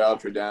 looking to trade up,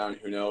 trade down.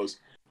 Who knows?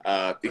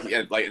 Like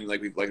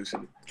we've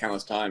said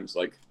countless times,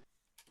 like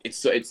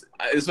this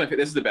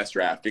is the best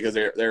draft because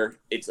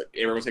it's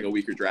everyone's like a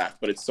weaker draft,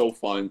 but it's so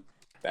fun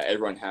that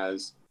everyone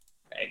has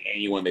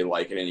anyone they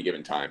like at any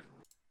given time.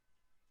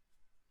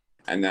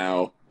 And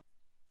now,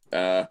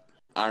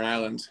 Iron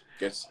Island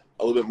gets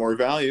a little bit more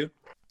value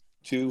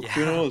to,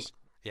 who knows,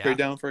 trade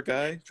down for a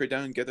guy, trade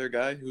down and get their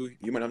guy who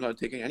you might not have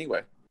taken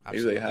anyway.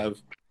 Absolutely. Maybe they have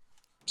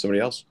somebody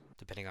else.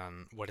 Depending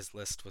on what his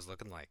list was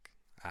looking like.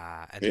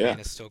 And the man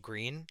is still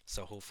green,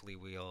 so hopefully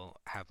we'll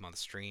have him on the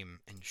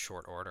stream in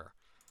short order.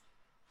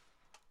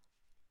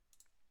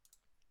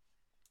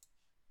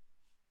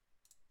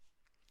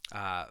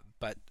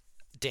 But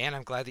Dan,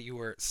 I'm glad that you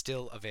were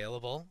still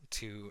available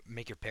to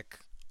make your pick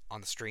on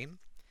the stream,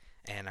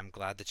 and I'm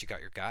glad that you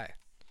got your guy.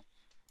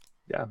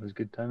 Yeah, it was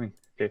good timing.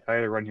 Okay, I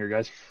gotta run here,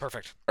 guys.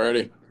 Perfect.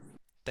 Alrighty.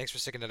 Thanks for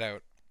sticking it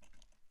out.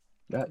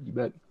 Yeah, you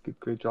bet.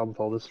 Great job with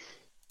all this.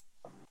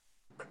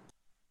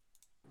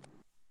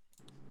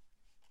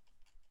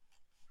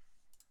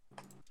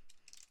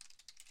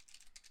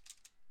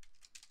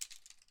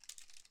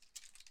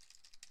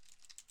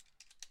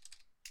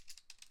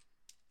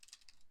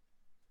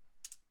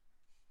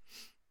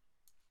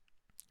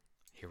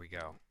 Here we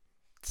go.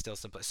 Still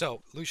simple.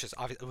 So Lucius,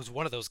 obviously, it was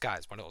one of those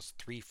guys, one of those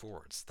three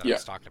forwards that I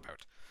was talking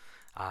about.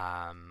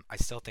 I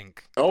still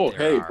think. Oh,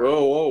 hey,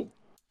 bro! Whoa!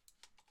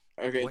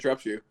 Okay,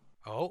 interrupt you.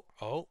 Oh,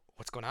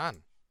 what's going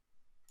on?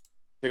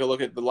 Take a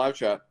look at the live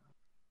chat.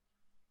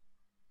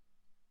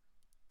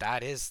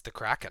 That is the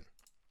Kraken.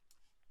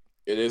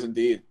 It is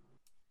indeed.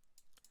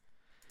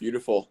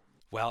 Beautiful.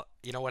 Well,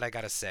 you know what I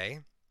gotta say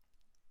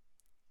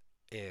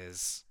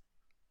is,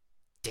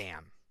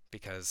 damn,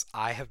 because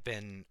I have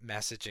been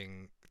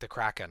messaging the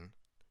Kraken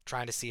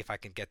trying to see if I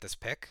can get this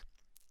pick,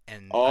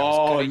 and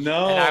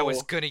I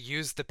was gonna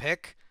use the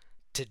pick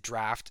to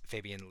draft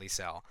Fabian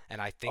Lysell,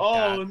 and I think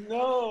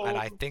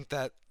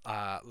that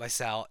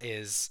Lysell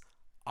is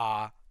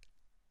a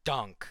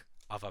dunk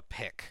of a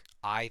pick.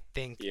 I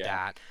think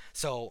that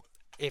so.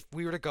 If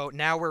we were to go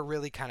now, we're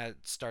really kind of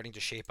starting to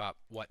shape up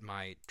what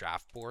my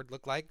draft board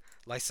looked like.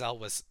 Lysell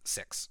was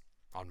 6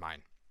 on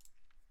mine,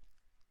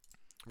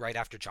 right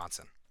after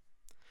Johnson.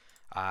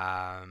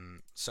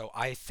 So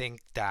I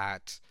think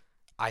that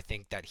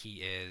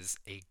he is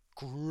a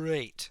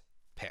great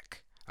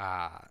pick,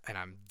 and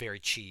I'm very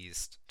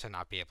cheesed to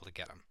not be able to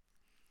get him.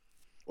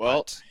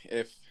 Well, but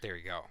there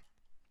you go.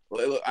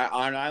 Well,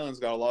 Iron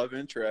Island's got a lot of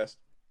interest.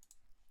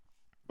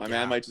 My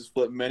man might just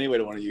flip him anyway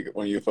to one of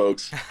you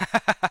folks.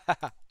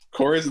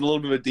 Corey's a little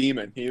bit of a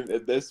demon.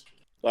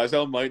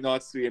 Lysell might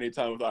not see any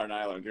time with Iron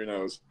Island. Who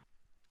knows?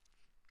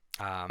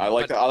 I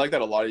like But that. I like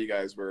that a lot of you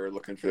guys were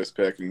looking for this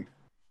pick and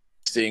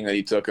seeing that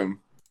he took him.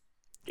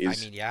 I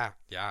mean, yeah.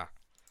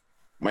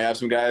 Might have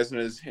some guys in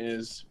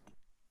his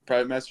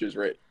private messages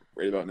right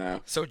about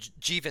now. So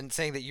Jeevan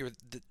saying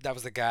that that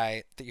was the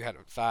guy that you had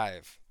at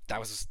 5. That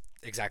was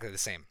exactly the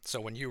same. So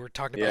when you were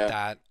talking about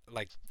that,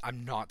 like,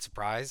 I'm not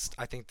surprised.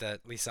 I think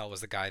that Lysell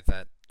was the guy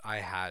that I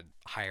had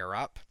higher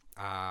up,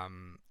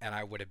 and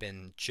I would have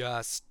been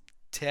just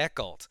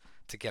tickled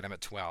to get him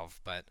at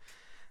 12, but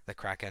the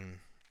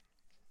Kraken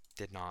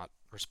did not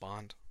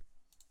respond.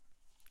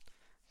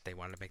 They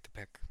wanted to make the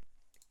pick.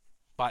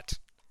 But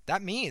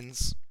that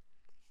means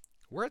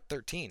we're at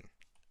 13,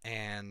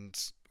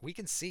 and we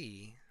can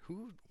see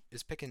who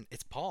is picking.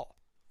 It's Paul.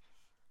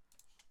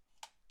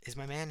 Is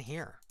my man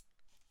here?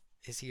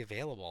 Is he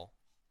available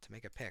to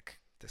make a pick?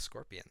 The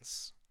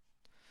Scorpions.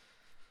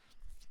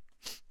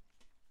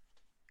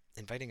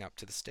 Inviting up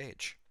to the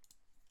stage.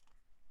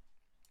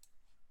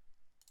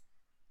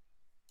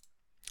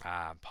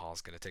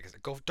 Paul's gonna take us.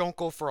 Don't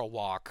go for a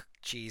walk.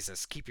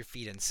 Jesus, keep your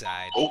feet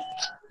inside. Oh,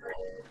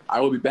 I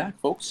will be back,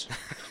 folks.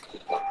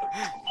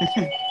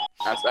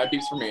 That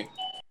beats for me.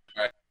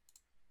 All right.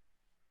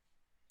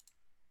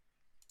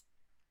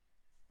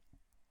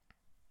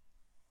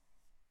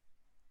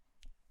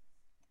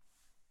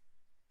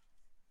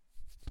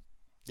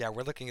 Yeah,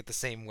 we're looking at the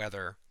same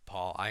weather,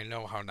 Paul. I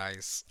know how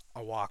nice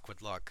a walk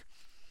would look,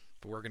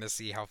 but we're gonna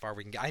see how far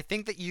we can get. I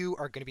think that you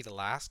are gonna be the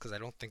last because I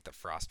don't think that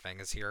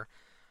Frostfang is here.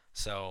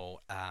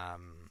 So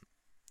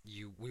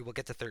we will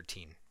get to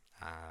 13,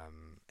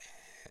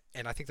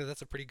 and I think that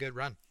that's a pretty good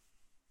run.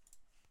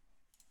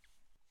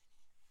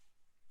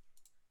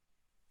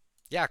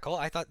 Yeah, Cole.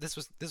 I thought this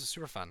was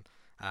super fun.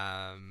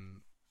 I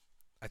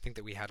think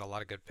that we had a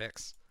lot of good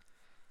picks.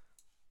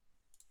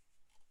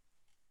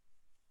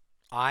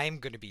 I'm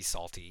gonna be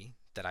salty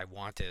that I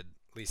wanted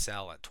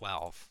Lysell at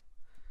 12,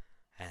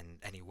 and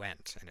he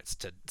went, and it's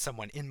to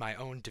someone in my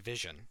own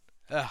division.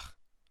 Ugh.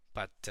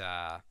 But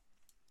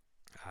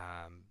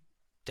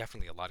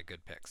definitely a lot of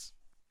good picks.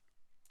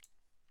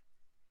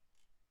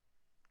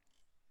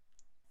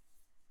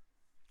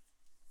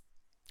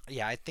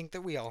 Yeah, I think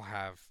that we all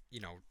have,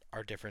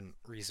 our different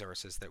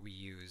resources that we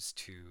use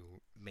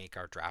to make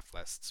our draft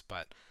lists,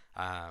 but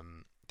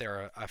there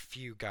are a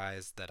few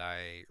guys that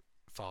I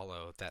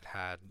follow that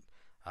had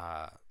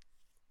a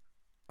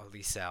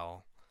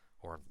Lysell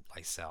or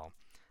Lysell,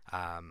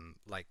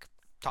 like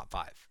top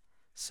 5.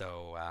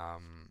 So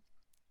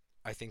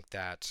I think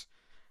that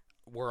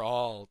we're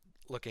all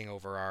looking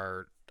over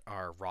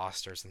our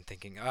rosters and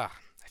thinking, I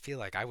feel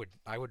like I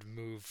would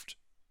moved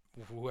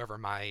whoever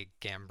my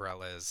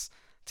Gambrel is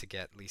to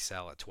get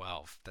Lysell at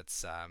 12.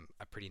 That's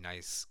a pretty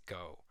nice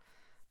go,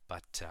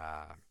 but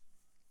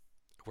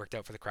it worked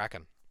out for the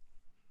Kraken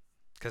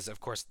because, of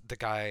course, the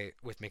guy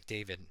with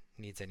McDavid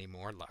needs any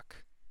more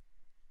luck.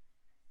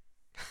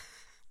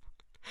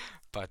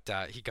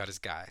 But he got his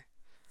guy.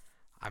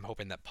 I'm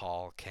hoping that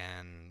Paul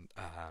can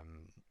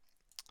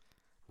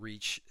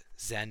reach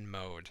Zen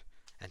mode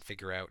and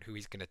figure out who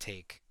he's going to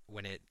take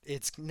when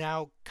it's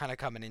now kind of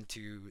coming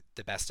into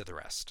the best of the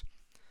rest.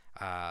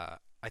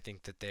 I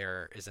think that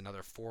there is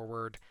another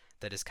forward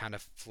that is kind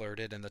of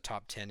flirted in the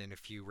top 10 in a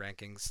few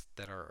rankings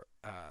that are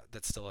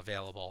that's still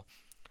available.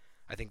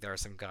 I think there are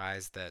some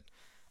guys that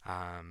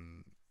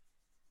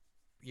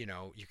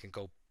you can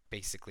go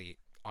basically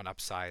on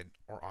upside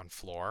or on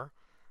floor,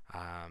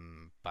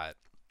 but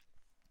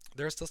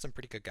there are still some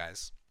pretty good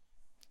guys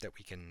that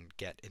we can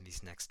get in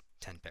these next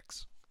 10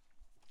 picks.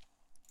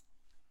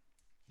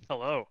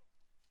 Hello.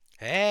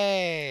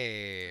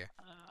 Hey!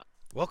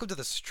 Welcome to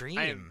the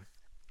stream.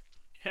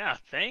 Yeah,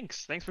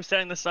 thanks. Thanks for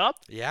setting this up.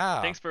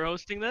 Yeah. Thanks for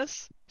hosting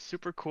this.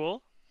 Super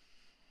cool.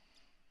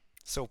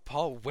 So,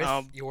 Paul,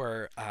 with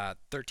your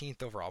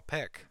 13th overall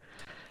pick,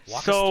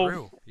 walk us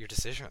through your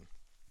decision.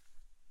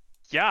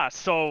 Yeah,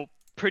 so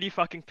pretty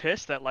fucking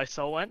pissed that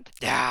Lysell went.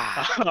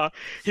 Yeah.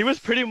 He was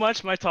pretty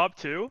much my top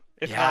 2.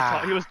 If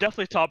not he was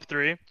definitely top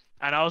 3.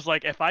 And I was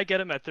like, if I get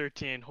him at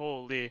 13,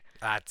 holy.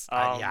 That's,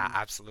 yeah,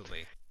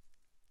 absolutely.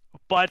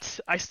 But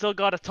I still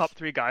got a top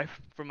 3 guy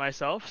for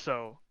myself,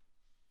 so.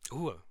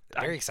 Ooh,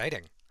 very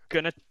exciting.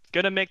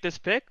 Gonna make this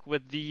pick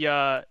with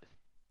the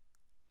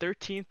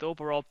 13th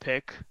overall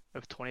pick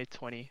of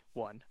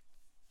 2021.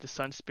 The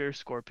Sunspear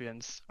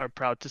Scorpions are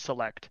proud to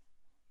select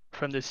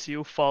from the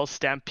Sioux Falls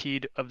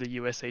Stampede of the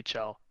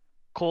USHL,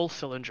 Cole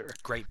Sillinger.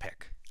 Great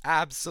pick.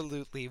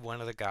 Absolutely one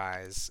of the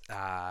guys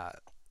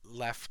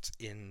left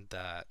in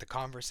the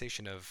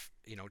conversation of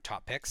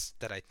top picks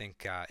that I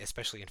think,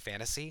 especially in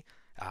fantasy,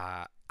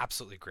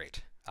 absolutely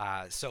great.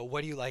 So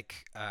what do you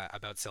like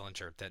about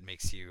Sillinger that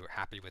makes you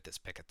happy with this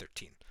pick at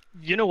 13?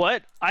 You know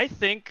what? I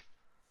think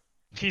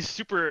he's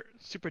super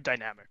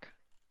dynamic.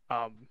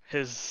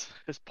 His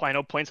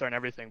points aren't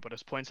everything, but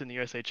his points in the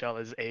USHL,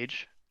 his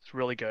age, is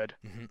really good.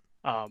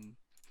 Mm-hmm.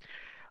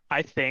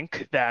 I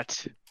think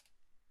that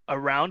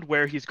around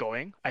where he's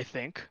going, I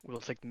think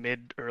it's like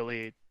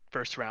early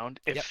first round.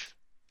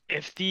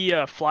 If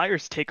the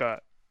Flyers take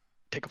a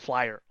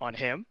flyer on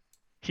him,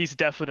 he's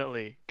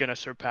definitely gonna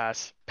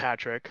surpass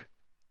Patrick,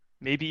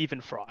 maybe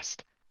even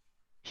Frost.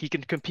 He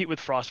can compete with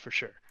Frost for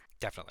sure.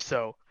 Definitely.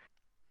 So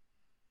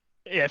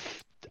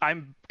if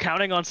I'm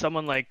counting on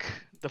someone like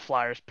the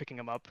Flyers picking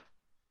him up,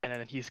 and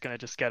then he's gonna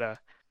just get a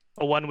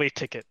one-way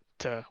ticket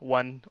to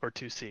 1 or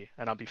 2C,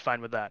 and I'll be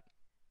fine with that.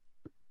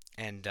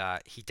 And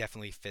he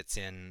definitely fits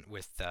in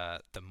with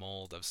the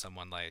mold of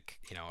someone like,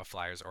 a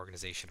Flyers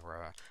organization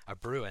or a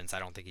Bruins. I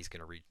don't think he's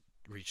going to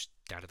reach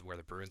down to where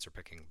the Bruins are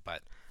picking,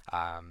 but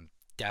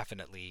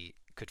definitely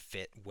could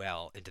fit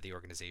well into the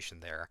organization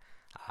there.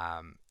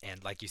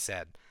 And like you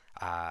said,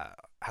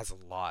 has a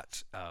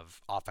lot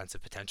of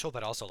offensive potential,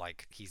 but also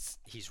like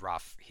he's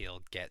rough.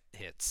 He'll get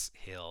hits.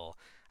 He'll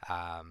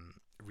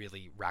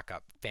really rack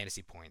up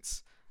fantasy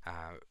points.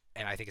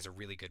 And I think it's a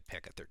really good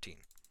pick at 13.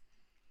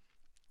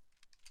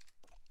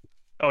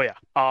 Oh yeah.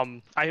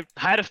 I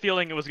had a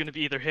feeling it was going to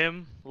be either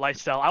him,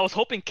 Lysell. I was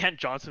hoping Kent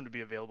Johnson would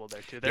be available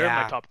there too. They're in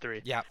my top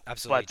 3. Yeah,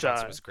 absolutely. But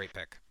Johnson was a great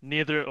pick.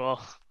 Neither.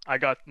 Well, I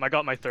got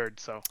my third,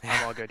 so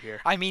I'm all good here.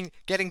 I mean,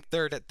 getting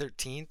third at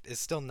 13th is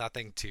still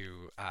nothing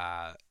to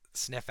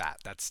sniff at.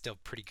 That's still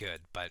pretty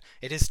good, but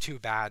it is too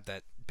bad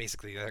that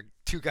basically the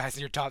 2 guys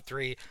in your top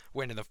 3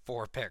 went in the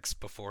 4 picks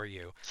before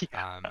you,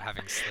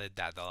 having slid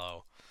that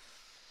low.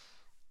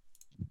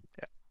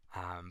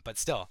 Yeah. But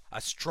still,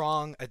 a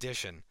strong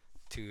addition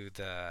to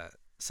the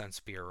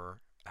Sunspear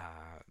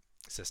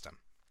system.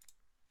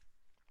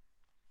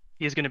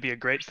 He's going to be a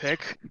great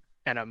pick,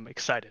 and I'm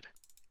excited.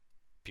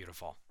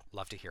 Beautiful.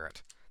 Love to hear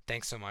it.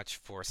 Thanks so much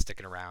for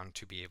sticking around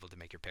to be able to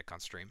make your pick on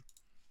stream.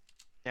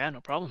 Yeah,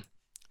 no problem.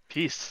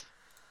 Peace.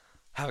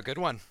 Have a good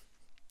one.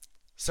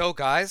 So,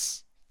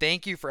 guys,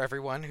 thank you for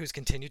everyone who's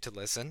continued to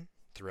listen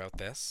throughout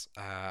this.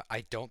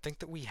 I don't think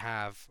that we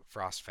have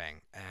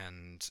Frostfang,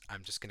 and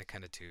I'm just going to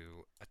kind of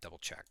do a double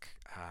check.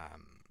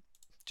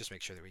 Just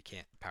make sure that we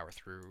can't power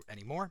through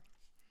anymore.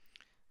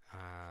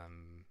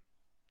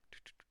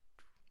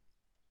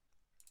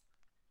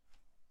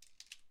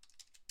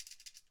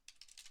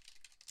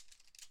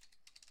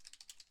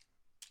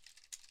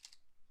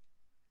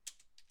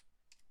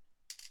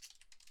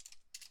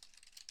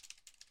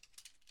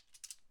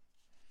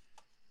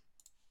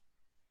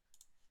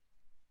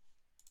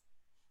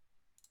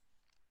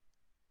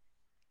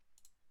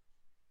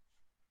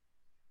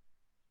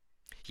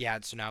 Yeah,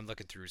 so now I'm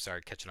looking through,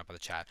 sorry, catching up on the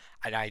chat.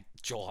 And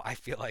Joel, I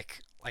feel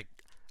like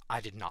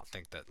I did not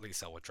think that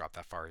Lisa would drop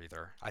that far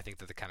either. I think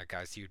that the kind of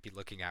guys you would be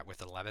looking at with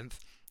 11th,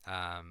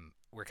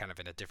 we're kind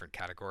of in a different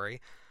category.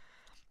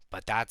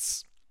 But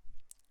that's,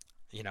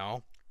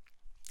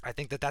 I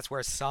think that that's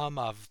where some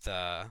of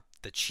the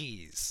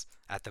cheese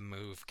at the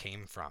move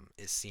came from,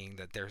 is seeing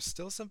that there's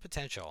still some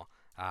potential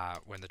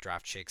when the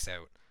draft shakes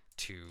out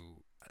to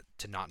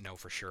not know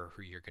for sure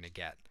who you're going to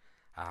get.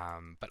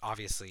 But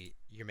obviously,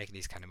 you're making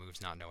these kind of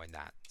moves not knowing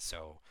that.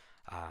 So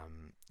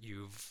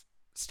you've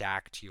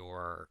stacked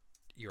your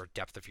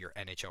depth of your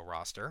NHL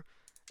roster,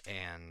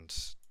 and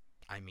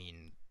I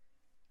mean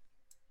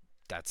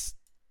that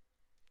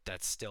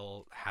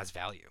still has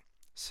value.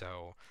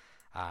 So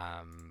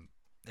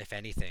if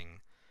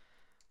anything,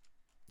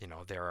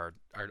 there are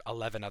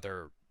 11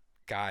 other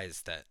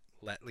guys that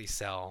let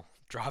Lysell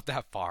drop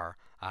that far,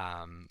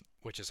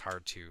 which is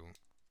hard to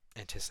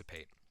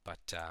anticipate.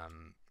 But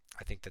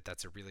I think that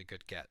that's a really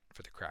good get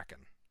for the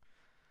Kraken.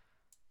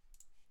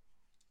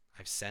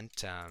 I've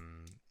sent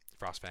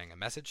Frostfang a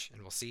message,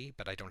 and we'll see,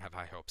 but I don't have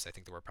high hopes. I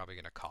think that we're probably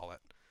going to call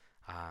it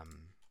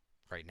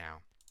right now.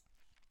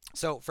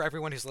 So for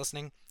everyone who's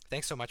listening,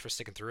 thanks so much for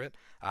sticking through it.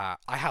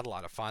 I had a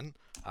lot of fun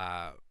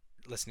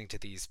listening to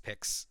these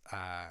picks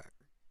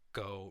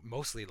go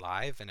mostly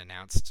live and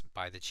announced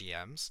by the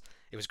GMs.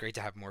 It was great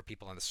to have more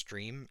people on the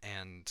stream,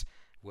 and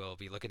we'll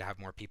be looking to have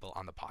more people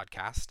on the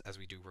podcast as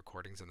we do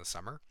recordings in the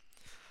summer.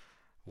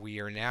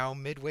 We are now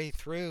midway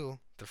through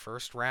the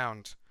first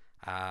round,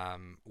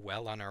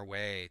 well on our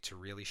way to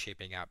really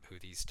shaping up who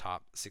these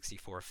top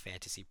 64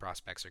 fantasy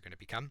prospects are going to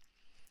become.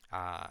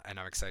 And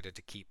I'm excited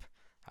to keep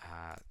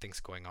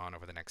things going on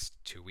over the next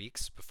 2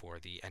 weeks before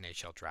the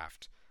NHL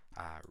draft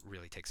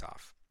really takes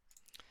off.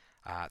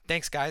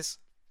 Thanks, guys,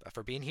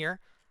 for being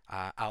here.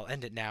 I'll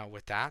end it now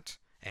with that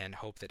and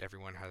hope that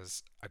everyone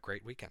has a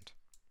great weekend.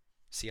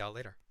 See y'all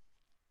later.